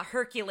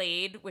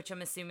 Herculade, which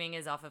I'm assuming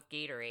is off of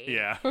Gatorade.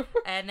 Yeah.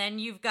 And then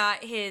you've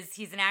got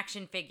he's an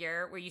action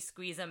figure where you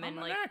squeeze him and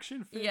like. An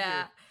action figure.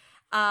 Yeah.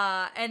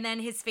 And then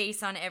his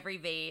face on every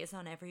vase,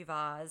 on every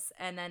vase,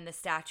 and then the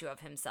statue of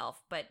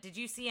himself. But did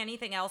you see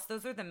anything else?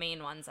 Those are the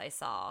main ones I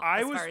saw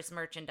as far as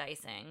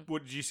merchandising.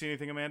 Did you see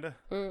anything, Amanda?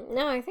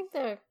 No, I think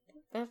I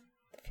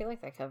feel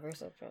like that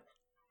covers it. But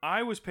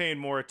I was paying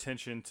more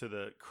attention to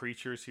the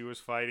creatures he was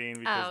fighting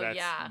because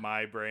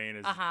my brain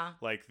is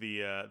like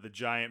the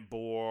giant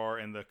boar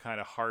and the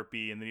kind of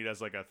harpy, and then he does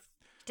like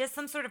just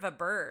some sort of a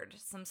bird,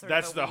 some sort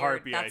that's of the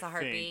harpy. That's a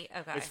harpy.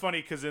 Think. Okay. It's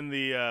funny because in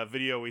the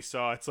video we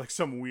saw, it's like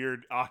some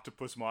weird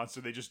octopus monster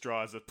they just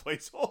draw as a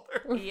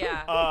placeholder.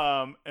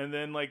 Yeah. And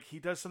then like he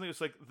does something that's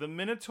like the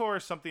Minotaur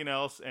is something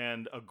else,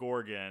 and a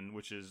Gorgon,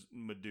 which is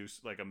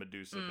Medusa, like a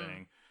Medusa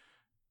thing.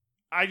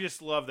 I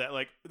just love that.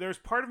 Like, there's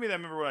part of me that I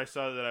remember when I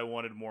saw that I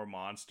wanted more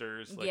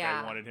monsters. Like,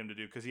 I wanted him to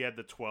do, because he had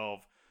the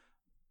 12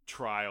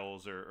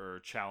 trials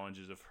or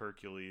challenges of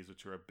Hercules,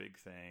 which are a big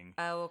thing.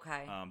 Oh,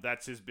 okay.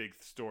 That's his big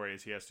story,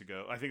 is he has to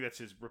go. I think that's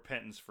his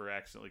repentance for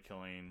accidentally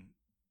killing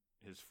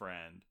his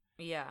friend.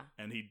 Yeah.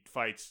 And he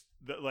fights,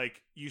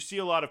 like, you see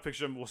a lot of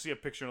pictures of him. We'll see a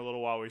picture in a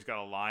little while where he's got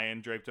a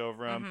lion draped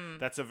over him. Mm-hmm.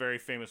 That's a very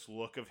famous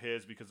look of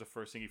his, because the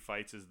first thing he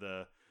fights is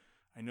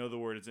I know the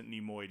word isn't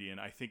Nemoidian.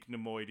 I think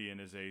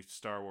Nemoidian is a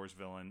Star Wars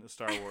villain, a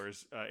Star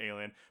Wars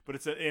alien, but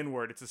it's an N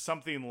word. It's a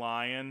something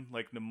lion,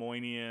 like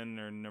Nemoidian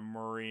or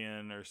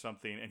Nemurian or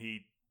something. And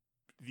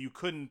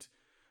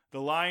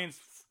the lion's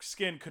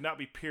skin could not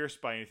be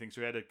pierced by anything, so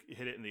he had to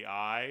hit it in the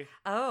eye.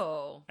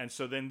 Oh. And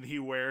so then he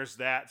wears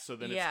that, so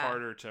then it's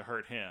harder to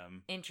hurt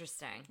him.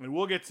 Interesting. And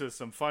we'll get to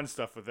some fun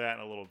stuff with that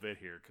in a little bit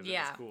here, because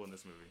it's cool in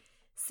this movie.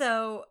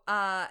 So,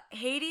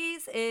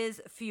 Hades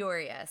is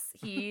furious.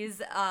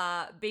 He's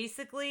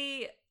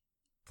basically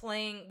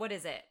playing, what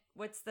is it?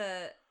 Not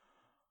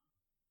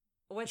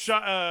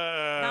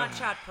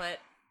shot put.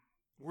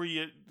 Where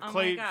you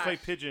clay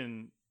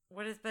pigeon.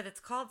 But it's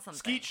called something.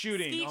 Skeet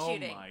shooting. Skeet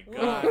shooting. My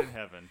God in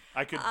heaven.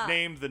 I could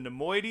name the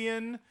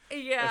Nemoidian,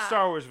 a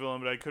Star Wars villain,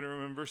 but I couldn't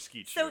remember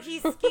skeet shooting. So he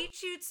skeet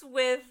shoots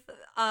with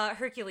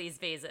Hercules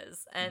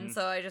vases. And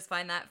so I just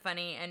find that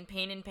funny. And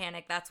Pain and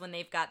Panic, that's when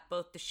they've got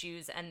both the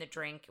shoes and the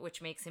drink,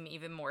 which makes him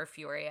even more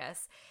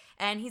furious.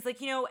 And he's like,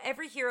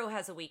 every hero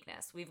has a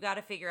weakness. We've got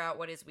to figure out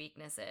what his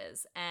weakness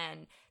is.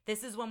 And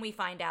this is when we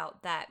find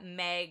out that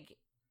Meg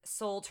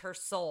sold her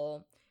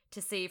soul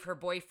to save her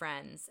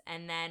boyfriends,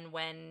 and then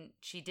when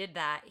she did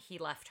that, he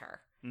left her.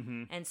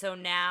 Mm-hmm. And so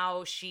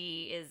now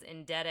she is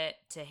indebted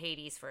to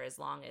Hades for as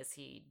long as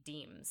he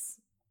deems.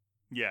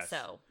 Yes.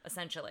 So,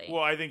 essentially.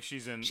 Well, I think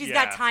she's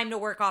got time to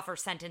work off her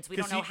sentence. We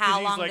don't know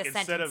how long the sentence is.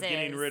 Instead of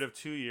getting rid of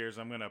 2 years,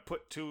 I'm going to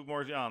put 2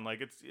 more on.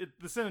 Like,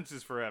 the sentence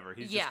is forever.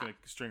 He's just going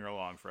to string her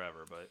along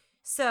forever. But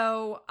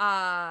so,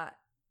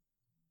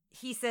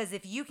 he says,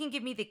 if you can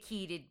give me the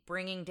key to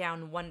bringing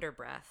down Wonder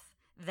Breath,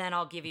 then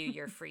I'll give you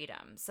your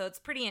freedom. So it's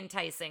pretty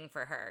enticing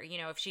for her,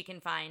 if she can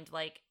find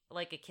like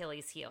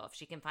Achilles' heel, if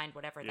she can find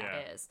whatever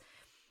that is.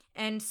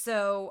 And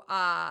so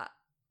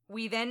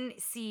we then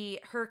see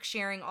Herc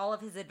sharing all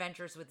of his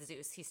adventures with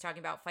Zeus. He's talking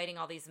about fighting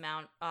all these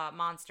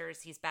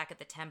monsters. He's back at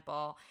the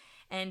temple.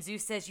 And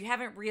Zeus says, you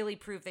haven't really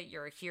proved that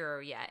you're a hero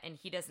yet. And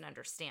he doesn't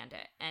understand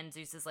it. And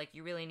Zeus is like,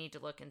 you really need to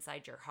look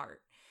inside your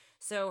heart.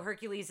 So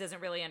Hercules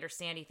doesn't really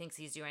understand. He thinks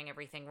he's doing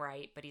everything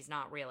right, but he's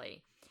not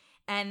really.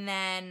 And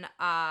then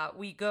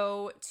we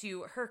go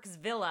to Herc's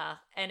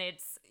villa, and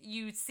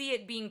you see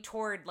it being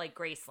toured like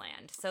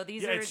Graceland. So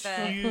these are it's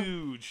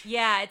huge.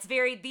 Yeah, it's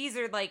very. These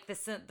are like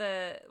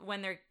the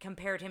when they're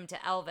compared him to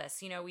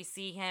Elvis. We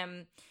see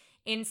him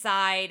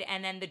inside,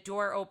 and then the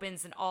door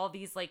opens, and all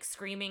these like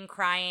screaming,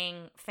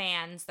 crying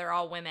fans. They're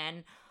all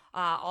women,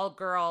 all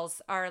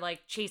girls are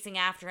like chasing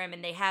after him,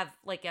 and they have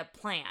like a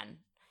plan.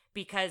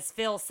 Because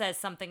Phil says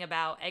something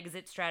about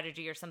exit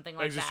strategy or something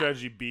like that. Exit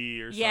strategy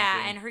B or something.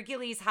 Yeah, and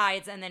Hercules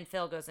hides, and then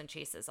Phil goes and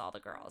chases all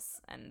the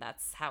girls. And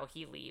that's how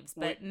he leaves.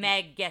 But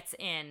Meg gets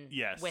in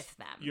with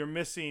them. You're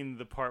missing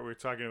the part we were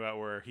talking about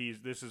where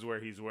this is where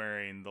he's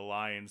wearing the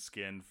lion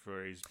skin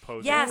for his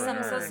posing. Yes, for I'm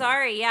her. so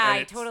sorry. Yeah, And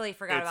I totally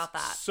forgot about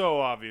that.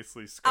 So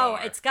obviously Scar.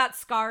 Oh, it's got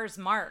Scar's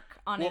mark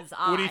on his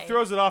eye. When he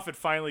throws it off, it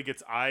finally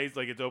gets eyes.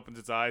 Like it opens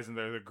its eyes, and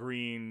they're the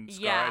green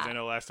Scar eyes. I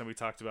know last time we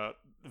talked about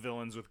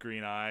villains with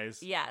green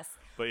eyes. Yes.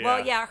 But yeah.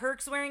 Well, yeah,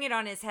 Herc's wearing it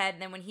on his head,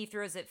 and then when he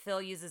throws it,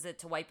 Phil uses it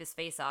to wipe his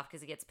face off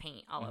because he gets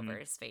paint all over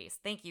his face.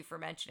 Thank you for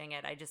mentioning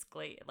it. I just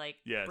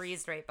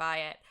breezed right by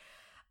it.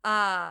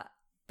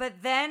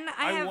 But then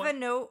I have a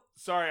note.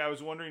 Sorry, I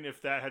was wondering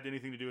if that had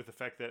anything to do with the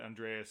fact that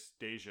Andreas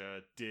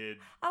Deja did.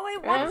 Oh, I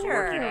wonder.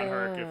 Working on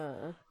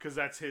her because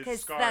that's his.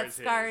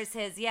 Scar is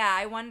his. Yeah,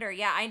 I wonder.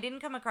 Yeah, I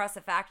didn't come across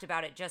a fact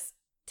about it just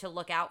to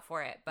look out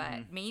for it,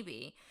 but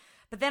maybe.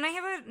 But then I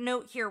have a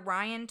note here.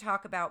 Ryan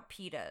talk about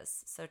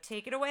pitas. So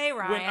take it away,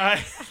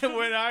 Ryan.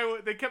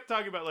 They kept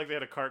talking about like they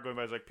had a cart going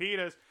by. I was like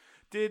pitas.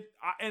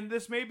 And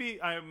this maybe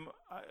I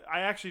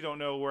actually don't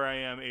know where I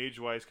am age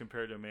wise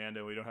compared to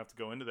Amanda. We don't have to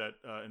go into that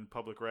in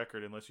public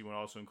record unless you want to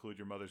also include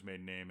your mother's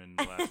maiden name and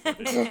the last 4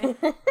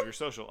 digits of your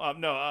social.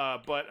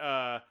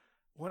 But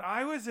when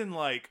I was in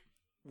like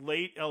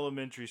late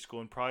elementary school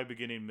and probably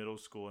beginning middle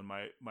school, and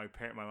my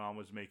mom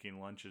was making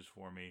lunches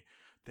for me,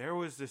 there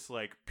was this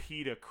like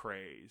pita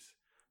craze.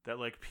 That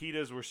like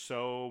pitas were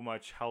so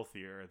much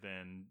healthier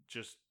than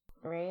just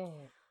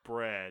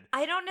bread.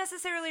 I don't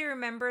necessarily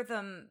remember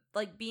them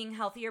like being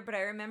healthier, but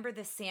I remember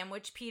the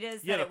sandwich pitas.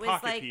 Yeah, that it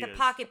was like pitas. The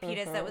pocket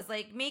pitas that was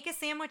like make a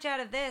sandwich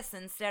out of this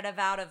instead of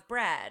out of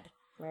bread.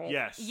 Right.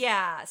 Yes.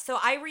 Yeah. So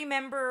I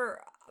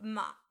remember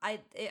my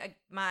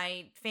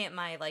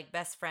like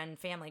best friend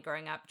family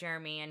growing up,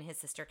 Jeremy and his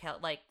sister Kel,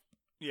 like.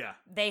 Yeah.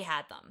 They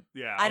had them.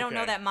 Yeah. I don't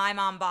know that my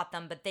mom bought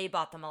them, but they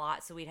bought them a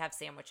lot, so we'd have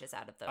sandwiches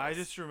out of those. I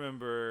just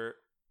remember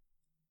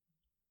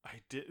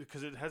I did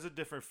because it has a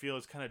different feel.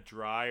 It's kind of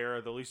drier,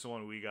 at least the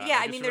one we got. Yeah,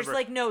 I mean, there's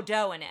like no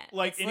dough in it.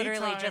 Like it's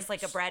literally just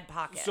like a bread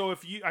pocket. So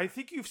I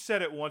think you've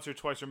said it once or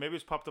twice, or maybe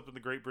it's popped up in the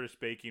Great British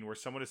Baking, where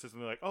someone has said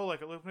something like, "Oh,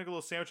 like let's make a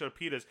little sandwich out of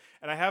pitas,"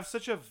 and I have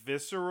such a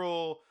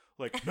visceral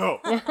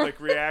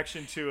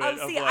reaction to it.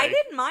 Oh, see, I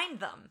didn't mind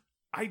them.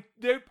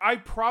 I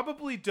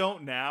probably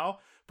don't now.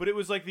 But it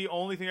was like the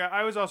only thing.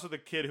 I was also the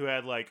kid who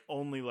had like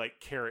only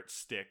like carrot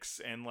sticks,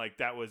 and like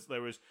there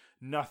was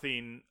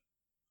nothing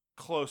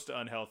close to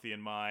unhealthy in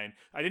mine.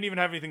 I didn't even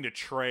have anything to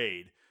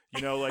trade.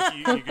 Like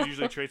you could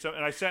usually trade something.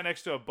 And I sat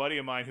next to a buddy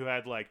of mine who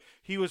had like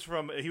he was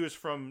from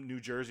New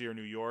Jersey or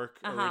New York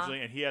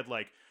originally, and he had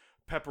like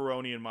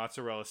pepperoni and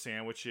mozzarella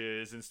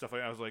sandwiches and stuff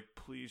like that. I was like,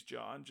 please,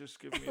 John, just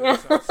give me that.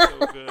 Sounds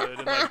so good.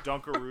 And like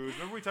Dunkaroos.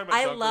 Remember we talked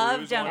about Dunkaroos? I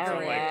love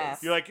Dunkaroos.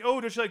 Like, you're like, oh,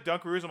 don't you like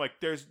Dunkaroos? I'm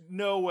like, there's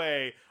no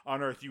way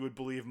on earth you would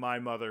believe my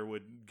mother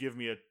would give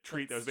me a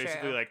treat that was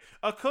basically like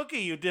a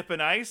cookie you dip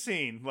in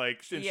icing.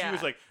 Like, and she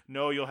was like,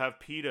 no, you'll have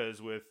pitas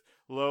with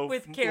low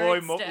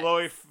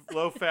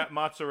fat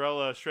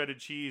mozzarella, shredded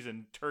cheese,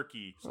 and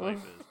turkey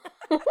slices.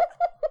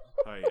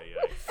 Ay,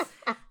 ay,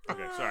 ay.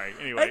 Okay, sorry.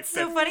 Anyway, That's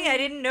so funny. I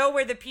didn't know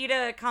where the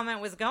PETA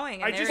comment was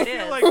going, and I there just it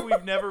feel is. like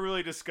we've never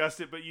really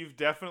discussed it, but you've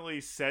definitely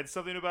said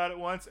something about it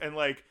once, and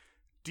like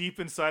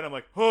deep inside, I'm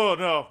like, oh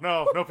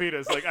no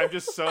pitas. Like I'm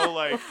just so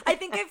like. I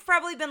think I've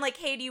probably been like,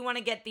 hey, do you want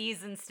to get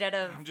these instead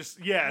of I'm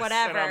just yes,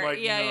 whatever? And I'm like,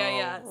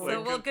 yeah. no. So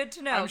Like, well, good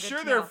to know. I'm good sure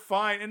to they're know.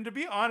 fine, and to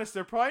be honest,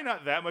 they're probably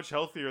not that much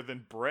healthier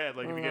than bread.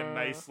 Like if you get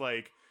nice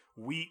like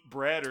wheat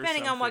bread or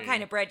Depending on what something.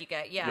 kind of bread you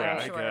get. Yeah, Yeah,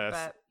 I'm sure. I guess.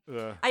 But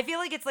Ugh. I feel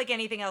like it's like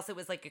anything else. It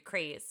was like a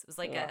craze. It was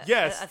like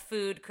Yes. a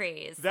food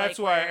craze. That's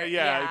like why, where-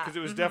 yeah, because it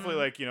was mhm. definitely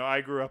like, you know,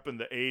 I grew up in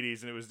the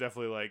 80s, and it was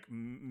definitely like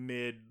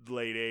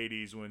late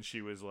 80s when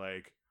she was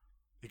like,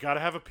 you gotta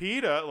have a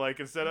pita, like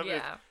instead of,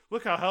 Yeah.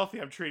 look how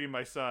healthy I'm treating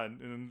my son.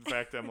 And in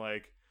fact, I'm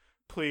like,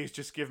 please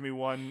just give me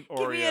one Oreo,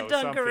 Give me a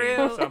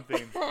Dunkaroo.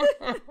 something.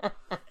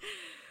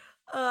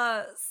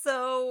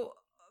 So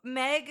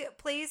Meg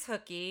plays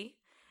hooky,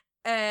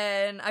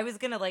 and I was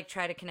gonna like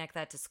try to connect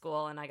that to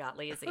school, and I got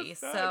lazy.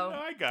 So No,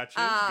 I got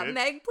you. It's good.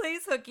 Meg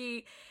plays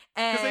hooky,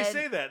 and Because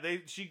they say that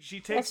she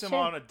takes That's him true.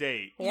 on a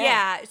date.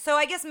 Yeah. So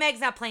I guess Meg's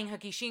not playing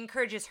hooky. She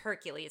encourages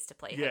Hercules to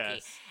play hooky.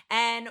 Yes.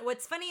 And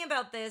what's funny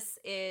about this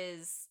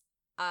is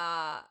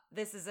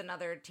this is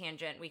another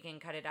tangent. We can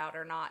cut it out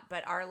or not.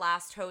 But our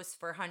last host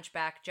for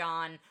Hunchback,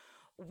 John,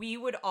 we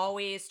would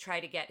always try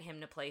to get him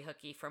to play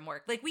hooky from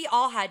work. Like we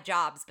all had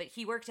jobs, but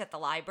he worked at the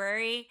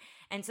library.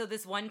 And so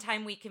this one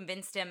time we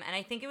convinced him, and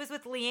I think it was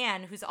with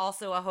Leanne, who's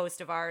also a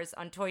host of ours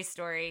on Toy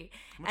Story.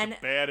 And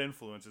bad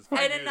influences. If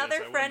I And knew another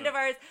this, I friend wouldn't of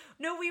ours.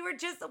 No, we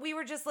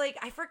were just like,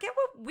 I forget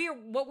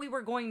what we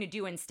were going to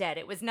do instead.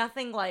 It was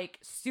nothing like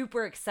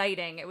super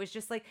exciting. It was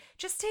just like,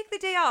 just take the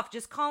day off,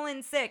 just call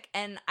in sick.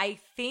 And I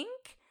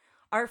think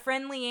our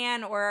friend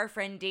Leanne or our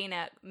friend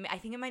Dana, I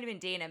think it might have been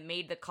Dana,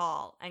 made the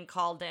call and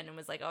called in and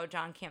was like, oh,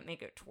 John can't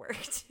make it to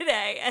work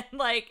today. And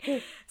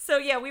like, so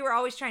yeah, we were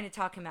always trying to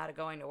talk him out of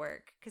going to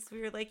work because we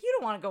were like, you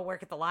don't want to go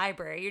work at the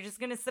library. You're just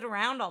going to sit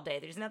around all day.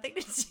 There's nothing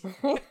to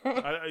do.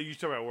 You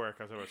talk about work.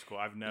 I was talking about school.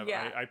 I've never.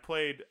 Yeah.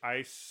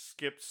 I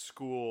skipped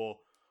school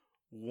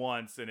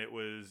once, and it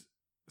was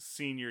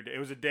senior day. It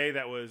was a day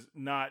that was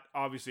not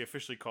obviously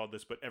officially called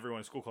this, but everyone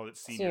in school called it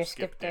senior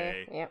skip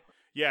day. Yep.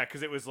 Yeah,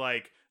 because it was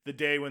like the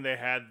day when they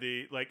had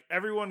the like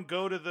everyone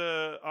go to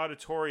the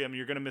auditorium.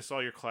 You're gonna miss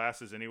all your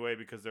classes anyway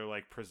because they're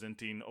like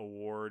presenting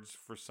awards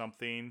for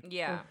something.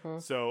 Yeah.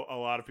 So a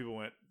lot of people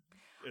went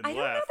and I don't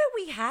know left. that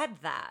we had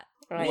that.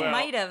 Right. We Well,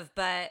 might have,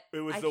 but It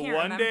was I the can't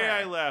one day I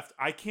remember. left.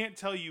 I can't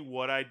tell you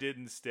what I did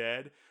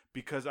instead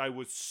because I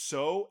was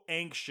so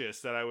anxious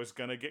that I was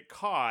gonna get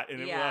caught,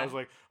 and Yeah. I was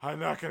like, I'm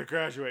not gonna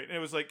graduate. And it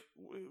was like,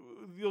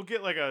 you'll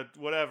get like a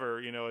whatever,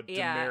 a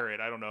Yeah.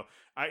 demerit. I don't know.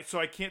 So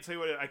I can't tell you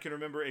what I can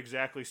remember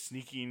exactly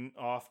sneaking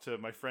off to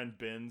my friend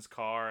Ben's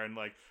car and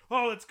like,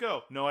 oh, let's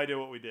go. No idea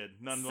what we did.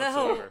 None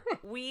whatsoever.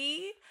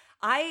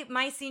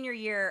 My senior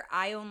year,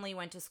 I only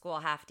went to school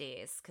half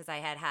days because I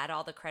had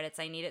all the credits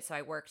I needed, so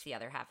I worked the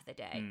other half of the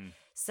day.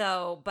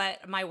 So,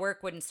 but my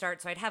work wouldn't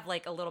start, so I'd have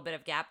like a little bit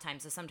of gap time.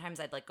 So sometimes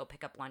I'd like go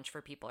pick up lunch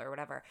for people or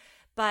whatever.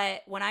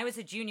 But when I was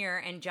a junior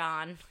and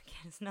John,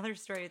 again, it's another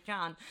story with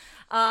John,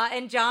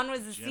 and John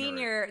was a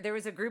senior, there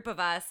was a group of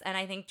us, and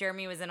I think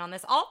Jeremy was in on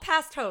this, all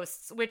past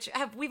hosts,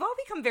 we've all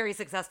become very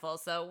successful,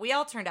 so we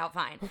all turned out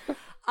fine.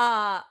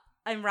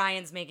 And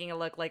Ryan's making it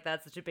look like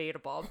that's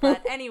debatable.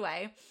 But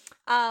anyway,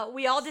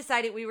 we all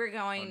decided we were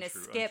going to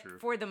skip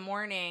for the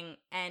morning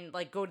and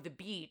like go to the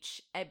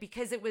beach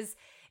because it was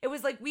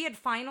like we had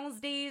finals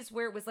days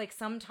where it was like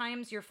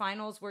sometimes your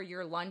finals were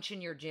your lunch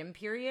and your gym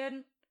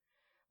period.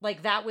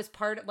 Like that was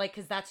part of like,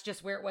 cause that's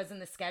just where it was in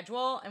the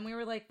schedule. And we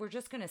were like, we're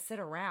just going to sit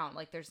around.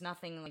 Like there's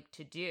nothing like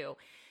to do.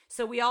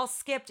 So we all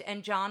skipped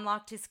and John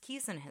locked his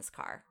keys in his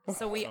car.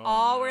 So we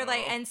were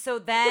like, and so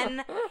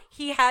then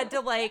we had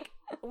to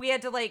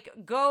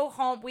go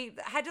home. We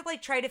had to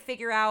like try to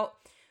figure out,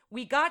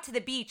 we got to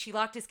the beach. He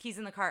locked his keys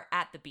in the car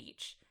at the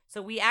beach. So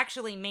we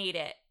actually made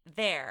it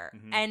there.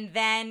 And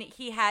then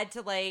he had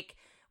to like,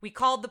 we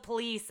called the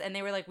police and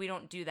they were like, we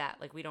don't do that.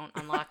 Like we don't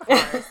unlock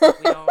cars. Like,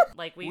 we don't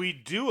like we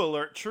do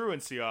alert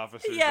truancy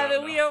officers. Yeah,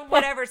 but we don't,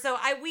 whatever. So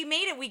we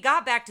made it. We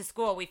got back to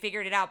school. We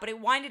figured it out. But it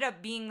winded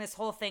up being this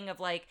whole thing of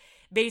like,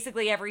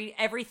 basically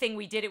everything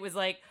we did, it was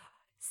like,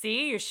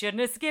 see, you shouldn't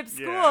have skipped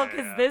school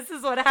because this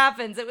is what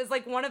happens. It was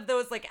like one of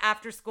those like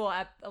after school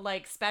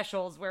like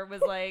specials where it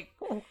was like,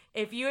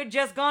 if you had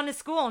just gone to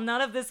school,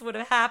 none of this would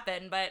have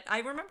happened. But I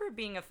remember it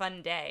being a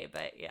fun day.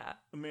 But yeah.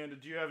 Amanda,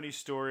 do you have any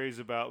stories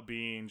about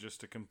being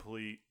just a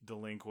complete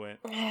delinquent?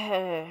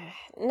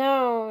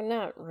 No,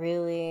 not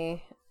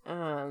really.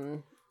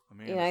 Amanda's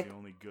Yeah, the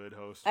only good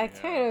host. I we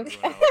have. kind of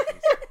Everyone else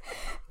is-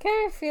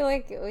 kind of feel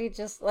like we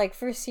just like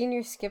for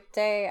senior skip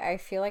day, I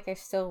feel like I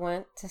still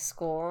went to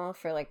school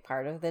for like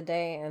part of the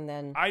day and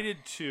then I did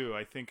too.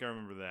 I think I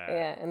remember that.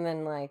 yeah, and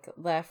then like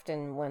left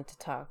and went to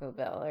Taco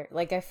Bell or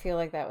like I feel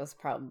like that was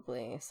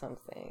probably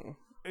something.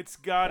 It's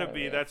gotta Oh,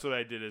 be. yeah. That's what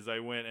I did. Is I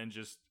went and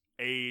just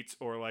ate,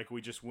 or like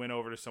we just went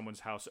over to someone's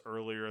house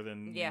earlier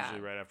than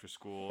usually right after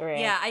school. Right.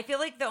 Yeah, I feel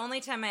like the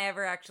only time I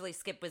ever actually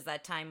skipped was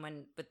that time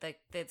when with the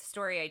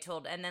story I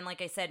told, and then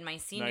like I said, my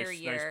senior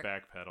year.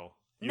 Nice backpedal.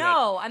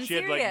 I'm she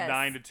serious. She had like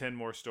 9 to 10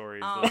 more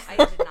stories. Oh, I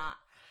did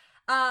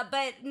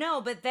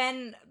not. But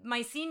then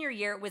my senior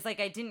year, it was like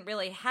I didn't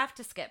really have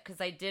to skip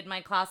because I did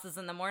my classes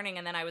in the morning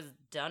and then I was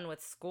done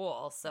with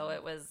school. So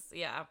it was,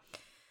 yeah.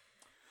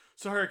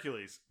 So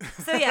Hercules.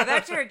 So yeah,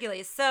 back to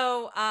Hercules.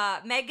 So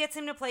Meg gets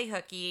him to play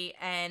hooky,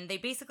 and they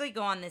basically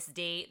go on this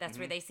date. That's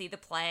where they see the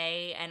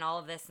play and all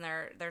of this, and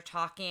they're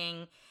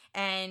talking.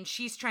 And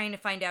she's trying to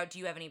find out, do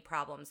you have any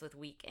problems with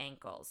weak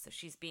ankles? So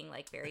she's being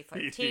like very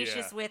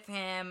flirtatious with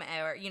him,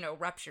 or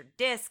ruptured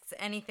discs,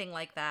 anything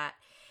like that.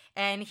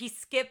 And he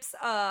skips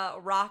a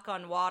rock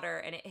on water,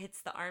 and it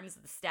hits the arms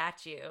of the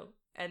statue.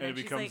 And then it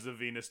becomes like, the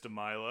Venus de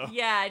Milo.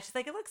 Yeah, she's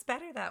like, it looks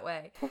better that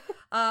way.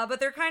 But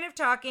they're kind of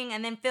talking,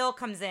 and then Phil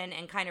comes in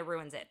and kind of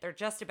ruins it. They're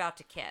just about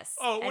to kiss.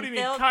 Oh, what and do you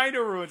Phil, mean kind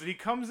of ruins it? He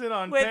comes in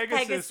on With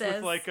Pegasus with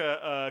Pegasus. like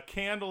a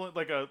candle,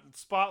 like a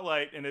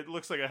spotlight, and it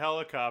looks like a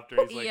helicopter.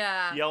 He's like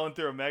yelling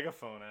through a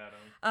megaphone at him.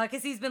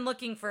 Because he's been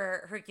looking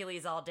for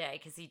Hercules all day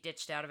because he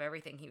ditched out of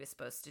everything he was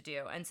supposed to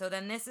do. And so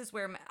then this is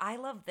where I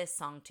love this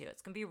song too.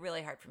 It's going to be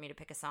really hard for me to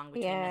pick a song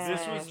between this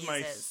This and was my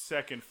Muses.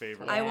 second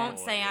favorite. I won't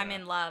say I'm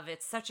in love.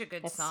 It's such a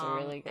good It's song.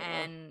 a really good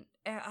and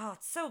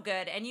it's so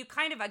good. And you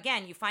kind of,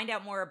 again, you find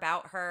out more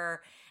about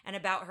her and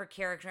about her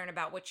character and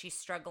about what she's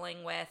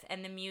struggling with.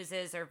 And the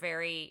Muses are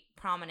very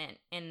prominent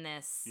in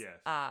this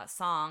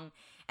song.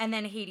 And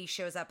then Hades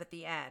shows up at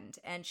the end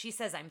and she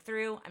says, I'm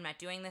through. I'm not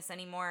doing this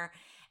anymore.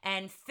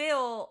 And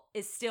Phil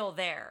is still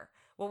there.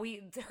 Well,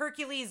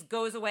 Hercules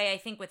goes away, I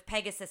think, with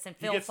Pegasus, and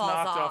Phil he gets falls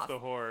knocked off off the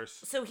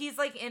horse. So he's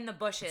like in the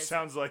bushes. It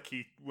sounds like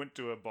he went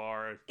to a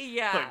bar.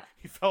 Yeah. Like,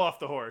 he fell off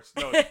the horse.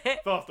 No,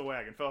 fell off the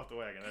wagon. Fell off the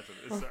wagon. That's what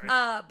it is.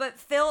 Sorry. But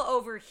Phil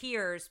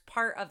overhears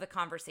part of the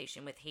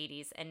conversation with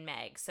Hades and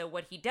Meg. So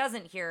what he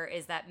doesn't hear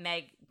is that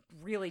Meg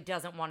really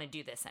doesn't want to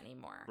do this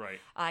anymore.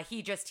 Right.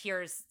 He just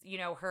hears,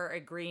 her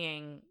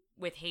agreeing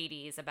with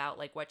Hades about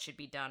like what should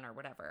be done or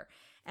whatever.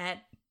 And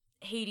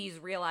Hades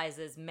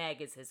realizes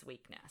Meg is his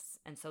weakness,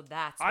 and so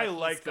that's what I he's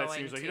like that going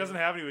scene. He's like, to. he doesn't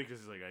have any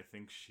weaknesses. He's like, I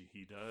think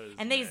he does.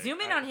 And they Meg.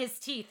 zoom in on his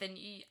teeth, and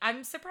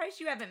I'm surprised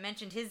you haven't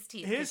mentioned his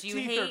teeth His because you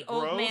teeth hate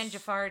are old man gross,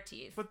 Jafar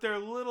teeth. But they're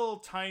little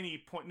tiny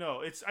point.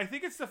 No, I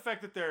think it's the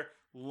fact that they're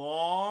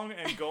long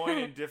and going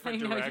in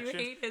different I know, directions. You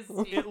hate his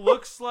teeth. It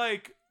looks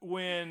like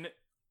when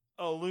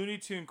a Looney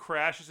Tune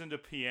crashes into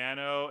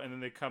piano and then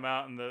they come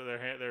out and their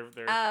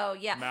Oh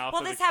yeah. mouth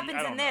Well, of this the key- happens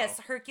I don't in this.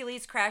 know.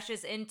 Hercules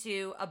crashes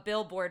into a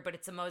billboard, but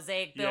it's a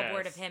mosaic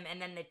billboard Yes. of him,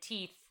 and then the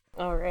teeth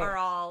Oh, right. are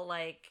all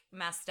like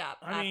messed up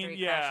after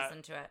he crashes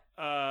into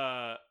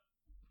it.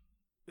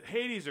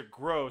 Hades are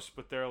gross,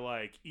 but they're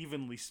like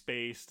evenly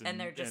spaced And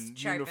they're just and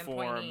sharp and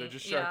uniform. pointy. They're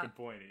just sharp Yeah. and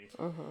pointy.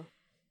 Mm-hmm.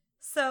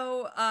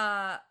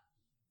 So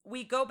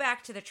we go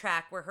back to the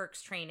track where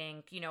Herc's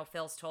training.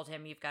 Phil's told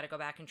him you've got to go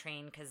back and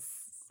train because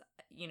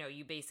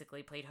you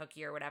basically played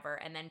hooky or whatever.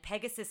 And then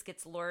Pegasus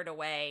gets lured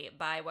away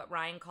by what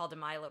Ryan called a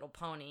My Little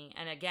Pony.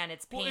 And again,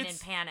 it's pain and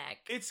panic.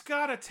 It's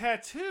got a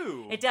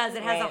tattoo. It does.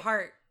 It has a Right.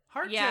 heart.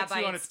 Heart Yeah, tattoo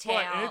by on its its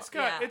butt, and tail, it's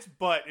got yeah. its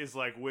butt is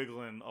like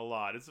wiggling a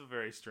lot. It's a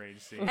very strange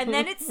scene. And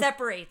then it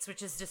separates,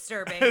 which is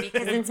disturbing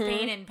because it's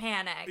pain and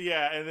panic.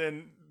 Yeah, and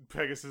then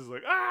Pegasus is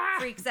like ah.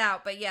 Freaks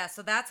out. But yeah,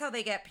 so that's how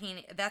they get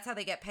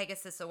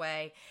Pegasus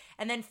away.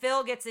 And then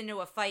Phil gets into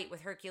a fight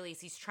with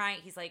Hercules.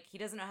 He's like, he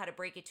doesn't know how to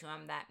break it to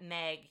him that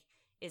Meg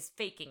is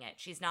faking it.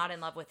 She's not in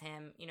love with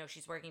him.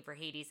 She's working for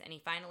Hades, and he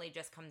finally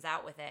just comes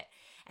out with it.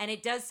 And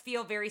it does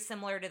feel very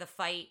similar to the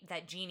fight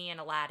that Genie and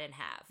Aladdin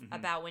have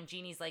about when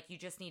Genie's like, you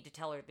just need to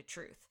tell her the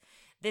truth.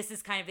 This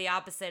is kind of the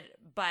opposite,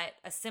 but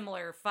a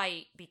similar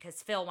fight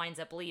because Phil winds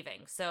up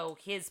leaving. So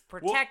his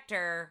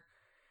protector,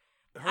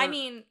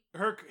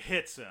 Herc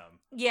hits him.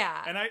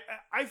 yeah. And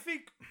I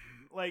think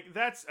like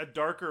that's a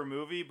darker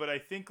movie, but I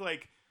think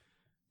like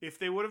if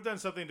they would have done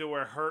something to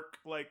where Herc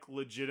like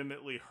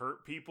legitimately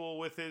hurt people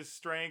with his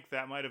strength,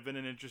 that might have been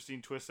an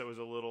interesting twist that was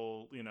a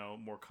little,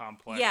 more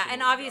complex. Yeah, than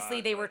and what we obviously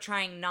got, they but were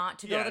trying not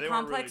to Yeah, go they the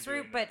weren't complex really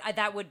route, doing but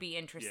that would be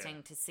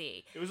interesting to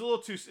see. It was a little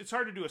too. It's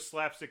hard to do a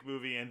slapstick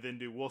movie and then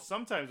do. Well,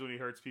 sometimes when he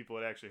hurts people,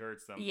 it actually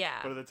hurts them. Yeah.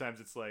 But other times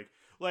it's like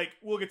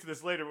we'll get to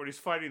this later. When he's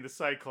fighting the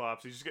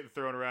Cyclops, he's just getting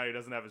thrown around. He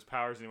doesn't have his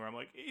powers anymore. I'm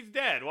like, he's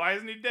dead. Why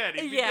isn't he dead?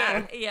 He'd be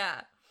dead.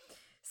 Yeah.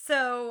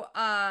 So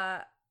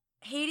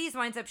Hades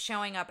winds up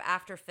showing up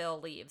after Phil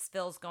leaves.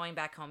 Phil's going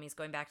back home. He's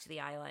going back to the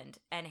island,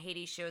 and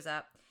Hades shows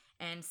up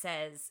and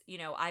says,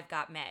 I've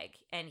got Meg,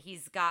 and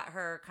he's got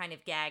her kind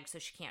of gagged so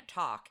she can't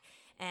talk.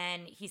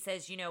 And he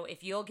says,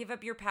 if you'll give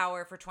up your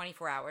power for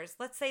 24 hours,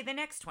 let's say the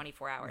next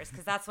 24 hours,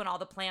 because that's when all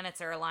the planets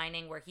are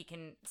aligning where he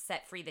can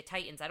set free the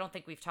Titans. I don't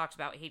think we've talked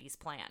about Hades'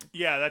 plan.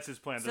 Yeah, that's his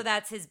plan. So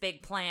that's his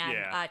big plan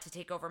Yeah. to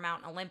take over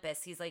Mount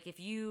Olympus. He's like, if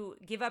you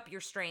give up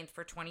your strength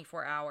for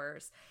 24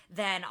 hours,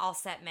 then I'll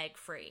set Meg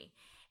free.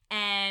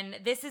 And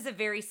this is a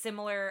very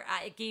similar,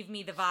 it gave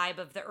me the vibe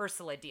of the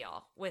Ursula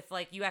deal with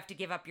like, you have to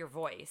give up your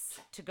voice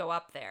to go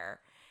up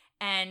there.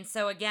 And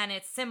so again,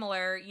 it's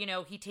similar. You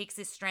know, he takes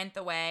his strength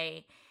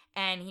away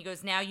and he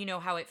goes, now you know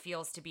how it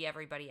feels to be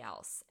everybody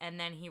else. And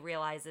then he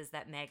realizes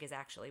that Meg is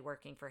actually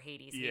working for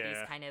Hades. Yeah.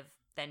 Hades kind of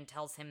then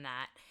tells him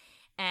that.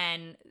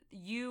 And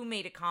you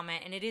made a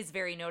comment, and it is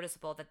very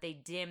noticeable that they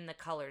dim the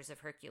colors of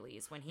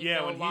Hercules when he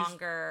no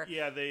longer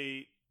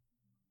they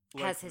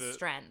has his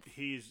strength.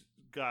 He's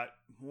got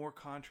more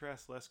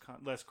contrast, less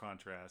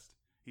contrast.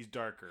 He's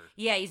darker.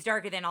 Yeah, he's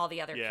darker than all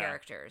the other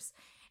characters.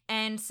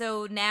 And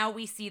so now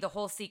we see the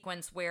whole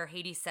sequence where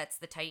Hades sets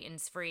the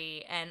Titans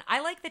free. And I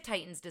like the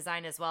Titans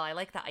design as well. I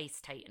like the Ice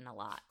Titan a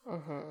lot.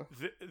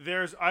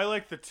 Mm-hmm. I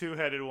like the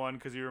two-headed one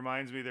because he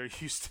reminds me there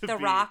used to be... The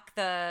Rock,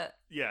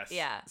 Yes.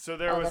 Yeah. So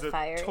there was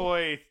a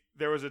toy...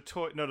 There was a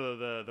toy... No,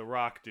 the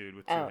Rock dude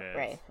with two heads.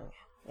 Right.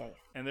 Yeah.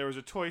 And there was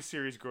a toy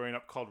series growing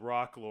up called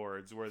Rock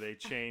Lords where they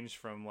changed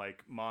from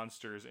like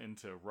monsters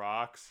into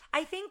rocks.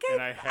 I think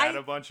I had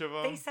a bunch of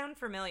them. They sound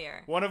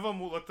familiar. One of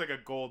them looked like a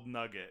gold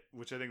nugget,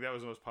 which I think that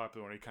was the most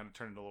popular one. He kind of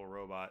turned into a little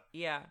robot.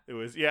 Yeah. It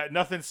was,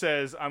 nothing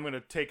says I'm going to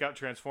take out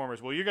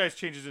Transformers. Well, you guys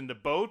changes into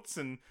boats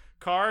and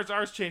cars.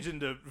 Ours changed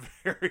into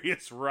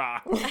various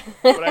rocks.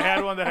 But I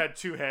had one that had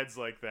two heads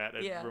like that.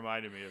 It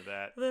reminded me of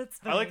that. That's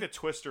funny. I like the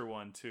Twister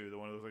one too. The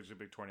one that looks like a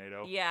big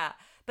tornado. Yeah.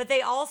 But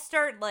they all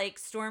start like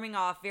storming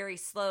off very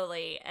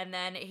slowly, and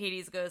then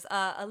Hades goes,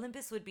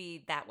 Olympus would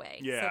be that way.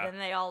 Yeah. So then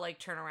they all like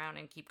turn around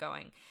and keep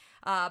going.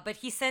 But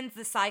he sends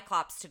the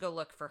Cyclops to go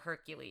look for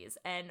Hercules.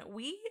 And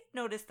we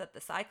noticed that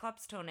the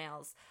Cyclops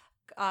toenails,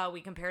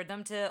 we compared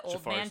them to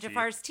old man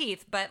Jafar's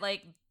teeth, but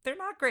like they're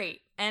not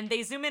great. And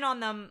they zoom in on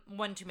them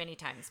one too many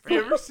times. Have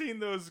you ever seen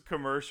those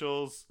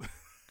commercials?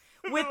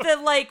 With the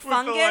like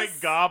fungus, with the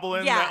like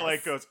goblin that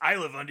like goes, "I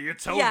live under your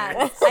toenails."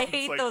 Yes, I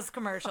hate those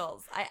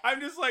commercials. I'm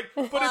just like,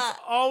 but it's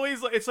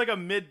always like it's like a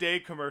midday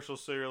commercial.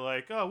 So you're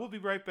like, "Oh, we'll be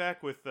right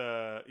back with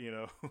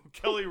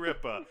Kelly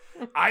Ripa."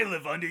 I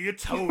live under your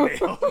toenails.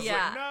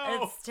 Yeah, like,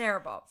 no, it's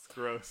terrible. It's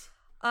gross.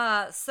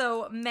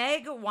 So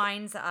Meg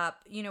winds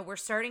up. You know, we're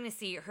starting to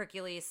see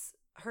Hercules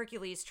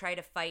try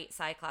to fight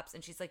Cyclops,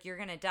 and she's like, "You're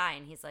gonna die,"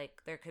 and he's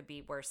like, "There could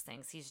be worse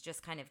things." He's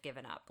just kind of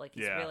given up. Like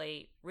he's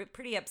really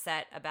pretty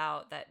upset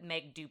about that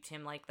Meg duped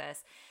him like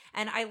this.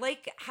 And I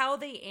like how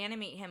they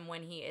animate him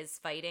when he is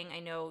fighting. I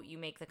know you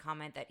make the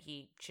comment that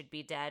he should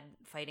be dead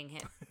fighting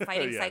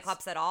yes.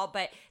 Cyclops at all,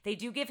 but they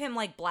do give him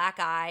like black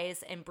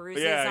eyes and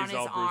bruises on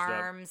his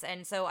arms,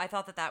 and so I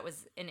thought that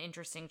was an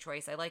interesting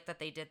choice. I like that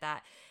they did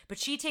that. But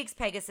she takes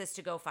Pegasus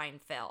to go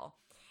find Phil.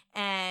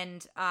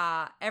 And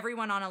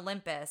everyone on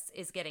Olympus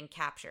is getting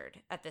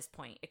captured at this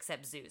point,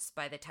 except Zeus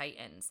by the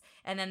Titans.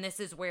 And then this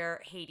is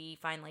where Hades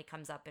finally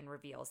comes up and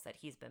reveals that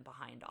he's been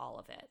behind all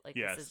of it. Like,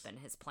 this has been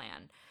his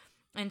plan.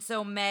 And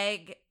so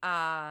Meg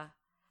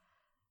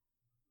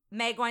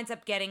winds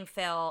up getting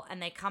Phil,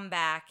 and they come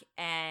back,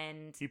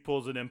 and... He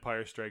pulls an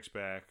Empire Strikes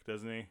Back,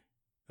 doesn't he?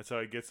 That's how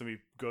he gets him. He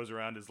goes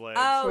around his legs.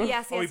 Oh,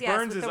 yes. He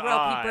burns his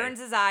eye. He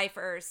burns his eye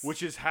first.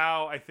 Which is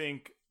how, I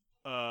think...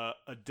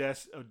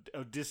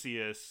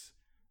 Odysseus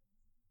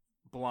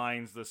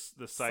blinds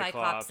the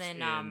Cyclops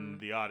in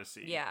the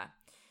Odyssey. Yeah.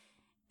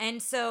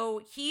 And so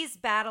he's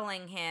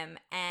battling him,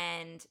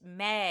 and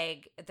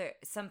Meg,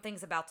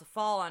 something's about to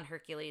fall on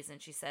Hercules,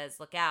 and she says,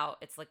 "Look out,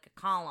 it's like a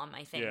column,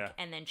 I think." Yeah.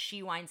 And then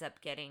she winds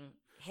up getting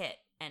hit.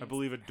 And I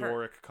believe a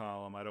Doric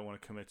column. I don't want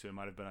to commit to it. It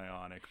might have been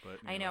Ionic, but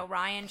I know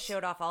Ryan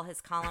showed off all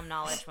his column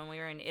knowledge when we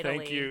were in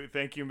Italy.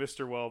 Thank you,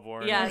 Mr.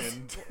 Wellborn. Yes,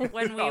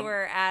 when we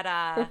were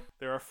at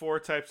There are 4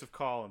 types of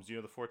columns. Do you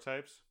know the 4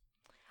 types?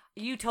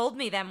 You told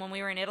me them when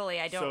we were in Italy.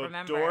 I don't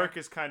remember. Doric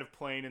is kind of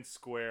plain and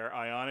square.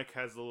 Ionic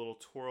has the little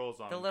twirls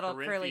on the them. Little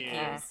curly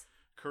cues.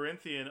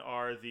 Corinthian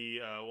are the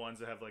ones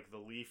that have like the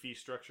leafy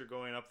structure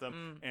going up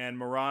them, and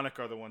Moronic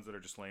are the ones that are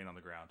just laying on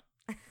the ground.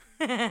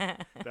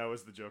 That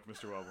was the joke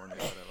Mr. Wellborn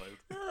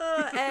made.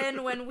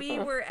 And when we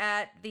were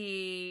at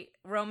the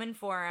Roman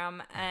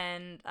Forum,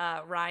 and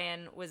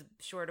Ryan was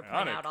sure to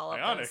point out all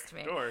of those to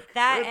me. Doric,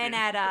 that Corinthian.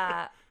 And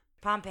at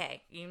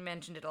Pompeii. You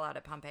mentioned it a lot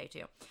at Pompeii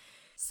too.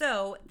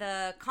 So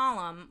the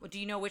column, do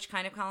you know which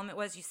kind of column it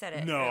was? You said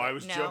it. No, I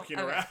was joking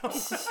around.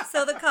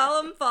 So the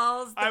column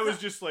falls. I was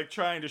just like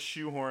trying to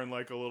shoehorn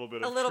like a little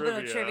bit of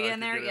trivia in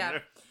there. Yeah.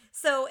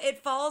 So it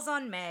falls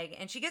on Meg,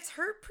 and she gets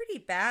hurt pretty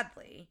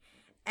badly.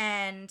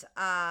 And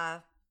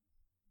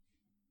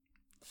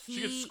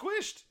she gets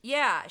squished.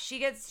 Yeah, she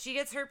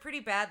gets hurt pretty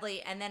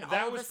badly, and then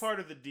that was part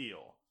of the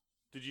deal.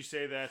 Did you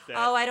say that?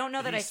 Oh, I don't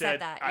know that I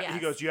said that. Yes. He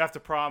goes, "You have to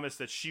promise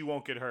that she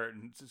won't get hurt."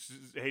 And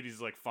Hades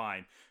is like,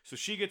 "Fine." So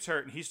she gets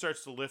hurt, and he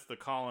starts to lift the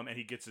column, and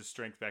he gets his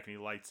strength back, and he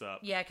lights up.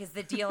 Yeah, because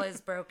the deal is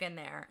broken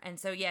there, and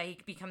so he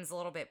becomes a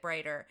little bit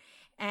brighter,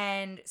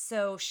 and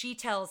so she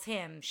tells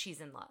him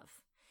she's in love.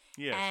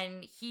 Yes.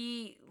 And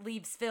he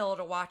leaves Phil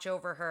to watch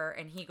over her,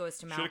 and he goes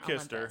to Mount Olympus. Should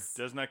have kissed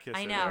her. Does not kiss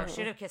her. I know.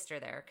 Should have kissed her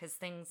there, because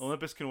things...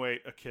 Olympus can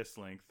wait a kiss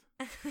length.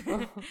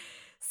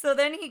 So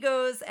then he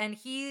goes and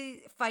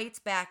he fights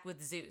back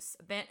with Zeus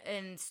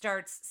and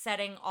starts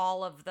setting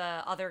all of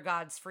the other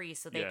gods free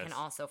so they can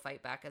also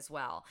fight back as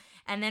well.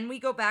 And then we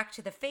go back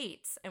to the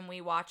Fates and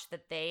we watch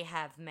that they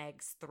have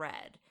Meg's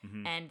thread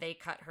and they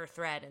cut her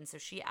thread. And so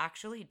she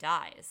actually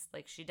dies.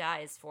 Like she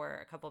dies for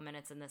a couple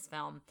minutes in this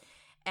film.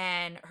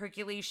 And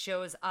Hercules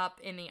shows up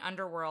in the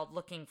underworld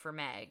looking for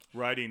Meg.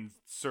 Riding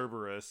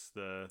Cerberus,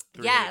 the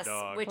three-headed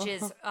dog. Which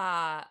is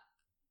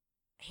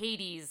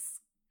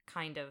Hades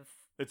kind of.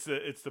 It's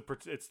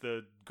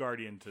the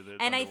guardian to the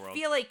and underworld. I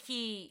feel like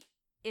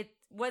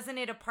wasn't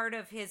it a part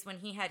of his when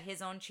he had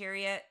his own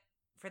chariot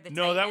for the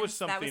No, Titans? that was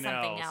something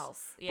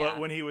else. Yeah. But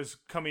when he was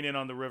coming in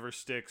on the river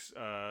Styx,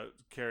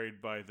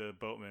 carried by the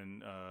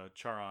boatman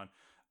Charon,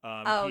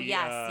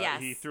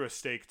 he threw a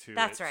stake to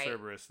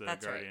Cerberus, the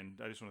guardian.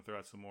 Right. I just want to throw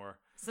out some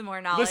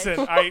more knowledge.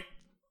 Listen, I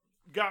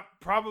got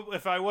probably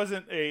if I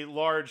wasn't a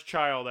large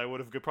child, I would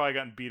have probably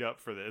gotten beat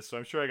up for this. So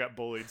I'm sure I got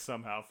bullied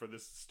somehow for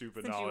this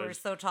stupid Since knowledge. You were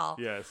so tall.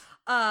 Yes.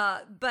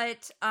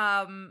 But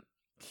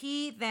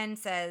he then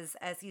says,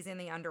 as he's in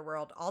the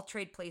underworld, I'll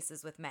trade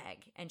places with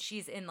Meg, and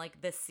she's in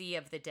like the sea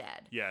of the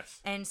dead. Yes.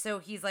 And so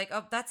he's like,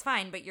 oh, that's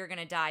fine, but you're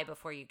gonna die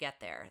before you get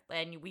there.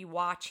 And we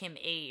watch him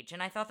age,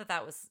 and I thought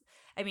that was,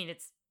 I mean,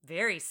 it's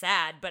very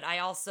sad, but I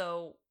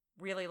also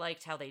really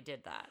liked how they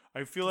did that.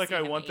 I feel like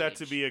I want that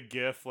to be a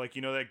gif, like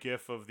you know that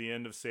gif of the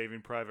end of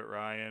Saving Private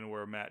Ryan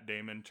where Matt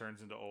Damon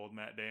turns into old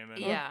Matt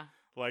Damon. Yeah.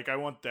 Like I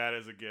want that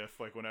as a gif,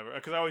 like whenever,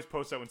 because I always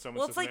post that when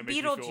someone says it's like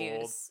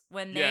Beetlejuice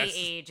when they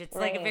age. It's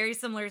like a very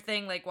similar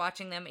thing, like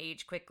watching them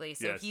age quickly.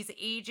 So he's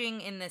aging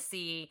in the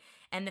sea,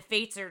 and the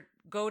Fates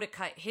go to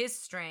cut his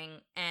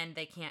string, and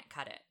they can't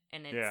cut it.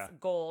 And it's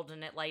gold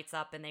and it lights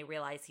up and they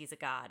realize he's a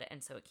god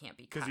and so it can't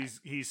be cut. Because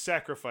he's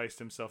sacrificed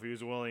himself. He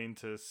was willing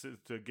to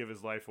give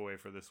his life away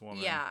for this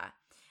woman. Yeah.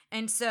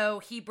 And so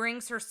he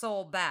brings her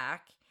soul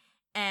back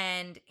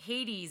and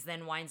Hades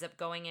then winds up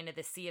going into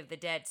the Sea of the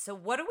Dead. So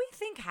what do we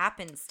think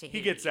happens to Hades?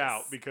 He gets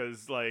out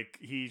because like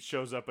he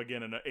shows up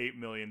again in 8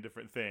 million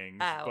different things.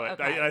 Oh,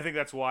 but okay. I think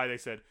that's why they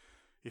said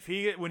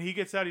when he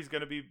gets out he's going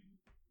to be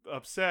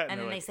upset, and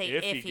then they like, say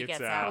if he gets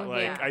out.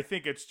 Like I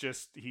think it's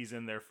just he's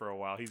in there for a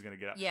while. He's gonna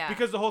get out. Yeah.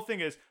 Because the whole thing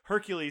is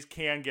Hercules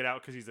can get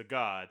out because he's a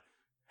god.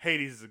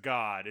 Hades is a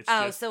god.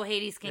 It's so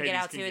Hades can get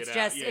out too.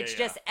 It's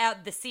just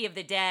out the Sea of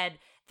the Dead.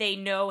 They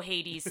know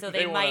Hades, so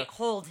they might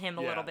hold him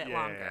a little bit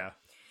longer. Yeah.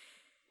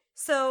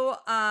 So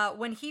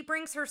when he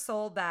brings her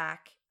soul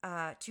back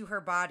to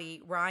her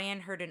body, Ryan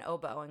heard an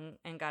oboe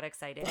and got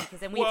excited because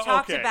then we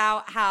talked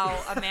about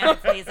how a man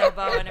plays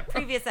oboe in a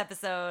previous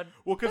episode.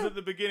 Well, because at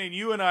the beginning,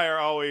 you and I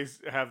always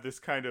have this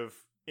kind of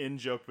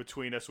in-joke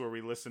between us where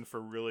we listen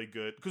for really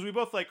good, because we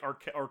both like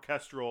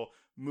orchestral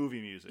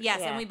movie music. Yes,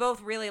 and we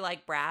both really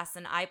like brass,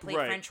 and I played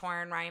French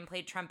horn, Ryan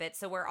played trumpet,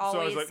 so we're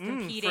always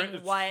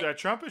competing that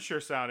trumpet sure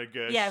sounded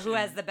good. Yeah, who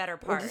has the better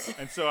part.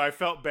 And so I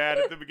felt bad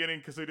at the beginning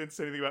because we didn't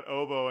say anything about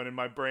oboe, and in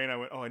my brain I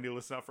went, I need to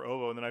listen out for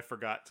oboe, and then I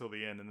forgot till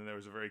the end, and then there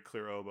was a very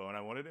clear oboe, and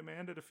I wanted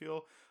Amanda to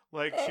feel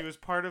like she was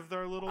part of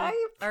our little joke.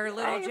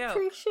 I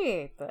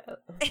appreciate that.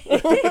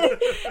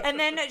 and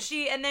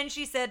then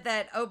she said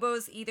that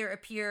oboes either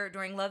appear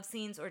during love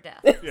scenes or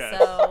death. Yes.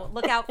 So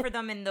look out for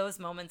them in those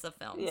moments of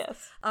films.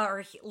 Yes.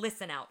 Or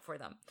listen out for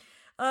them.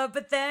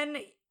 But then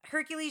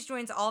Hercules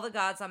joins all the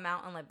gods on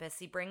Mount Olympus.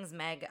 He brings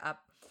Meg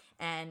up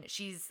and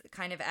she's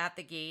kind of at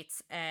the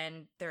gates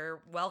and they're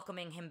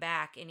welcoming him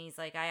back. And he's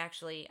like,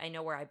 I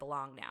know where I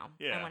belong now.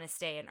 Yeah. I want to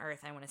stay in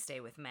Earth. I want to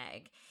stay with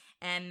Meg.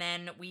 And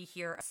then we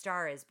hear A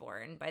Star Is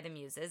Born by the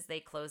Muses. They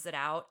close it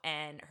out,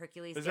 and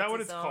Hercules Is that what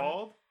it's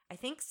called? I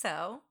think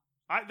so.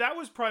 That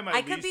was probably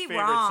my least favorite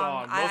wrong.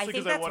 song. Mostly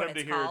because I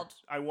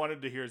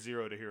wanted to hear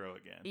Zero to Hero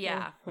again.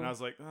 Yeah. And I was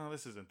like, oh,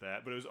 this isn't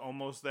that. But it was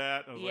almost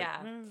that. I was like,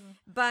 eh.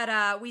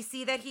 But we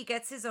see that he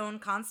gets his own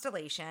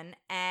constellation,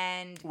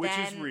 and which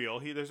is real.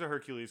 There's a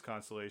Hercules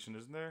constellation,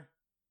 isn't there?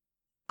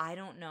 I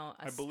don't know.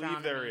 I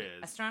believe there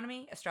is.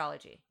 Astronomy?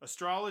 Astrology.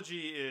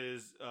 Astrology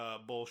is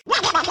bullshit.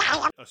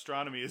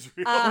 Astronomy is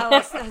real.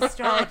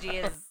 Astrology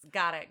is...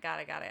 Got it.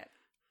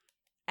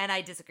 And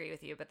I disagree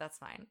with you, but that's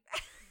fine.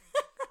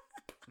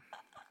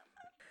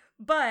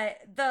 But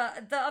the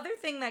other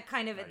thing that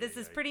kind of... This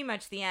is pretty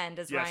much the end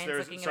as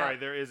Ryan's looking it up.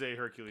 There is a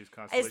Hercules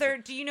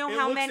constellation. Do you know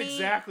how many... It looks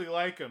exactly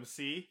like him,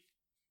 see?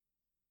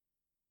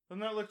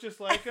 Doesn't that look just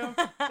like him?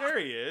 There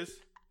he is.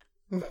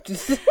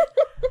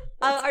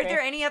 Are there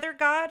any other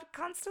god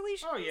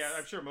constellations? Oh yeah,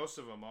 I'm sure most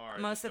of them are.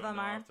 Most of them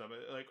are.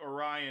 Like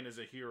Orion is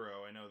a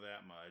hero. I know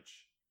that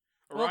much.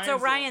 Well, it's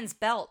Orion's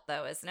belt,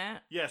 though, isn't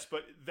it? Yes,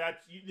 but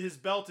his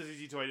belt is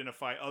easy to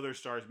identify. Other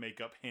stars make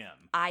up him.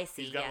 I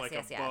see. He's got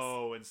a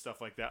bow and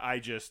stuff like that.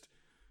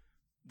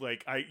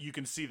 You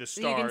can see the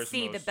stars. You can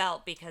see the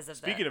belt because of.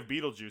 Speaking of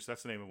Beetlejuice,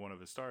 that's the name of one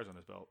of his stars on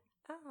his belt.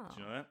 Oh, did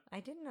you know that? I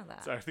didn't know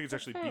that. So I think it's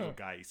actually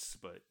Beetlegeist,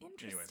 but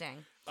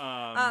interesting.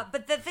 Anyway.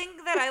 But the thing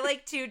that I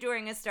like too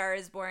during A Star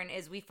Is Born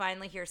is we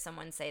finally hear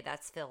someone say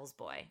that's Phil's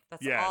boy.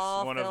 That's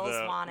all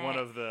Phil's wanted. One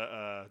of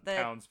the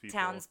townspeople.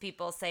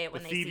 Townspeople say it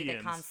when they see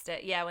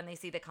the when they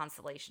see the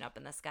constellation up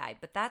in the sky.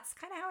 But that's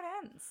kind of how it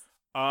ends.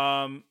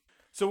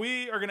 So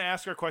we are going to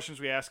ask our questions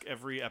we ask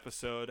every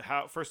episode.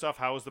 First off,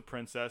 how was the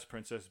princess?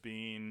 Princess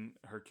being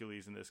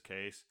Hercules in this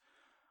case.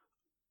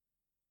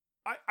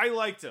 I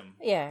liked him.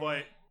 Yeah.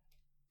 But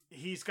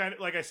he's kind of,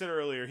 like I said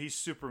earlier, he's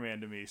Superman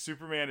to me.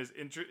 Superman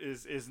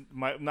is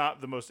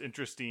not the most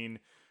interesting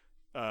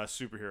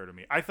superhero to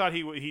me. I thought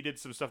he did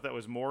some stuff that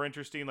was more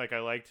interesting. Like I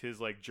liked his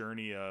like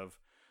journey of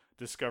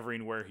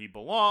discovering where he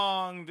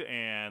belonged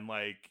and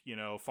like, you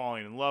know,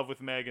 falling in love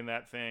with Meg and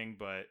that thing,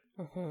 but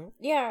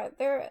yeah,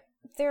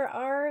 there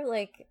are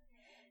like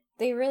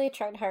they really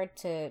tried hard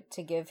to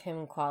give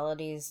him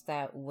qualities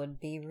that would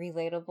be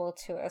relatable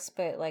to us,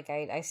 but like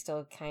I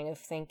still kind of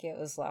think it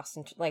was lost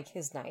in like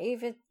his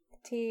naivety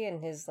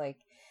and his like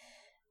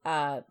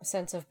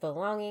sense of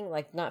belonging,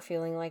 like not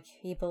feeling like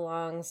he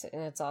belongs,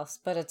 and it's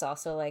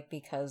also like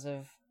because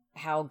of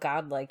how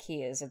godlike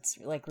he is, it's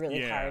like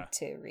really hard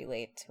to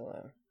relate to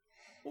him.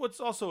 Well,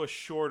 it's also a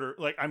shorter,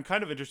 like, I'm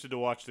kind of interested to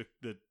watch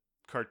the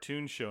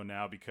cartoon show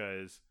now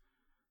because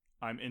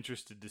I'm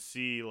interested to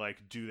see,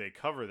 like, do they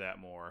cover that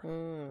more,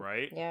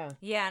 right? Yeah.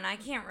 Yeah, and I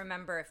can't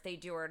remember if they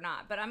do or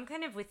not, but I'm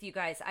kind of with you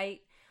guys. I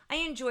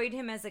enjoyed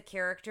him as a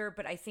character,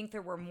 but I think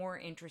there were more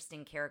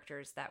interesting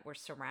characters that were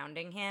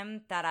surrounding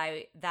him that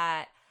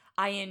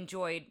I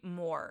enjoyed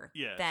more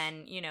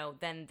than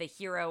the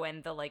hero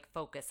and the like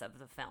focus of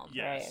the film.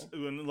 Yes.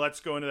 Right. And let's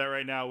go into that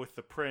right now with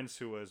the prince,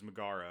 who was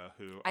Megara,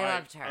 who I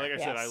loved her. Like I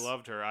said, I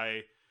loved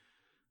her.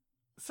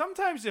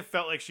 Sometimes it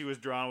felt like she was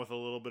drawn with a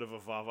little bit of a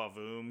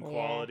va-va-voom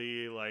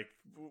quality, like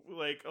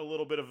a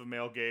little bit of a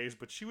male gaze,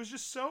 but she was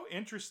just so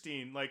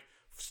interesting, like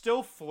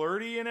still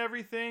flirty and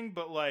everything,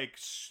 but like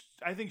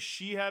I think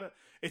she had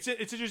it's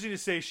interesting to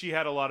say she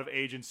had a lot of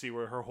agency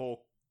where her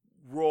whole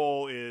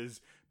role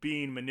is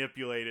being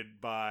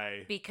manipulated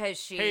by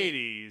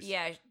Hades.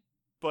 Yeah.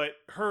 But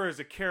her as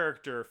a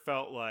character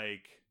felt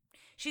like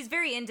she's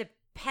very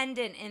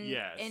independent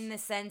in the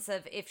sense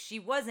of if she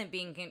wasn't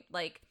being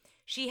like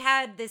she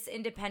had this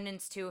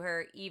independence to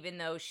her even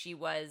though she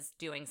was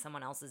doing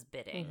someone else's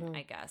bidding,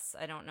 I guess.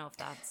 I don't know if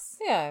that's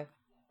Yeah.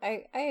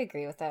 I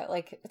agree with that.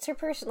 Like it's her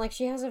person like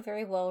she has a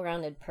very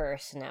well-rounded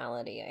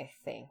personality, I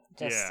think,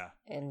 just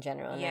in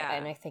general.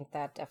 And I think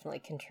that definitely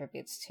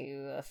contributes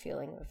to a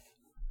feeling of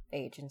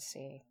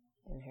agency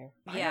in her.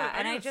 Yeah,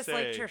 I just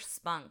liked her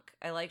spunk.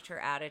 I liked her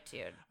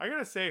attitude. I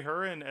gotta say,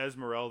 her and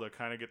Esmeralda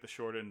kind of get the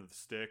short end of the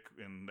stick,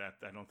 and that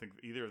I don't think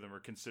either of them are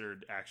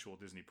considered actual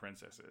Disney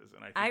princesses.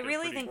 And I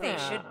really think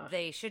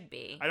they should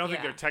be. I don't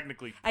think they're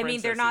technically. I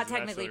mean, they're not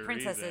technically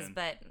princesses,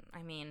 but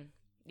I mean,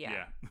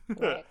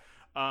 Right.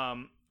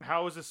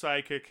 How was the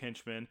sidekick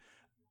henchman?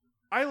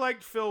 I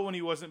liked Phil when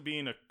he wasn't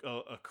being a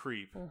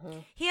creep.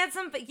 He had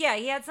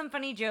some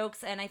funny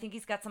jokes, and I think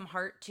he's got some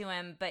heart to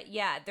him. But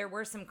yeah, there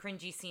were some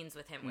cringy scenes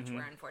with him, which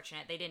were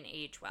unfortunate. They didn't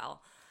age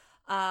well.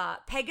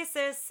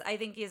 Pegasus, I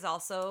think, is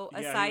also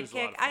a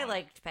sidekick. I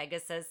liked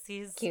Pegasus.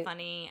 He's cute.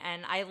 Funny,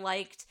 and I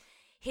liked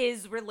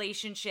his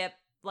relationship,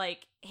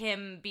 like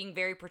him being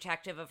very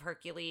protective of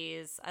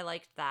Hercules. I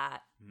liked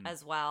that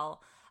as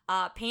well.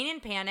 Pain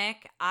and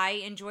Panic, I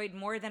enjoyed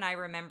more than I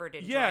remembered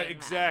enjoying. Yeah,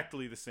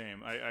 exactly the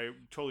same. I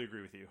totally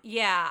agree with you.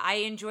 Yeah, I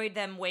enjoyed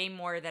them way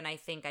more than I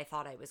think I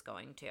thought I was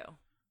going to.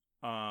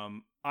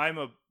 I'm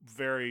a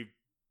very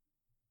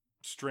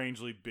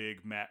strangely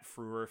big Matt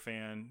Frewer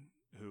fan,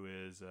 who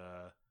is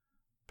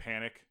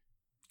Panic.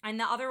 And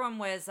the other one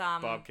was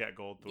Bobcat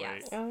Goldthwait.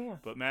 Yes. Oh yeah.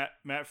 But Matt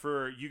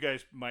Frewer, you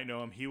guys might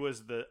know him. He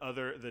was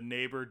the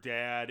neighbor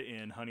dad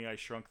in Honey, I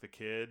Shrunk the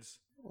Kids.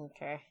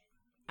 Okay.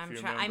 I'm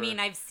trying. I mean,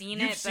 I've seen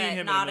You've it, seen but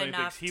him not in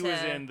enough. He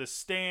was in The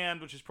Stand,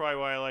 which is probably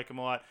why I like him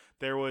a lot.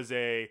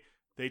 They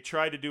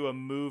tried to do a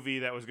movie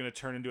that was going to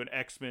turn into an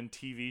X-Men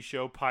TV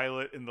show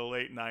pilot in the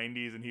late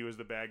 90s, and he was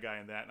the bad guy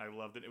in that, and I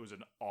loved it. It was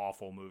an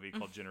awful movie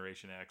called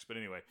Generation X. But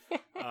anyway,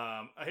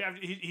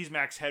 he's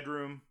Max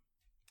Headroom.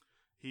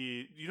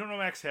 You don't know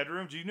Max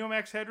Headroom? Do you know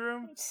Max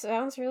Headroom?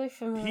 Sounds really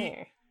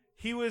familiar.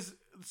 He was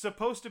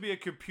supposed to be a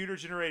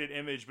computer-generated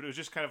image, but it was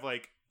just kind of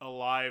like a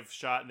live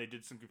shot, and they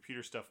did some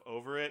computer stuff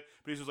over it.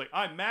 But he was like,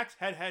 "I'm Max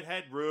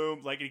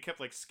Headroom," like, and he kept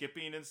like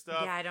skipping and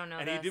stuff. Yeah, I don't know.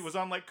 And he was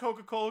on like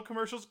Coca-Cola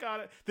commercials.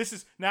 Got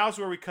it. Now's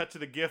where we cut to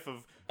the gif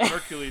of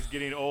Hercules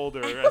getting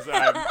older as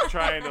I'm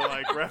trying to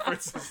like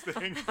reference this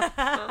thing.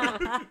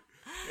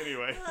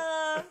 Anyway,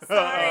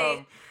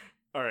 sorry.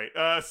 All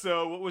right.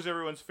 So, what was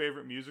everyone's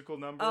favorite musical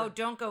number? Oh,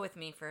 don't go with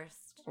me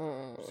first.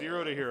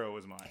 Zero to Hero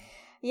was mine.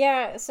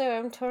 Yeah, so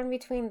I'm torn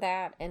between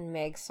that and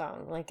Meg's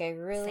song. Like, I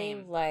really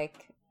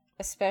like,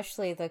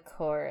 especially the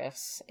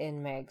chorus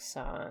in Meg's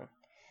song.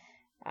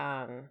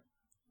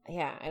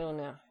 Yeah, I don't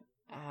know.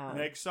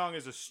 Meg's song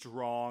is a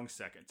strong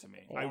second to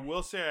me. Yeah. I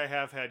will say I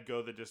have had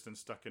Go the Distance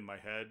stuck in my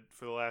head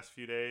for the last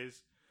few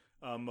days.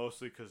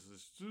 Mostly because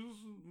it's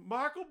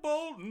Michael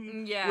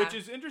Bolton. Yeah. Which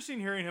is interesting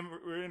hearing him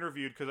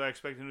interviewed, because I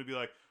expect him to be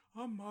like,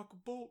 "I'm Michael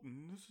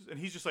Bolton." And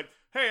he's just like,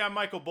 "Hey, I'm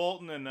Michael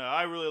Bolton, and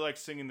I really like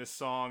singing this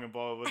song," and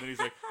blah, blah, blah. And he's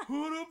like,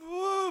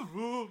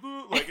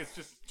 like, it's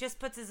just... Just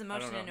puts his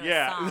emotion into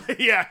his song.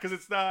 Yeah, because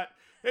it's not...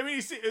 I mean,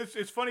 you see,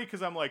 it's funny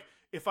because I'm like,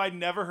 if I'd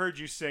never heard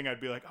you sing, I'd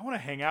be like, I want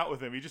to hang out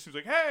with him. He just seems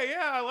like, hey,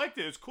 yeah, I liked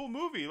it. It's a cool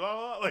movie. La,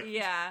 la, la. Like,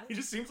 Yeah. he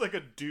just seems like a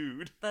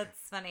dude. That's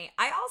funny.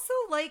 I also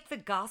like the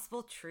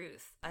Gospel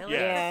Truth. I like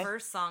Yeah. the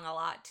first song a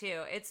lot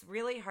too. It's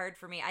really hard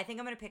for me. I think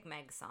I'm going to pick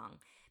Meg's song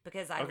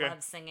because I Okay.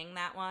 love singing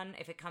that one.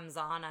 If it comes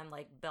on, I'm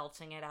like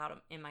belching it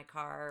out in my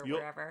car or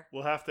wherever.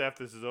 We'll have to,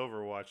 after this is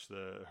over, watch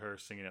her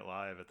singing it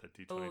live at the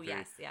D23. Oh,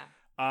 yes, yeah.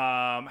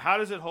 How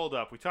does it hold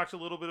up? We talked a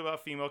little bit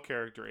about female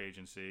character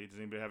agency. Does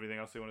anybody have anything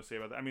else they want to say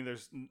about that? I mean,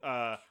 there's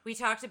We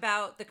talked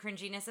about the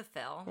cringiness of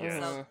Phil.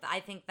 Yes. So I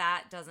think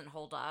that doesn't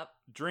hold up.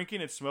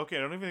 drinking and smoking.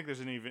 I don't even think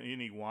there's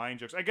any wine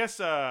jokes. I guess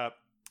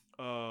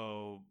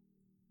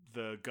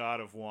the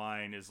god of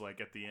wine is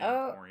like at the end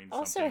pouring something.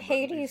 Also, but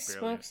Hades he's barely-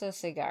 smokes a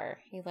cigar.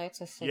 He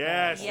lights a cigar.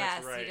 Yes, that's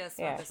Yes, right. he does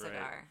Yeah. smoke a That's right.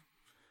 cigar.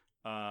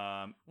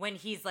 Um, When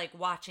he's like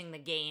watching the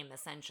game,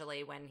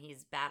 essentially, when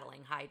he's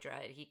battling Hydra,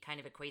 he kind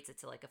of equates it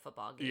to like a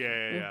football game.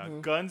 yeah.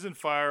 Guns and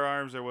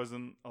firearms, there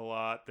wasn't a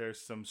lot.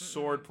 There's some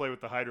sword play with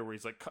the Hydra where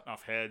he's like cutting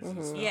off heads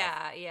and stuff.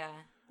 Yeah.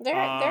 There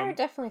are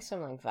definitely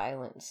some like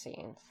violent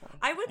scenes. So.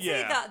 I would say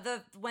Yeah. that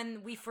the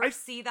when we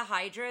first see the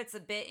Hydra, it's a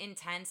bit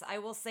intense. I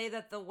will say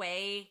that the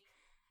way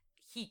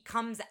he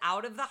comes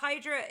out of the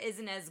Hydra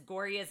isn't as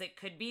gory as it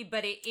could be,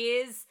 but it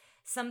is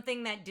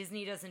something that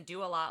Disney doesn't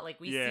do a lot. Like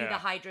we see Yeah. the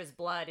Hydra's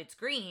blood; it's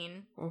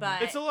green,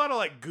 but It's a lot of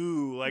like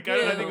goo. Like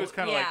I think it was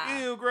kind of yeah.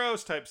 like ew,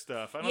 gross type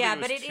stuff. I don't yeah,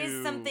 think but it was it is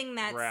too something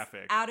that's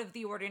graphic. out of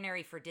the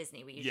ordinary for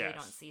Disney. We usually Yes.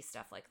 don't see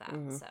stuff like that.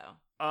 So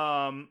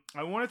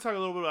I want to talk a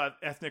little bit about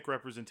ethnic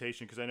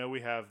representation because I know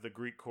we have the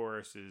Greek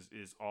chorus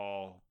is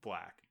all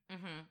black,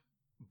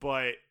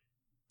 but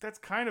that's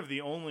kind of the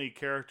only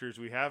characters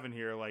we have in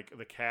here. Like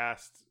the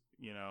cast,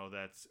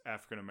 that's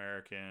African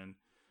American.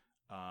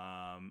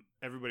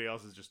 Everybody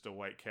else is just a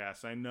white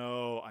cast. I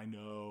know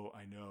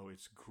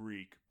it's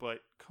Greek,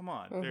 but come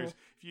on, there's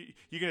if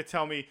you're gonna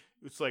tell me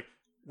it's like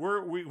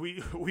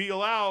we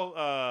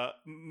allow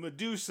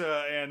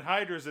Medusa and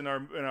Hydras in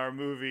our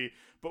movie,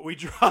 but we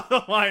draw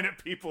the line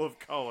at people of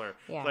color.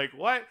 Yeah. Like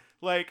what?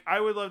 Like I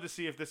would love to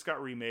see if this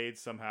got remade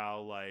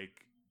somehow.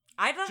 Like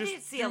I'd love just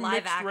to see do a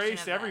live mixed action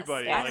race of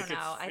everybody. this. I Like, don't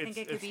know. I think it's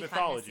it could be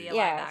mythology. fun to see a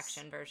Yes. live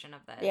action version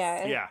of this.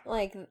 Yeah, and, Yeah.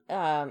 like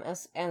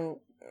and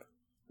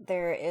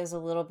there is a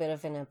little bit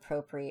of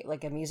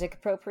a music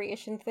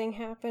appropriation thing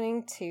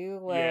happening too,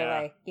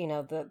 where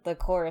Yeah. the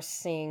chorus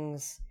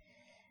sings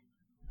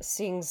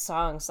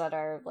songs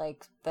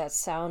that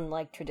sound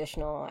like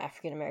traditional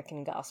African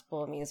American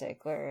gospel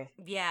music, where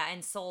Yeah,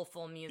 and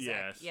soulful music.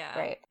 Yes. Yeah.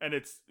 right, And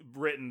it's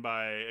written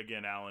by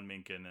again Alan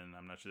Menken, and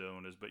I'm not sure the other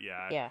one is, but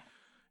yeah,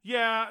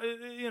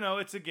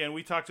 it's again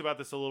we talked about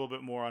this a little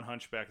bit more on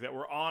Hunchback that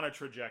we're on a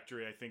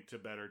trajectory, I think, to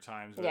better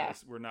times. But Yeah.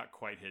 we're not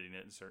quite hitting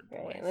it in certain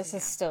right. points. And this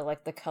is still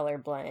like the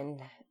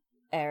colorblind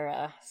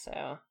era,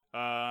 so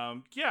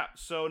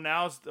So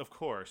now's of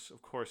course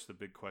the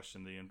big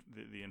question,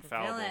 the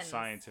infallible villains.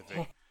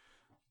 scientific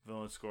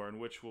villain score, in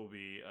which we'll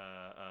be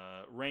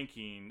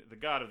ranking the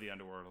god of the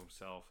underworld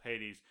himself,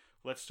 Hades.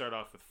 Let's start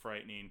off with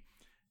frightening,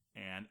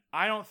 and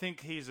I don't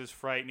think he's as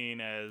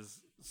frightening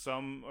as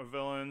some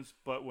villains,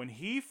 but when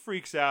he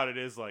freaks out, it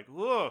is like,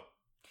 whoa.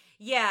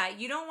 Yeah,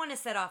 you don't want to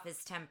set off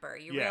his temper.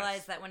 You Yes.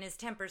 realize that when his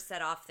temper's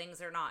set off,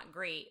 things are not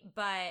great.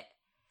 But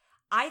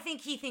I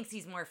think he thinks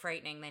he's more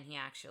frightening than he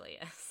actually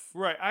is.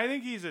 Right, I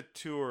think he's a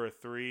 2 or a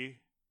 3.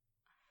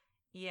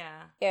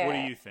 Yeah. yeah. What do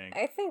you think?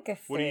 I think a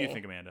 3. What do you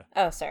think, Amanda?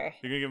 Oh, sorry.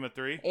 You're gonna give him a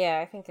 3? Yeah,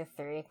 I think a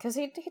 3, because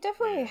he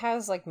definitely Yeah.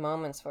 has like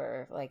moments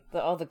where like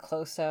all the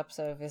close-ups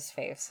of his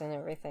face and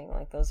everything,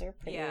 like those are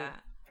pretty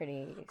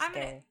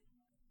scary.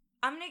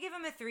 I'm gonna give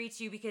him a 3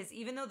 too, because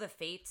even though the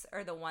fates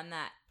are the one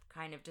that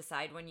kind of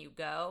decide when you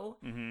go,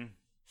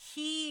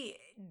 he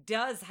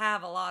does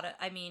have a lot of.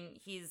 I mean,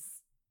 he's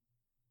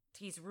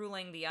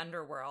ruling the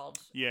underworld.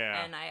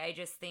 Yeah. And I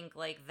just think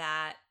like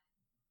that.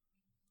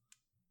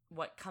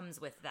 What comes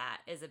with that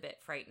is a bit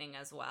frightening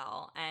as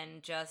well,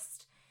 and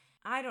just.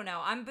 I don't know.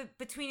 I'm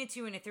between a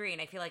 2 and a 3,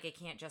 and I feel like I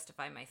can't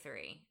justify my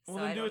 3. Well,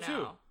 So then I do don't a 2.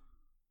 know.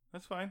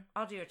 That's fine.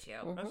 I'll do a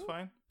 2. That's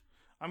fine.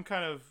 I'm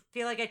kind of.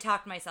 Feel like I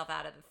talked myself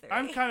out of the 3.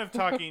 I'm kind of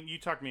talking. You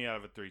talked me out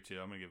of a 3 too.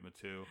 I'm gonna give him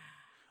a 2.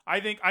 I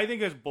think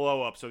his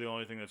blow ups are the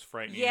only thing that's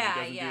frightening. Yeah, he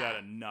doesn't yeah. do that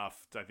enough,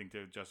 I think,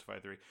 to justify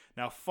 3.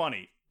 Now,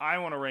 funny. I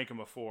want to rank him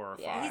a 4 or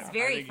 5. Yeah. He's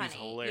very I think funny. He's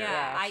hilarious.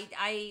 Yeah,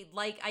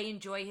 I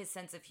enjoy his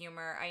sense of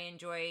humor.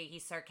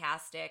 He's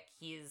sarcastic.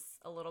 He's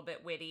a little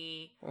bit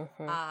witty.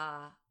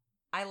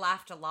 I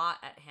laughed a lot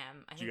at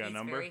him. I think got a he's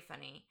number? very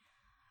funny.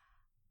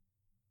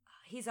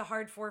 He's a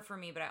hard 4 for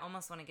me, but I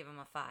almost want to give him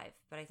a 5.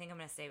 But I think I'm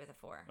going to stay with a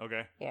 4.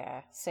 Okay.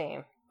 Yeah,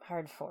 same.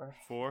 Hard 4.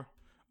 4.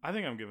 I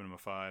think I'm giving him a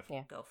 5.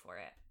 Yeah. Go for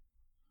it.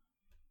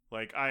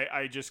 Like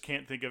I just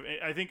can't think of.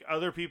 I think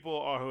other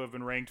people who have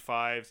been ranked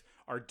 5s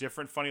are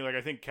different. Funny, like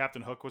I think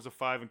Captain Hook was a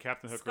 5, and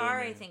Captain Hook Scar,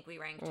 really made I think we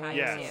ranked high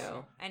Yes.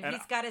 too. And And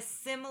he's got a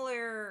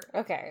similar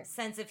Okay.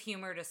 sense of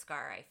humor to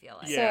Scar, I feel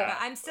like. Yeah. But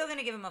I'm still going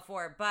to give him a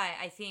 4, but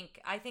I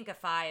think a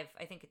 5.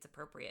 I think it's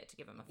appropriate to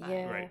give him a 5.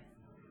 Yeah. Right.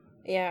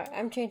 Yeah,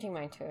 I'm changing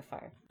mine to a 5.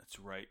 That's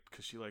right,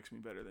 because she likes me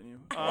better than you.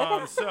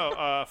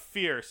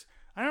 Fierce.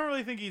 I don't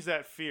really think he's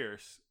that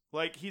fierce.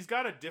 Like, he's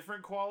got a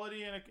different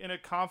quality and a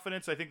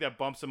confidence. I think that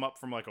bumps him up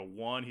from like a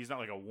 1. He's not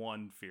like a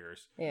 1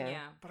 fierce. Yeah.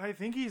 But I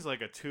think he's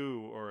like a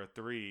 2 or a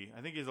 3.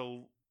 I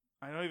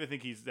don't even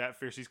think he's that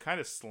fierce. He's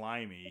kind of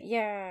slimy.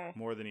 Yeah.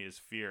 More than he is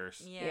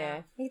fierce.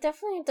 Yeah. He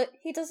definitely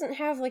he doesn't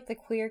have like the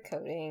queer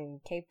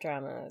coding cape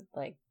drama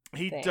like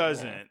He thing,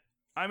 doesn't. no.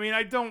 I mean,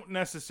 I don't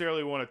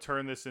necessarily want to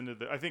turn this into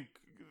I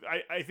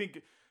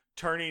think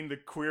turning the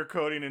queer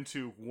coding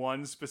into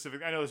one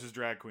specific. I know this is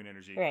drag queen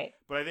energy, Right.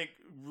 but I think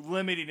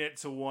limiting it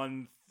to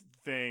one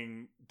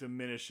thing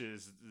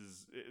diminishes.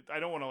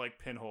 I don't want to like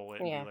pinhole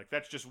it and be like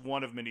that's just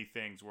one of many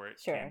things where it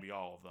can be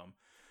all of them.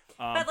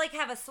 But like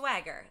have a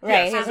swagger,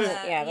 right? Yes,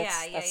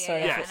 That's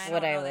sort of And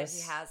what I I don't know that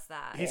was. he has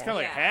that. He's kind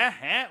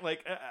of like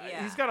like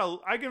Yeah. he's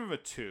got I give him a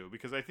 2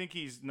 because I think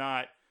he's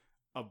not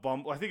a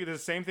I think it's the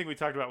same thing we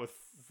talked about with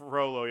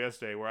Frollo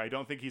yesterday, where I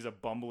don't think he's a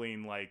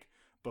bumbling like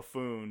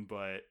buffoon,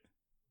 but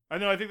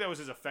I think that was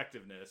his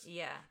effectiveness.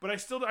 Yeah. But I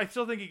still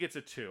think he gets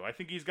a 2. I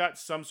think he's got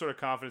some sort of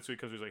confidence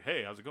because he's like,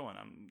 hey, how's it going?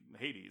 I'm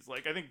Hades.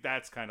 Like, I think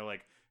that's kind of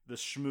like the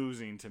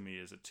schmoozing to me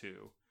is a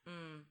 2.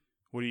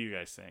 What do you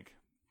guys think?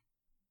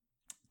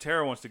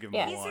 Tara wants to give him a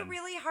 1. He's a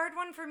really hard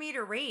one for me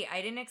to rate.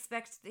 I didn't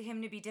expect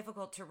him to be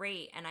difficult to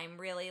rate, and I'm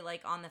really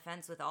like on the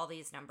fence with all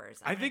these numbers.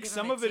 I think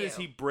some of it is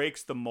he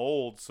breaks the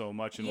mold so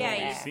much in what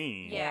we've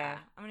seen. Yeah.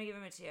 I'm gonna give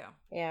him a 2.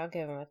 Yeah, I'll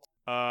give him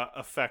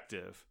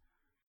Effective.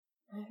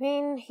 I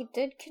mean, he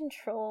did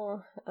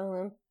control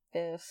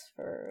Olympus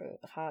for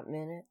a hot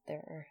minute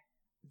there.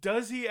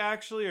 Does he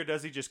actually, or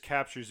does he just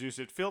capture Zeus?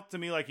 It felt to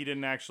me like he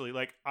didn't actually.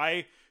 Like,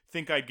 I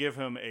think I'd give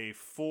him a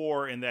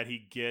 4 in that he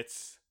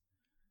gets.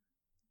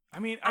 I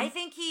mean, I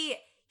think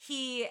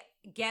he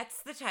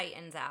gets the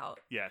Titans out.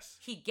 Yes.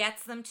 He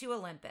gets them to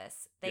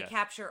Olympus. They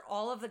capture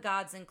all of the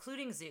gods,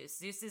 including Zeus.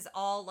 Zeus is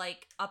all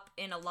like up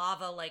in a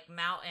lava like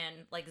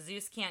mountain. Like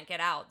Zeus can't get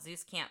out.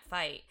 Zeus can't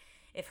fight.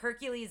 If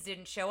Hercules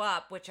didn't show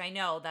up, which I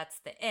know that's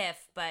the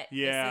if, but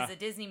this is a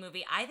Disney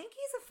movie, I think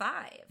he's a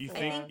 5. You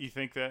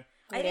think that?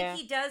 I think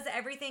he does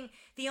everything.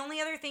 The only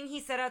other thing he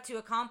set out to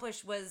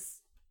accomplish was,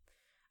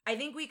 I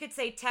think we could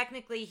say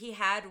technically he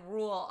had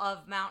rule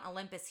of Mount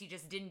Olympus. He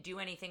just didn't do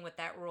anything with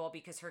that rule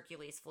because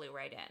Hercules flew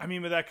right in. I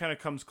mean, but that kind of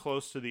comes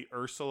close to the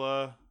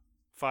Ursula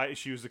fight.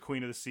 She was the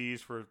Queen of the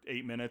Seas for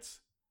 8 minutes.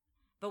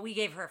 But we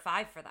gave her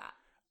 5 for that.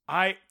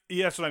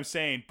 That's what I'm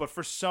saying. But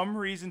for some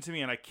reason to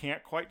me, and I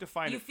can't quite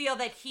define it. You feel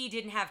that he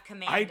didn't have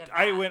command of that.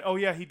 I went, oh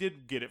yeah, he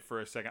did get it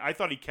for a second. I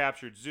thought he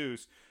captured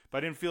Zeus, but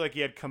I didn't feel like he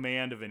had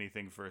command of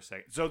anything for a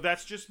second. So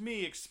that's just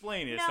me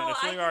explaining. It's not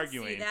necessarily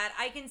arguing. See that.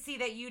 I can see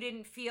that you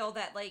didn't feel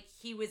that like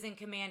he was in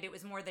command. It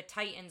was more the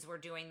Titans were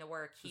doing the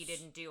work. He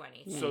didn't do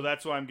anything. So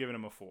that's why I'm giving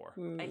him a 4.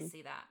 I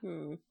see that.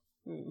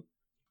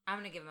 I'm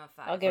gonna give him a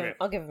 5.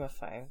 I'll give him a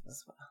 5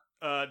 as well.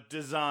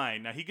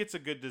 Design. Now he gets a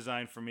good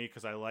design for me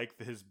because I like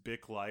his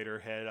Bic lighter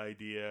head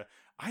idea.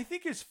 I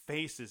think his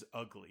face is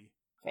ugly.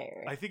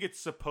 Fair. I think it's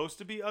supposed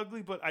to be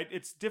ugly, but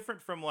it's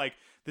different from like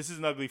this is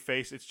an ugly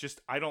face. It's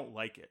just I don't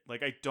like it.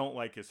 Like I don't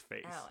like his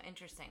face. Oh,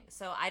 interesting.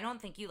 So I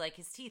don't think you like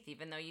his teeth,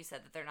 even though you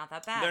said that they're not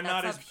that bad. They're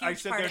not That's as a huge I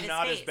said part they're of his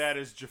not face. as bad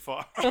as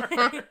Jafar.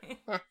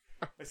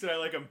 I said I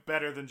like him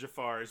better than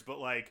Jafar's, but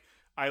like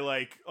I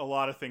like a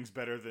lot of things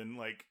better than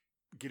like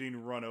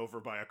getting run over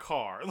by a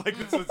car. Like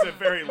it's a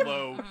very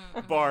low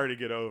bar to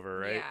get over,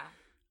 right?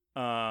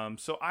 Yeah.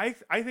 So I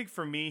think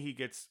for me he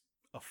gets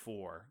a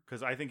 4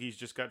 because I think he's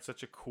just got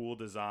such a cool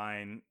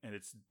design and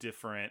it's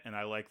different and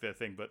I like that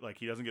thing, but like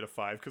he doesn't get a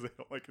 5 because I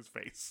don't like his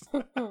face.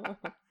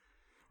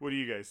 What do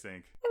you guys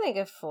think? I think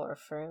a 4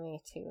 for me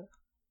too.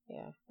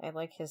 Yeah, I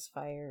like his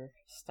fire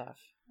stuff.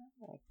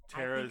 I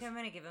think I'm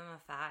gonna give him a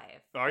 5.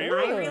 Are you I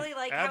really? really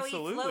like how he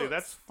floats. Absolutely,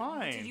 that's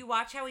fine. Did you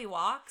watch how he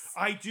walks?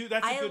 I do.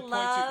 That's a good point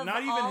too. Not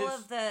even all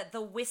his of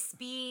the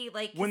wispy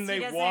like when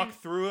they walk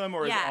through him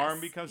or his arm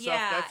becomes soft.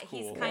 That's cool.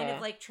 He's kind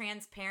of like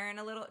transparent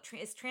a little.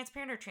 Is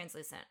transparent or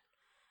translucent?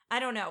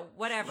 I don't know.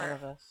 Whatever.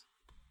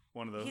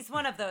 One of those. He's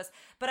one of those.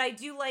 But I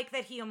do like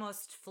that he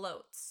almost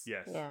floats.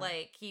 Yes. Yeah.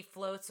 Like he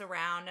floats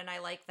around, and I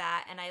like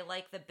that, and I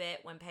like the bit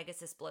when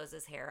Pegasus blows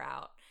his hair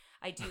out.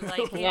 I do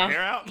like hair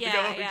out.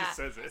 Yeah, He just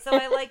says it. So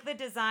I like the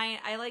design.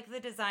 I like the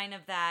design of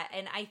that,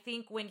 and I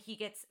think when he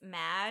gets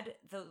mad,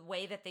 the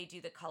way that they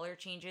do the color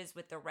changes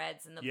with the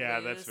reds and the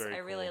blues, that's very I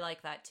really cool.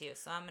 like that too.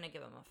 So I'm gonna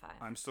give him a 5.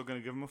 I'm still gonna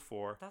give him a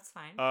 4. That's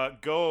fine.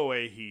 Go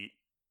away heat.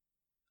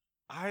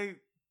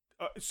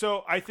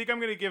 So I think I'm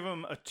gonna give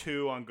him a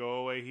 2 on Go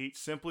Away Heat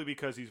simply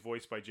because he's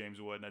voiced by James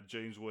Wood, and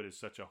James Wood is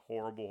such a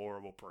horrible,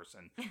 horrible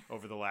person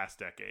over the last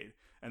decade,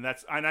 and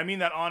I mean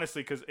that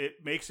honestly because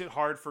it makes it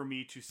hard for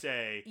me to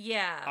say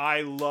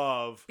I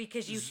love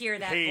because you hear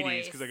that Hades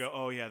voice because I go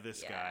oh yeah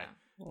this guy.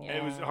 Yeah. And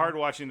it was hard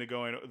watching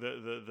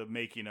the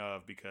making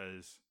of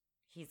because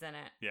he's in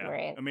it. Yeah,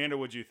 Right. Amanda,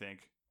 what'd you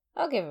think?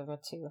 I'll give him a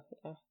 2.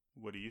 Yeah.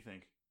 What do you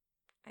think?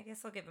 I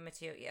guess I'll give him a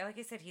 2. Yeah, like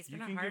I said, he's been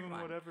You a can hard give him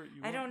one. whatever you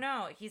I want. don't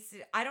know.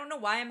 I don't know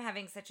why I'm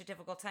having such a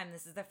difficult time.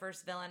 This is the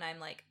first villain I'm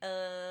like,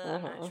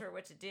 I'm not sure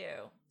what to do.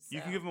 So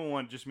You can give him a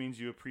 1. Just means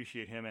you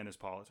appreciate him and his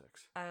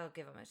politics. I'll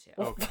give him a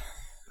 2.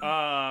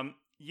 Okay.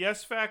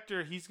 Yes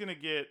factor, he's going to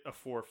get a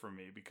 4 from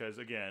me because,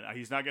 again,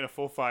 he's not getting a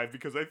full 5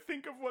 because I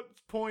think of what's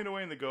pulling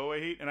away in the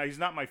go-away heat, and he's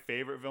not my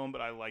favorite villain,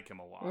 but I like him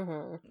a lot.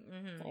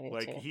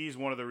 Like, he's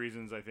one of the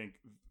reasons I think,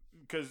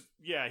 because,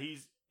 yeah,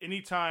 he's,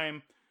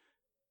 anytime,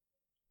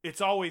 it's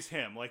always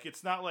him. Like,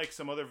 it's not like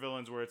some other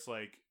villains where it's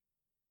like,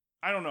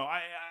 I don't know.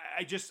 I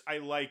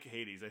like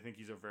Hades. I think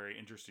he's a very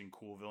interesting,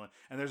 cool villain.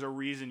 And there's a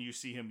reason you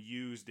see him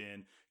used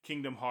in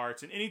Kingdom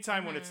Hearts. And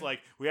anytime when it's like,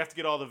 we have to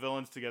get all the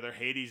villains together,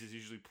 Hades is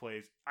usually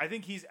plays. I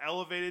think he's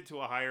elevated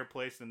to a higher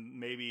place than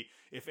maybe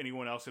if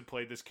anyone else had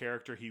played this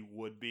character, he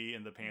would be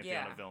in the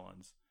pantheon of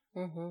villains.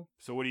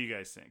 So what do you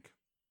guys think?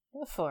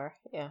 A 4,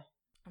 yeah.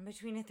 I'm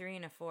between a 3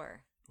 and a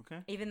 4.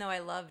 Okay. Even though I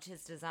loved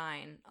his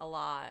design a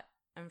lot,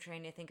 I'm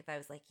trying to think if I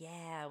was like,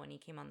 yeah, when he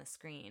came on the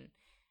screen.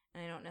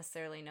 And I don't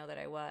necessarily know that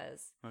I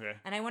was. Okay.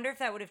 And I wonder if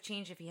that would have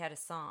changed if he had a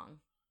song.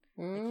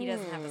 Like, he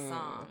doesn't have a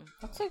song.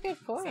 That's a good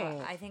point.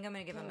 So I think I'm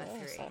going to give him a 3.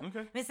 Okay. I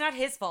mean, it's not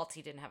his fault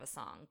he didn't have a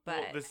song,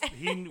 but... Well,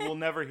 he will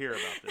never hear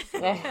about this.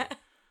 So.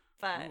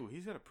 But Ooh,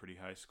 he's got a pretty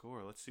high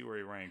score. Let's see where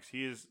he ranks.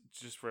 He is,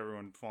 just for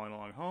everyone following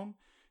along home,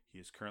 he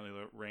is currently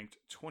ranked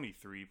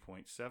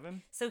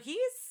 23.7. So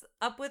he's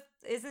up with...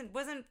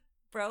 Wasn't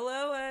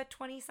Frollo a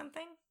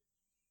 20-something?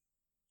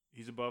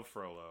 He's above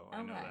Frollo.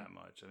 I know Okay. that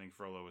much. I think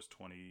Frollo was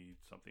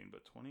 20-something,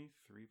 but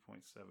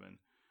 23.7.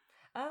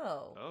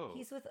 Oh.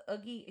 He's with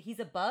Oogie. He's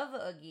above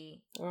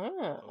Oogie.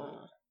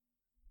 Oh.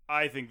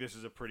 I think this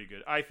is a pretty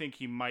good. I think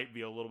he might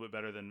be a little bit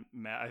better than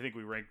Matt. I think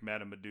we ranked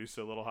Madame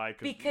Medusa a little high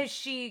because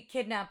she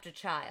kidnapped a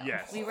child.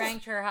 Yes. We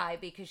ranked her high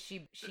because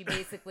she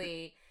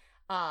basically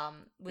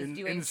was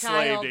doing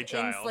enslaved a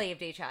child.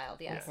 Enslaved a child.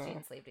 Yes, she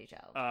enslaved a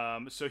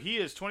child. So he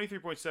is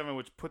 23.7,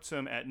 which puts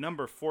him at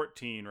number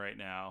 14 right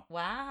now.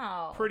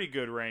 Wow. Pretty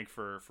good rank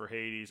for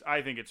Hades.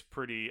 I think it's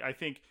pretty. I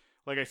think,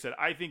 like I said,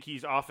 I think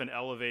he's often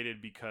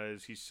elevated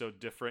because he's so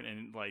different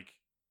and like.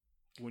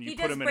 When you he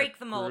put does him break in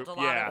the mold a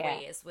lot of yeah.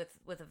 ways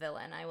with a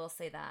villain. I will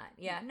say that.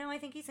 Yeah, no, I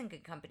think he's in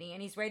good company,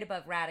 and he's right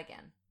above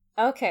Ratigan.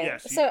 Okay,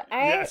 yes,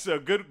 so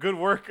good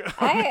work.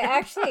 I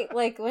actually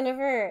like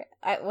whenever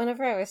I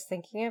was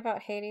thinking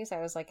about Hades, I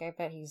was like, I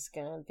bet he's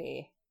gonna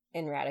be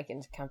in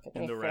Ratigan's company.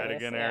 In the for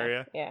Ratigan this.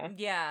 area.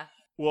 Yeah.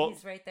 Well,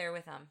 he's right there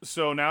with him.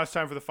 So now it's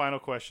time for the final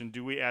question: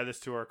 do we add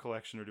this to our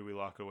collection, or do we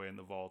lock it away in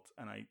the vault?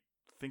 And I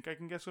think I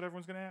can guess what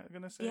everyone's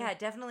gonna say. Yeah,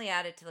 definitely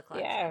add it to the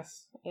collection.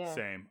 Yes, yeah.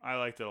 Same. I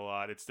liked it a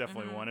lot. It's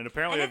definitely one, and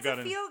apparently and I've got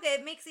a feel good.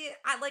 It makes it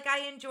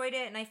I enjoyed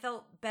it, and I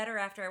felt better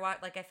after I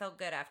watched. Like I felt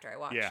good after I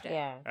watched it.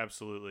 Yeah,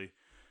 absolutely.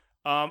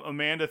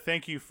 Amanda,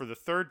 thank you for the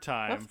third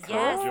time for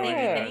yes, joining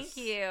us. Thank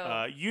you.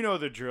 You know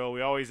the drill.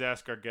 We always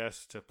ask our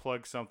guests to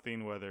plug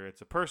something, whether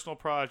it's a personal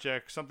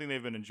project, something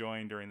they've been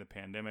enjoying during the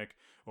pandemic,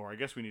 or I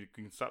guess we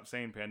can stop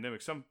saying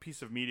pandemic, some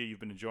piece of media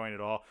you've been enjoying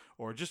at all,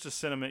 or just a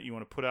sentiment you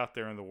want to put out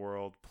there in the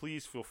world.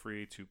 Please feel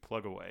free to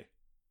plug away.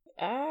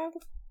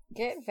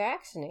 Get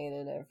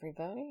vaccinated,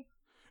 everybody.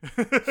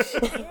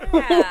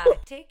 Yeah,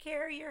 take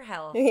care of your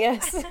health.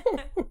 Yes.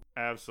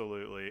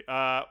 Absolutely.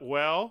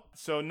 Well,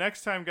 so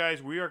next time,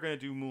 guys, we are going to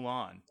do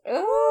Mulan.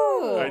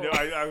 Ooh. I know.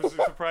 I was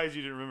surprised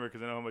you didn't remember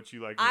because I know how much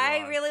you like Mulan.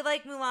 I really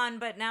like Mulan,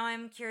 but now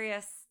I'm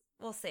curious.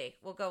 We'll see.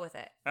 We'll go with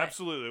it. But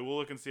Absolutely. We'll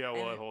look and see how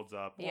well it holds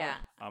up. Yeah.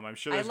 I'm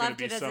sure there's going to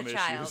be some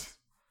issues.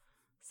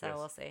 So yes.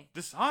 We'll see.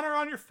 Dishonor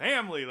on your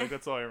family. Like,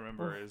 that's all I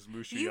remember is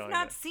Mushu yelling. You've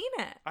not seen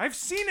it. I've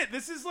seen it.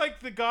 This is like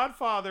The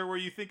Godfather where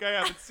you think I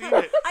haven't seen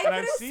it. I could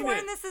have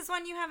sworn this is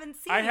one you haven't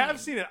seen. I have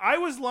seen it. I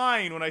was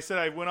lying when I said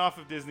I went off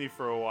of Disney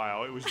for a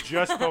while. It was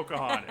just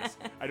Pocahontas.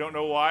 I don't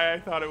know why I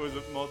thought it was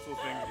multiple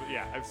things, but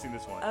yeah, I've seen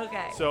this one.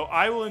 Okay. So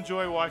I will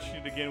enjoy watching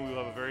it again. We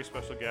will have a very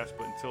special guest,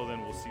 but until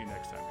then, we'll see you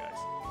next time, guys.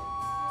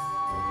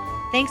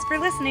 Thanks for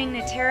listening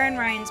to Tara and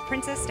Ryan's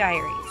Princess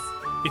Diaries.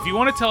 If you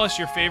want to tell us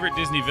your favorite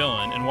Disney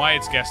villain and why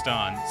it's guest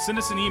on, send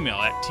us an email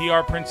at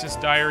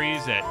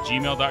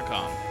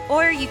trprincessdiaries@gmail.com.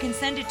 Or you can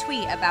send a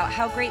tweet about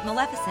how great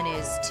Maleficent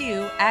is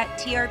to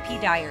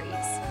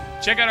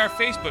 @TRPDiaries. Check out our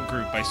Facebook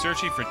group by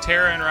searching for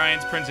Tara and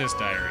Ryan's Princess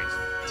Diaries.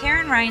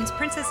 Tara and Ryan's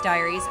Princess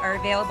Diaries are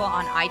available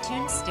on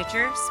iTunes,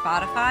 Stitcher,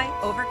 Spotify,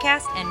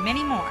 Overcast, and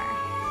many more.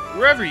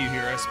 Wherever you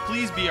hear us,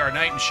 please be our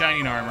knight in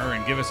shining armor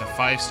and give us a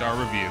 5-star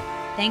review.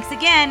 Thanks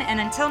again, and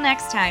until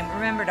next time,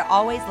 remember to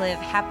always live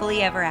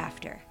happily ever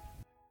after.